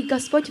 И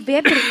Господь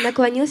вепрь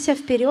наклонился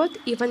вперед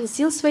и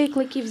вонзил свои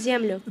клыки в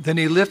землю. Then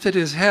he lifted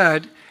his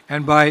head,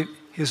 and by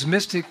his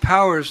mystic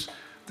powers,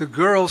 the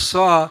girl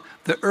saw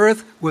the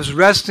earth was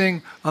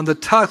resting on the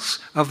tusks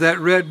of that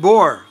red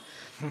boar.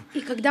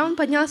 И когда он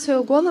поднял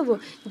свою голову,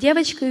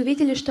 девочки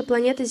увидели, что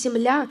планета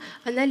Земля,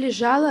 она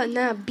лежала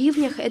на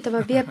бивнях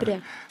этого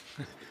вепря.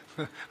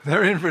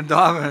 They're in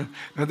Vrindavan,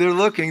 and they're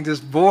looking this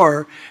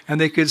boar,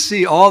 and they could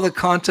see all the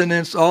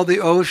continents, all the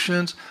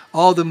oceans,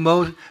 all the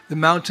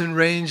mountain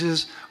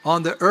ranges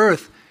on the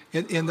earth,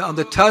 on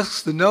the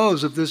tusks, the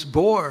nose of this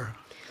boar.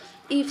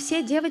 И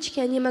все девочки,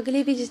 они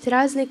могли видеть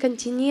разные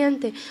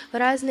континенты,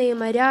 разные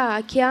моря,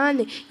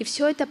 океаны, и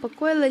все это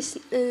покоилось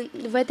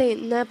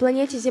на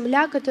планете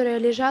Земля, которая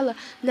лежала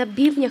на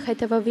бивнях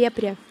этого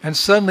вепря. And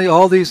suddenly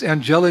all these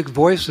angelic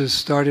voices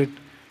started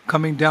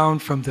coming down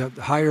from the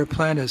higher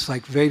planets,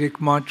 like Vedic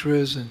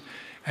mantras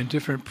and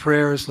different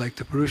prayers, like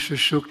the Purusha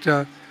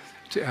Shukta,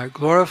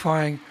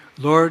 glorifying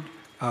Lord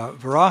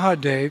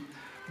Varahadev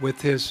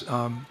with his.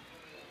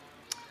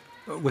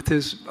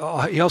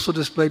 He also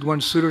displayed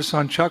one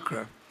Sudarsan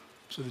chakra.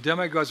 So the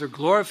demigods are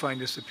glorifying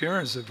this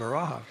appearance of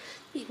Varaha.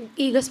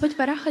 И Господь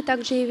Вараха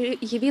также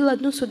явил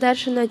одну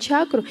Сударшана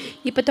чакру,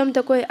 и потом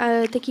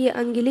такие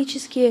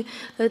ангелические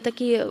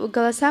такие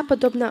голоса,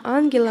 подобно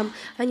ангелам,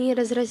 они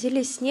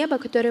разразились с неба,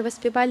 которые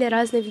воспевали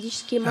разные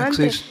ведические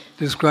мантры. Actually,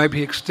 described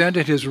he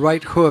extended his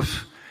right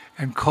hoof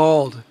and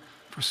called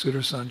for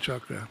Sudarsan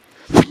chakra.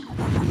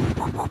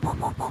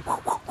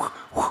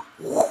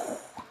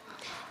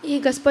 И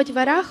Господь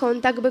Вараха,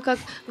 он так бы как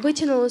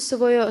вытянул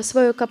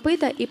свое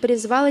копыто и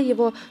призвал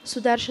его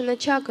Сударшана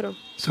чакру.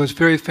 So it's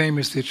very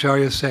famous, the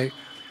acharyas say,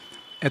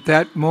 at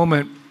that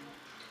moment,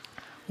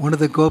 one of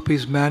the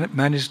gopis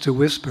managed to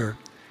whisper,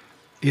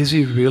 "Is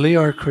he really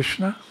our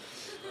Krishna?"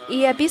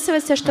 И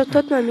описывается, что в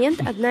тот момент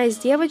одна из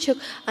девочек,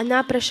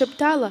 она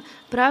прошептала,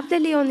 правда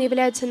ли он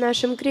является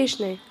нашим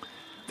Кришной?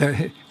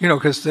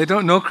 Because they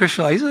don't know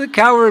Krishna. He's a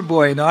coward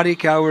boy, naughty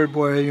coward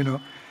boy,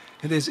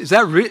 Is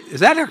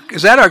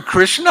that our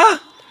Krishna?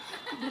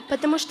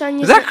 Потому что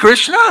они Is that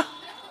Krishna?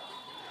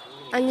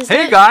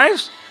 Hey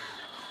guys!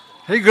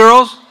 Hey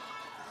girls!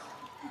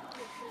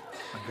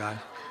 Oh my God.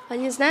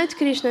 Они знают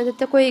Кришну, это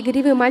такой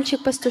игривый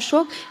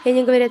мальчик-пастушок, и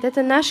они говорят,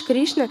 это наш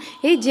Кришна.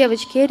 Эй,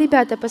 девочки, эй,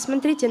 ребята,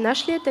 посмотрите,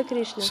 наш ли это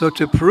Кришна? So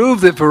to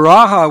prove that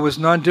Varaha was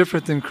none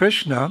different than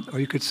Krishna, or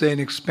you could say an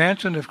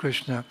expansion of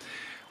Krishna,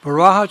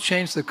 Varaha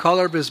changed the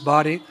color of his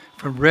body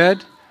from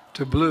red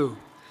to blue,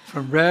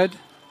 from red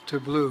to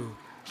blue,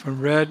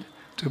 from red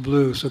to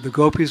blue, so the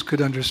gopis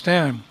could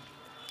understand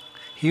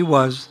he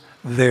was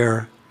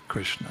their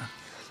Krishna.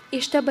 И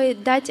чтобы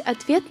дать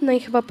ответ на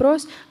их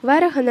вопрос,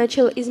 Вараха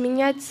начал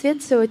изменять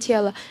цвет своего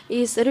тела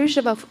из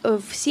рыжего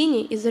в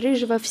синий, из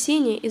рыжего в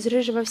синий, из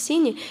рыжего в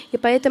синий, и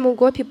поэтому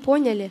гопи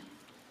поняли.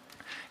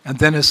 And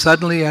then as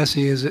suddenly as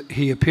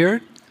he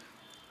appeared,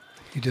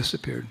 he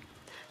disappeared.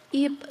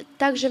 И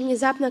также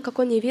внезапно, как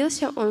он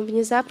явился, он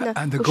внезапно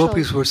And the ушел.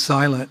 gopis were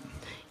silent.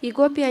 И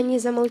гопи, они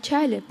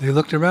замолчали. They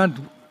looked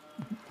around,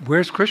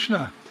 where's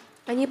Krishna?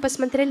 Они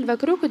посмотрели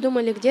вокруг и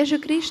думали, где же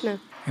Кришна?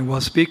 And while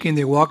speaking,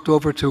 they walked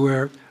over to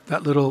where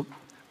that little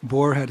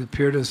boar had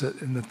appeared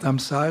in the thumb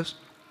size.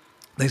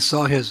 They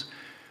saw his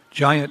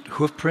giant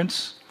hoof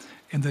prints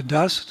in the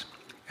dust,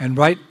 and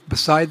right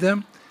beside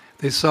them,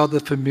 they saw the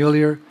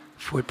familiar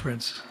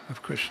footprints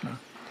of Krishna.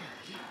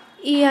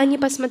 И они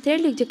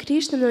посмотрели, где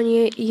Кришна, но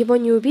они его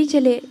не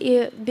увидели,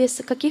 и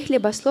без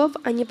каких-либо слов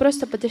они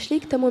просто подошли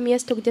к тому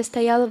месту, где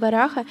стоял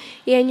Вараха,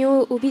 и они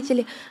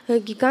увидели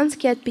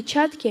гигантские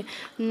отпечатки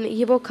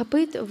его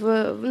копыт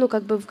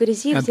в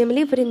грязи, в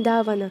земле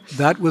Вриндавана.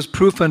 That was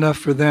proof enough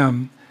for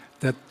them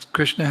that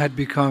Krishna had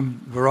become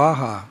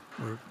Varaha,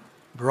 or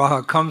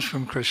Varaha comes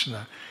from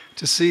Krishna.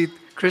 To see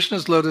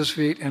Krishna's lotus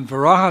feet and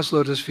Varaha's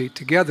lotus feet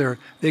together,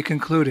 they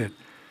concluded,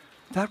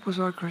 that was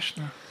our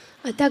Krishna.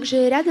 А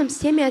также рядом с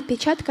теми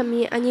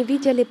отпечатками они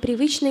видели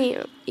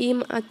привычные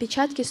им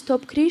отпечатки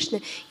стоп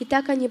Кришны, и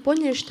так они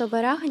поняли, что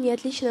Вараха не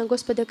отличен от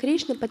Господа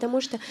Кришны, потому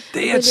что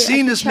They had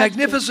seen this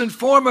magnificent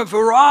form of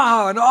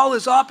Varaha and all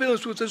his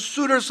opulence with his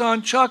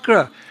Sudarsan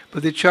chakra.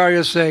 But the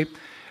acharyas say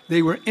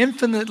they were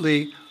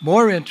infinitely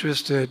more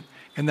interested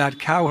in that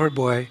cowherd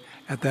boy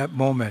at that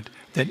moment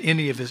than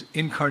any of his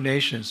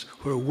incarnations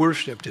who were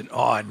worshipped in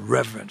awe and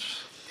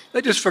reverence.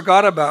 They just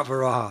forgot about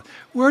Varaha.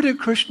 Where did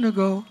Krishna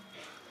go?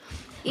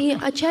 И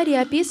ачарьи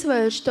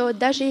описывают, что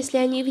даже если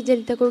они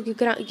видели такую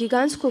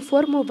гигантскую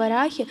форму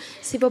Варахи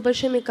с его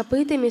большими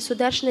копытами, с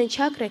ударшиной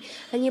чакрой,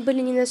 они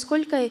были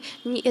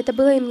это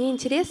было им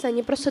неинтересно,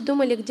 они просто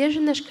думали, где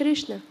же наш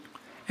Кришна?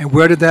 And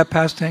where did that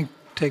pastime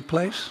take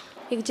place?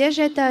 И где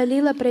же эта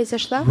лила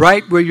произошла?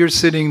 Right where you're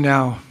sitting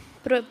now.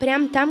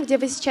 Прямо там, где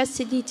вы сейчас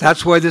сидите.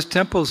 That's why this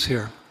temple's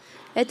here.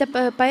 Это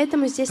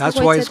поэтому здесь That's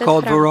why it's находится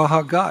called этот храм.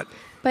 Varaha Ghat.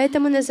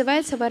 Поэтому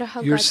называется You're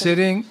Варахагата.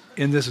 sitting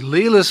in this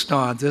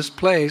Leelastan, this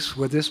place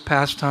where this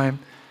pastime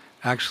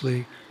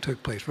actually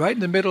took place. Right in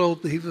the middle,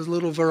 he was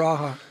little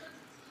Varaha.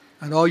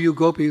 And all you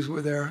gopis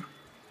were there.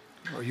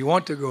 Or you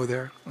want to go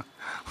there.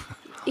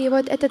 И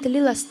вот этот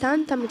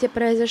лила-стан, там, где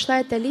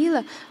произошла эта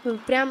лила,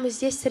 прямо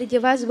здесь среди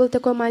вас был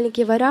такой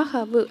маленький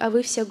Вараха, а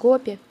вы все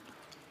гопи.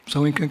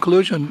 So in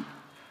conclusion,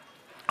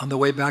 on the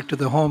way back to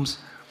the homes,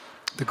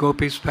 the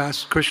gopis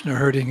passed Krishna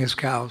herding his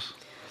cows.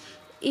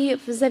 И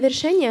в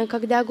завершение,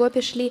 когда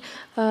гопи шли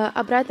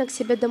обратно к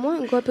себе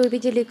домой, гопи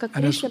увидели, как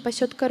And Кришна as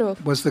пасет коров.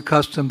 was the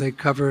custom, they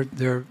covered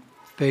their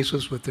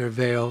faces with their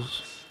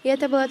veils. И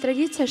это была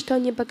традиция, что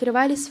они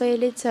покрывали свои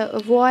лица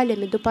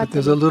вуалями, But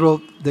there's a дупатами. little,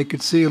 they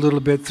could see a little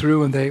bit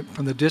through, and they,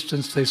 from the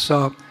distance, they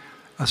saw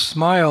a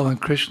smile on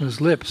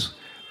Krishna's lips,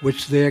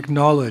 which they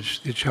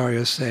acknowledged, the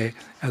acharyas say,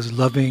 as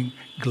loving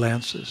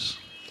glances.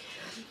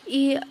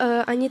 И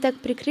они так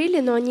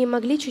прикрыли, но они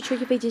могли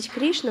чуть-чуть видеть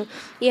Кришну,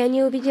 и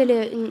они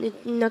увидели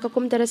на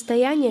каком-то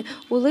расстоянии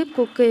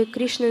улыбку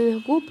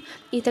Кришниных губ,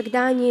 и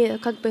тогда они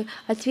как бы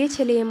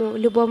ответили ему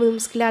любовным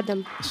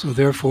взглядом. So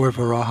therefore,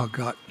 Varaha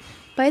got.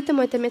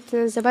 Поэтому это метод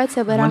называется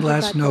One Вараха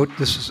last Гата. note,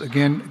 this is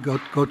again,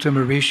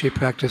 Gautama Rishi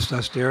practiced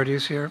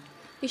austerities here.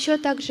 Еще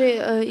также,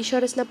 еще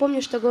раз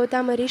напомню, что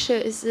Гаутама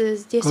Риши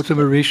здесь...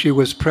 Gautama Rishi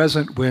was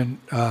present when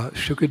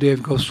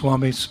Shukadev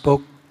Goswami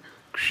spoke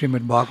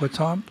Srimad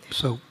Bhagavatam,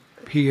 so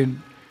he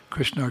and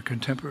Krishna are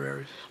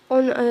contemporaries.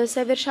 Он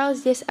совершал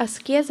здесь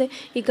аскезы,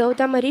 и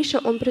Гаутама Риша,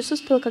 он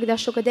присутствовал, когда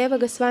Шукадева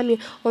Госвами,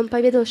 он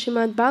поведал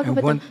Шримад And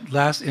Бхагаватам. one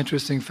last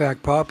interesting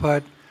fact,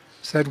 Prabhupada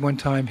said one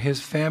time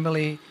his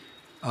family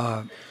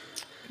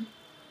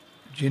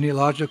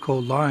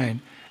genealogical line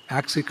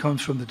actually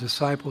comes from the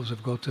disciples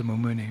of Gautama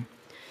Muni.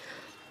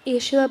 И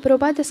Шрила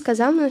Прабхупада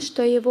сказал нам,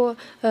 что его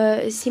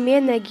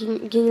семейная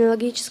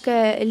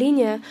генеалогическая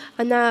линия,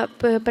 она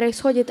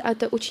происходит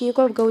от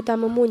учеников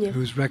Гаутама Муни.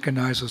 Who's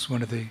recognized as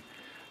one of the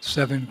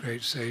 7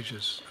 great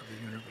sages of the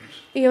universe.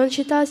 И он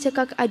считался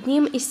как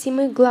одним из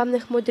 7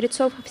 главных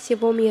мудрецов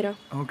всего мира.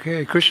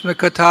 Okay, Krishna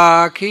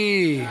Katha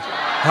ki,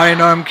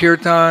 Harinam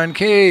Kirtan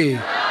ki,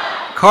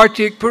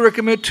 Kartik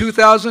Purakamit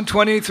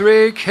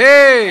 2023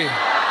 ki,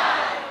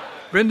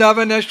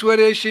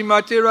 Vrindavaneshwari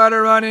Shrimati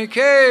Radharani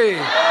ki,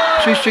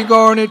 Shri Shri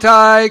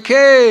Gauranitai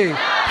ki,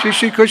 Shri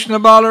Shri Krishna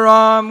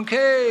Balaram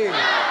ki,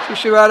 Shri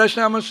Shri Radha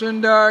Shama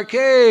Sundar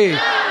ki,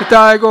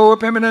 Nitai Gaur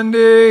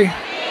Premanandi,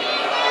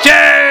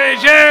 Jai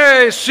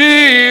Jai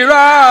Shri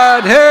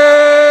Radhe,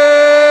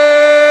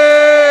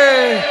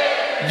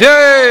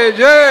 Jai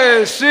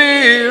Jai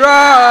Shri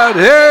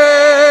Radhe,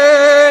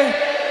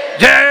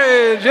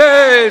 Jai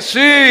Jai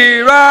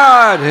Shri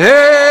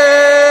Radhe.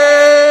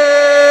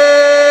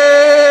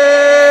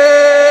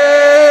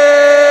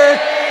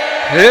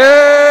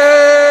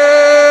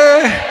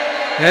 Hey,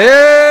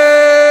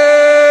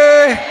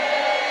 hey,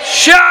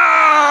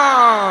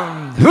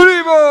 Sham,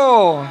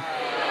 Haribo.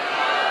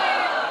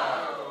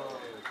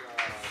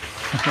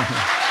 I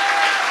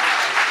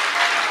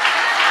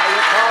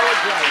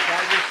apologize. I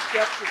was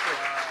skeptical.